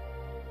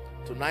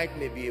 Tonight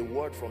may be a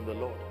word from the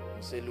Lord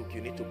and say, look,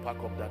 you need to pack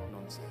up that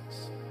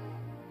nonsense.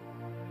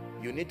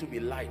 You need to be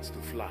light to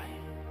fly.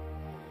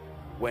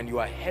 When you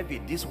are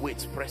heavy, these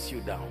weights press you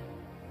down.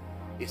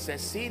 It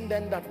says, seeing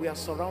then that we are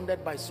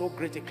surrounded by so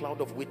great a cloud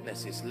of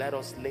witnesses, let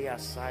us lay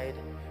aside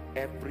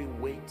every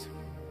weight,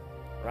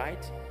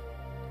 right?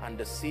 And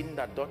the sin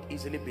that doth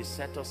easily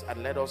beset us,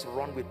 and let us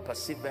run with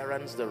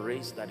perseverance the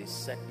race that is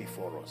set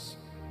before us.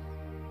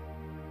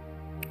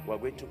 We're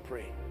going to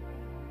pray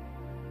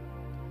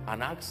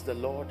and ask the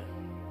Lord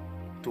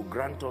to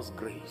grant us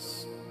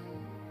grace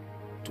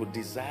to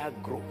desire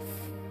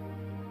growth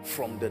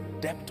from the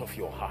depth of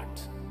your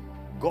heart.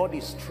 God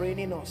is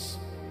training us.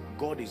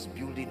 God is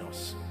building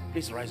us.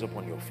 Please rise up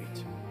on your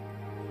feet.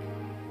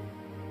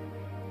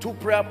 2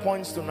 prayer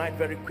points tonight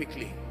very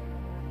quickly.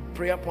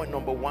 Prayer point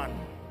number 1.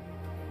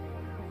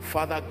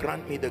 Father,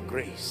 grant me the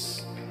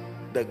grace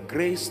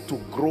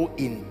to grow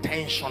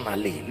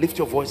intentionally. Lift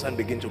your voice and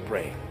begin to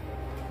pray.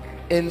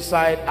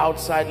 Inside,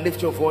 outside,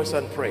 lift your voice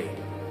and pray.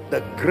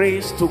 The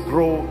grace to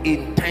grow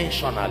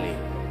intentionally.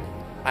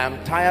 I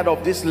am tired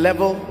of this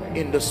level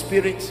in the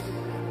spirit.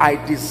 I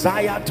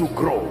desire to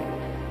grow.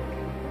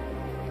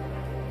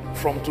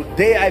 From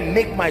today, I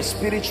make my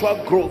spiritual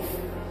growth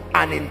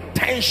an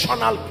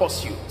intentional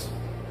pursuit.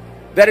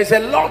 There is a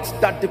lot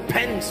that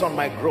depends on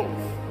my growth.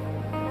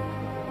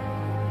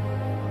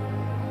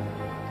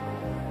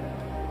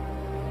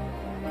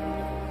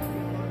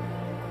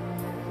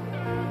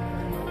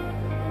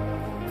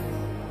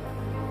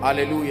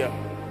 Hallelujah.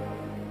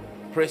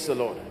 Praise the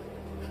Lord.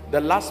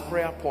 The last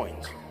prayer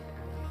point.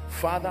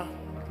 Father,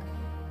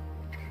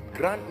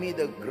 grant me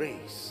the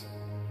grace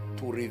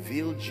to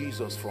reveal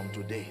Jesus from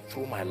today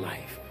through my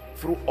life,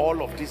 through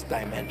all of these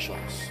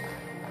dimensions.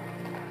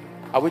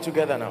 Are we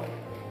together now?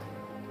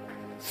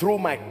 Through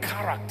my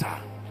character,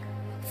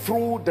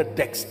 through the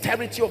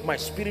dexterity of my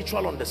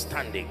spiritual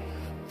understanding,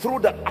 through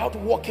the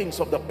outworkings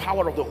of the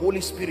power of the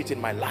Holy Spirit in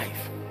my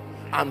life,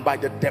 and by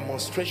the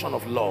demonstration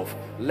of love,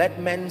 let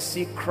men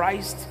see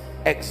Christ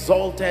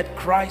exalted,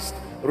 Christ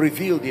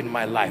revealed in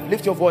my life.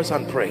 Lift your voice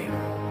and pray.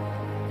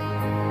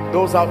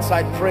 Those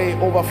outside, pray.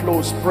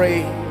 Overflows,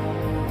 pray.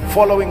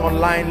 Following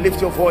online,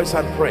 lift your voice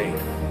and pray.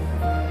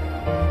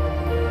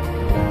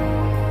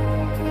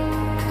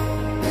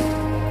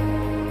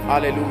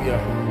 Hallelujah.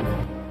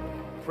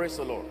 Praise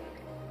the Lord.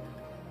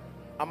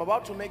 I'm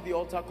about to make the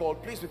altar call.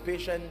 Please be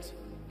patient.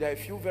 There are a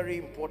few very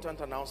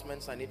important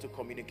announcements I need to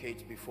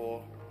communicate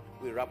before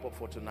we wrap up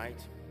for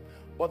tonight.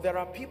 But there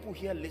are people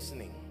here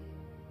listening.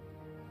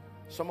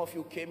 Some of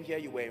you came here,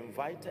 you were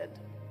invited.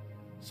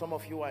 Some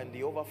of you are in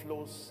the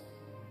overflows,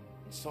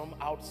 some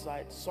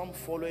outside, some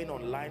following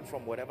online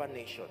from whatever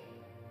nation.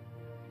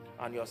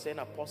 And you're saying,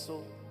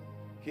 Apostle,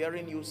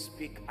 hearing you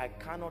speak, I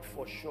cannot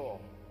for sure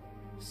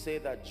say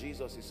that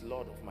Jesus is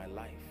Lord of my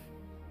life.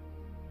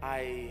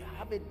 I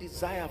have a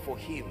desire for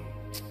him,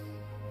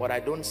 but I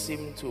don't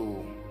seem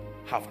to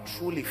have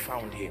truly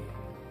found him.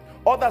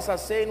 Others are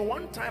saying,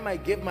 one time I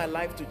gave my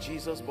life to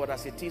Jesus, but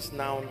as it is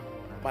now,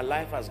 my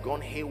life has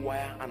gone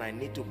haywire and I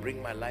need to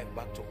bring my life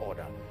back to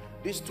order.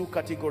 These two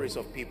categories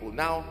of people.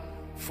 Now,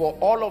 for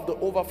all of the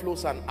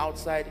overflows and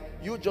outside,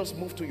 you just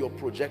move to your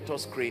projector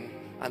screen,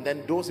 and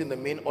then those in the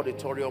main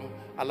auditorium,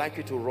 I'd like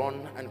you to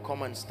run and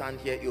come and stand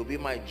here. It will be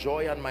my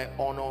joy and my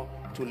honor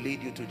to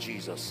lead you to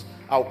Jesus.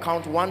 I'll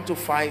count 1 to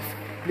 5.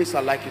 Please,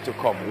 I'd like you to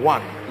come.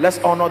 1. Let's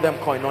honor them,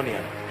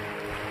 koinonia.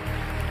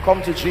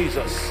 Come to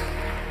Jesus.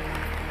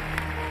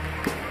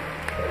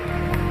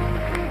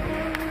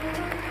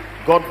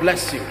 God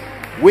bless you.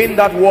 Win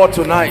that war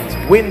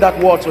tonight. Win that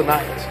war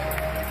tonight.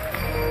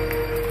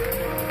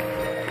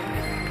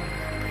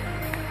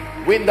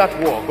 Win that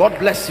war. God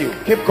bless you.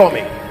 Keep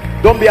coming.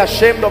 Don't be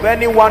ashamed of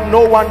anyone.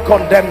 No one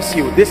condemns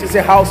you. This is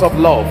a house of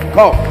love.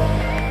 Come.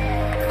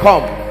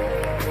 Come.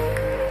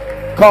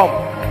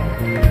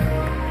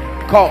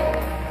 Come.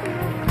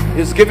 Come.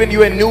 He's giving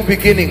you a new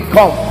beginning.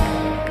 Come.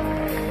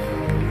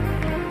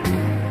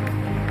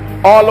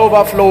 All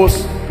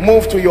overflows,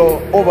 move to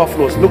your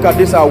overflows. Look at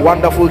these, our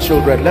wonderful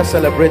children. Let's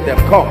celebrate them.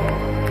 Come.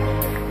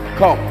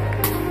 Come.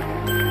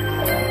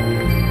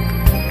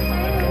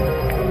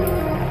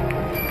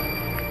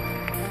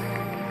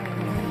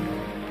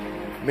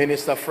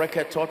 Minister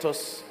Freke taught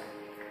us,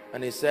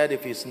 and he said,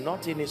 if it's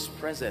not in his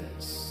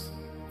presence,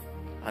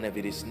 and if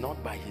it is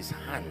not by his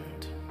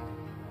hand,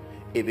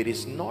 if it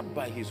is not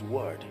by his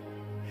word,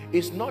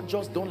 it's not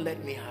just don't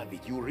let me have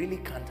it. You really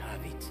can't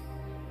have it.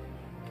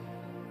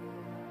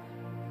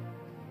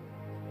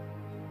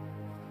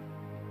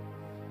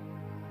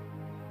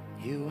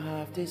 You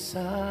have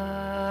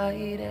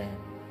decided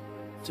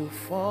to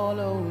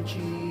follow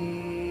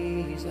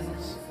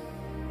Jesus.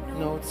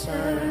 No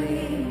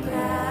turning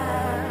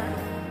back.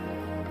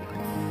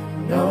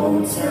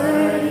 no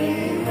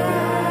turning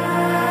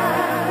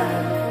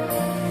back.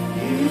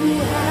 You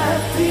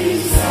have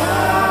decided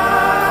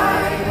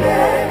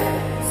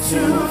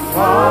to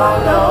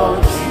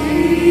follow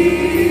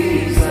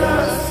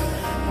Jesus,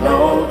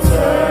 no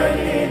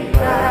turning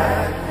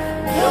back,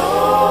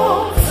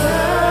 no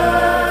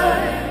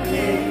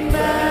turning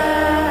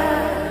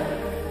back.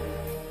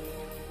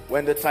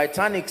 When the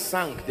Titanic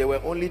sank, there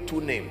were only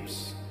two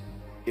names.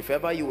 If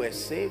ever you were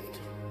saved,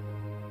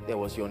 there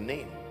was your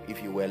name.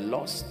 If you were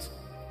lost,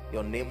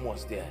 your name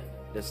was there.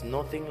 There's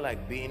nothing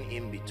like being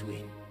in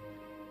between.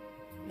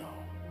 No.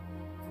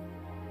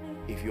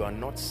 If you are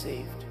not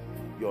saved,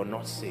 you are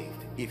not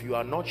saved. If you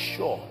are not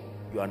sure,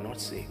 you are not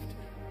saved.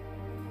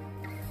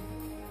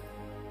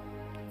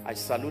 I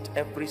salute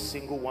every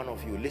single one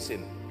of you.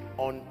 Listen,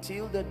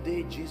 until the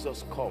day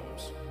Jesus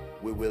comes,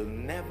 we will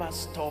never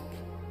stop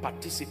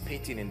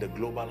participating in the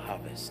global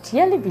harvest.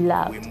 Dearly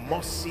beloved,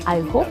 I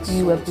hope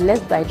you were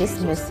blessed by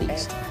this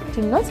message.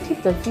 Do not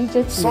keep the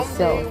video to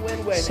yourself.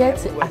 Share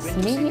to as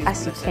many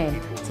as you can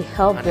to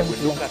help them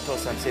grow.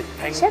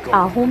 Check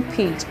our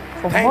homepage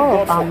for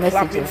more of our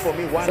messages.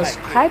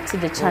 Subscribe to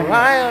the channel,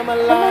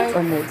 comment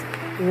on it,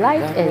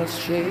 like it.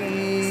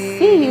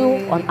 See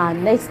you on our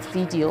next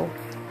video.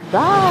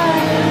 Bye.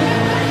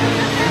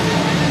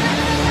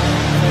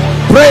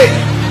 Pray,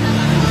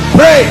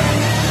 pray,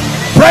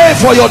 pray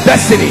for your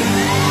destiny.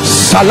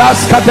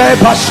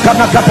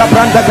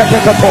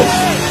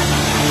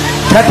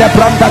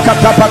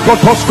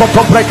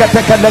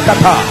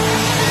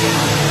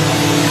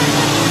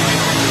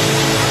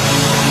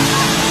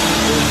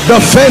 The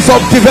phase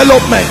of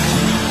development.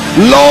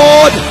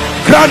 Lord,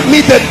 grant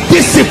me the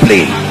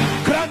discipline.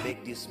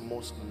 Make this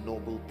most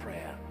noble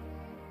prayer.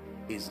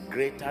 Is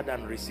greater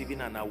than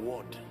receiving an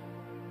award,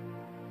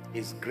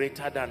 is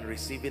greater than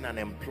receiving an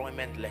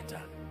employment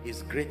letter,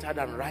 is greater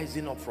than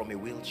rising up from a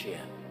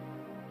wheelchair.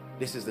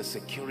 This is the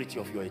security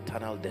of your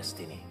eternal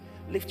destiny.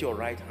 Lift your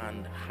right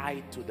hand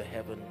high to the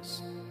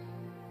heavens.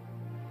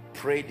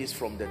 Pray this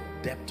from the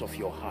depth of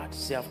your heart.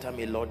 Say after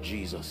me, Lord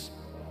Jesus.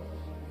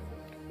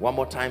 One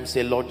more time,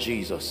 say, Lord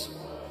Jesus,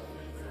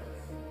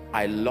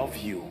 I love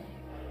you.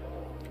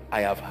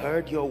 I have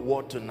heard your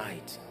word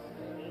tonight.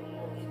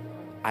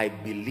 I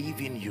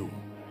believe in you,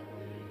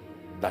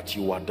 that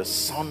you are the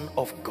Son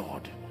of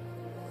God.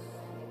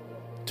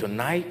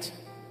 Tonight,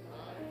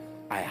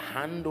 I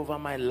hand over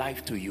my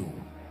life to you,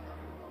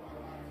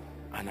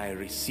 and I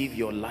receive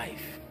your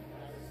life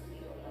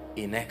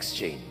in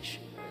exchange.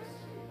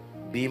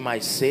 Be my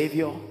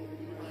Savior,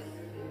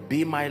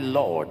 be my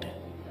Lord,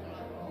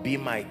 be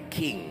my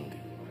King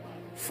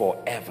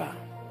forever.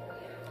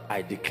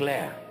 I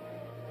declare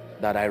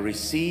that I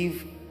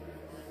receive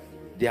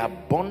the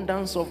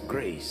abundance of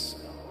grace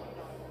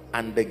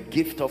and the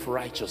gift of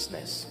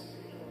righteousness.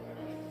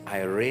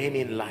 I reign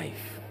in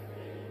life.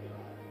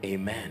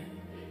 Amen.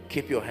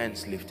 Keep your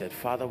hands lifted.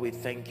 Father, we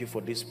thank you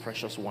for these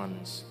precious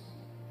ones.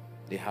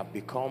 They have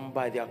become,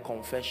 by their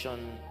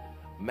confession,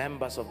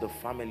 members of the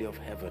family of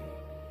heaven,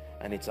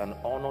 and it's an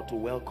honor to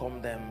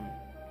welcome them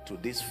to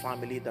this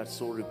family that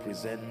so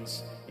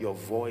represents your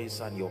voice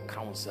and your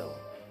counsel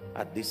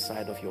at this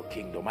side of your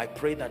kingdom. I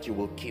pray that you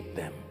will keep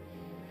them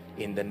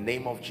in the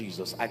name of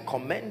Jesus. I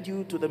commend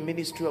you to the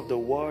ministry of the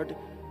word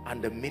and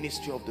the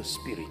ministry of the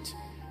Spirit.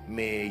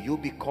 May you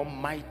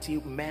become mighty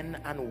men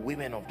and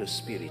women of the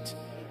Spirit,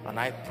 and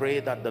I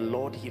pray that the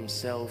Lord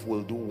himself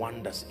will do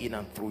wonders in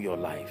and through your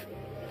life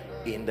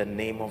in the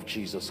name of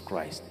Jesus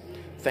Christ.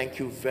 Thank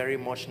you very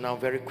much. Now,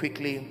 very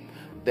quickly,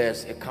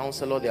 there's a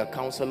counselor. There are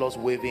counselors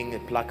waving a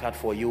placard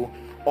for you.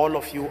 All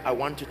of you, I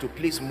want you to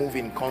please move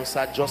in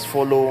concert. Just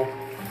follow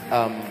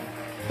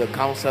the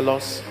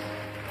counselors.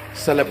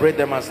 Celebrate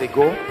them as they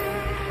go.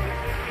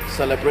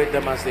 Celebrate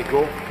them as they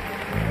go.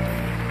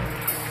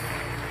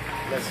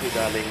 Bless you,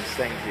 darlings.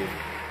 Thank you.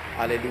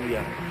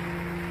 Hallelujah.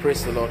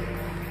 Praise the Lord.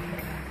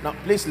 Now,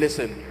 please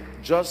listen.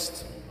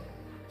 Just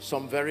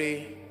some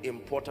very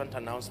important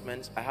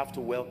announcements. I have to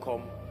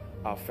welcome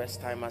our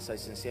first timers. I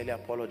sincerely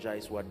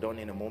apologize. We're done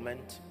in a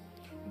moment,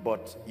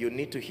 but you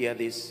need to hear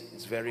this.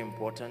 It's very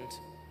important.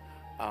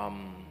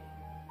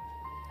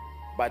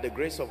 By the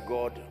grace of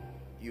God,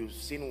 you've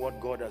seen what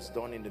God has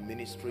done in the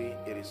ministry.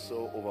 It is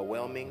so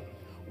overwhelming.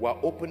 We're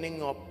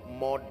opening up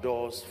more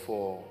doors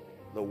for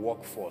the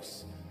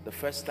workforce. The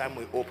first time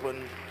we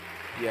opened,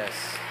 yes,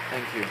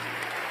 thank you.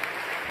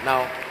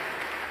 Now,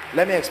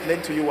 let me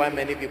explain to you why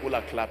many people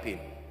are clapping.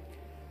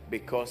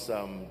 Because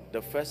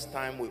the first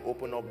time we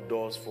opened up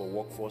doors for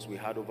workforce, we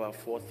had over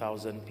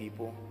 4,000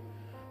 people,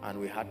 and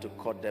we had to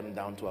cut them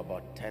down to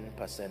about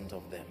 10%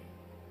 of them.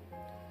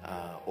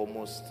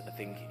 Almost, I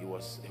think it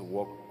was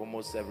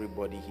almost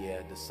everybody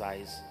here, the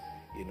size,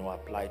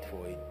 applied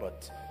for it.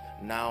 But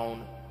now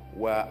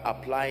we're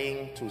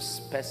applying to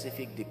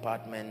specific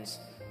departments,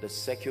 the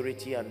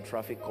security and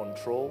traffic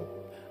control,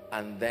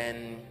 and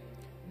then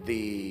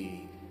the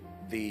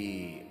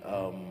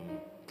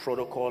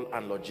protocol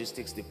and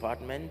logistics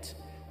department.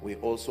 We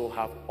also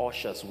have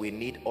ushers. We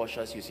need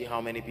ushers. You see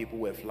how many people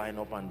were flying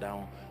up and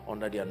down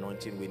under the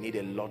anointing. We need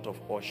a lot of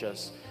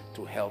ushers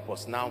to help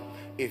us. Now,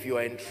 if you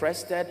are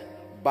interested,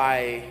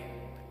 by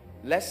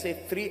let's say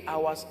 3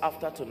 hours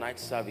after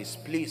tonight's service,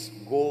 please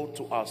go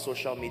to our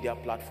social media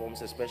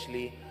platforms,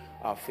 especially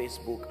our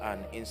Facebook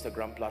and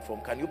Instagram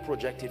platform. Can you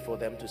project it for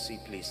them to see,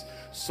 please,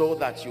 so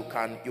that you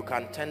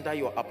can tender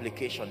your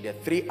application there.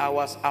 3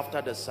 hours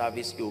after the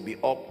service, it will be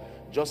up.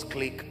 Just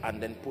click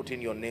and then put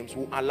in your names.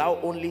 We'll allow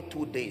only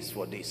 2 days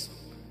for this.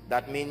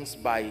 That means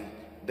by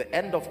the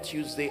end of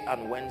Tuesday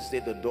and Wednesday,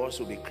 the doors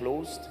will be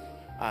closed.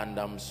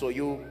 And so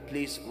you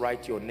please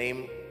write your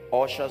name.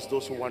 Ushers,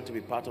 those who want to be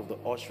part of the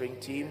ushering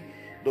team,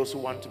 those who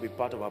want to be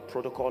part of our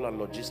protocol and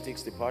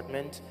logistics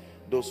department,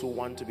 those who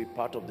want to be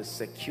part of the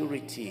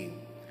security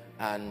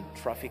and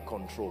traffic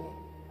control.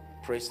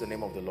 Praise the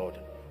name of the Lord.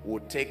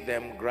 We'll take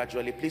them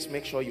gradually. Please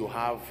make sure you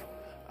have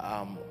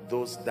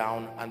those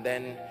down, and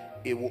then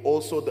it will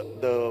also,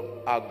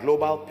 our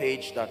global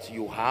page that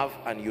you have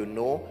and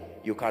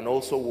you can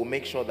also, we'll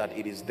make sure that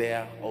it is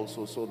there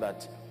also, so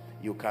that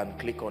you can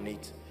click on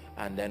it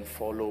and then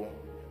follow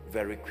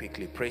very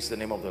quickly. Praise the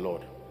name of the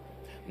Lord.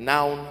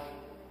 Now,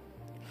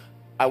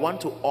 I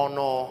want to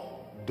honor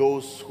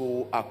those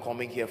who are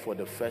coming here for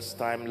the first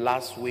time.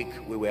 Last week,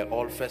 we were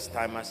all first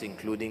timers,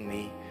 including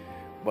me,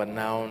 but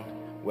now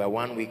we're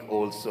 1 week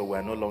old, so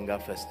we're no longer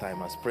first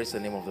timers. Praise the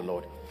name of the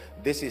Lord.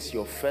 This is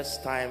your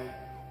first time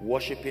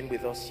worshiping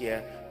with us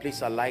here.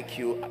 Please, I like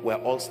you. We're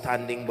all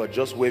standing, but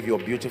just wave your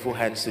beautiful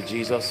hands to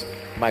Jesus.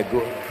 My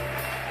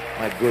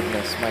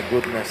goodness.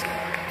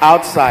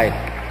 Outside,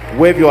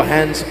 wave your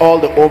hands, all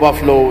the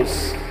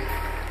overflows.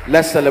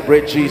 Let's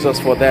celebrate Jesus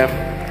for them.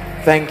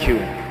 Thank you.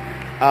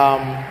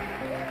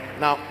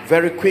 Now,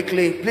 very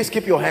quickly, please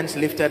keep your hands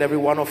lifted, every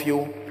one of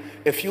you.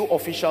 A few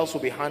officials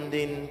will be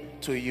handing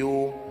to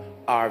you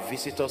our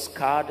visitor's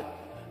card.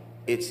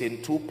 It's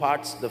in 2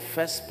 parts. The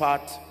first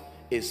part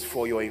is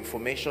for your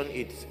information,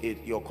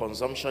 your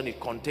consumption. It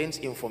contains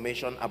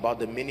information about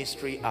the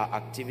ministry, our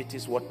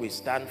activities, what we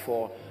stand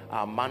for,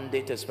 our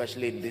mandate,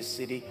 especially in this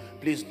city.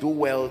 Please do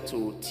well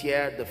to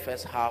tear the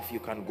first half.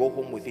 You can go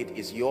home with it.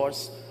 It's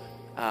yours.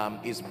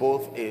 It's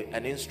both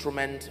an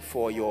instrument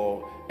for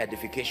your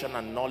edification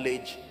and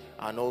knowledge,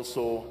 and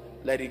also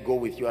let it go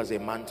with you as a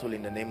mantle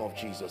in the name of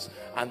Jesus.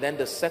 And then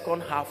the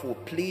second half will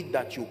plead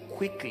that you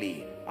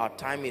quickly, our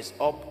time is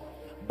up,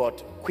 but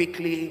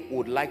quickly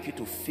would like you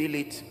to fill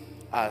it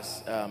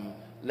as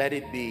let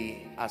it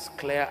be as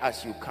clear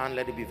as you can.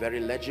 Let it be very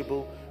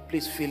legible.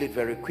 Please fill it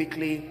very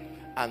quickly,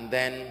 and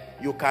then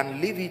you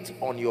can leave it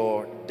on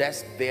your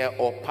desk there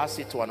or pass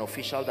it to an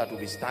official that will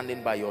be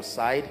standing by your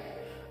side.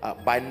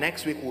 By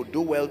next week, we'll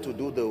do well to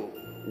do the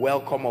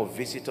welcome of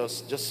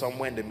visitors just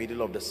somewhere in the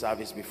middle of the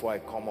service before I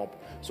come up,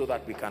 so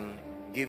that we can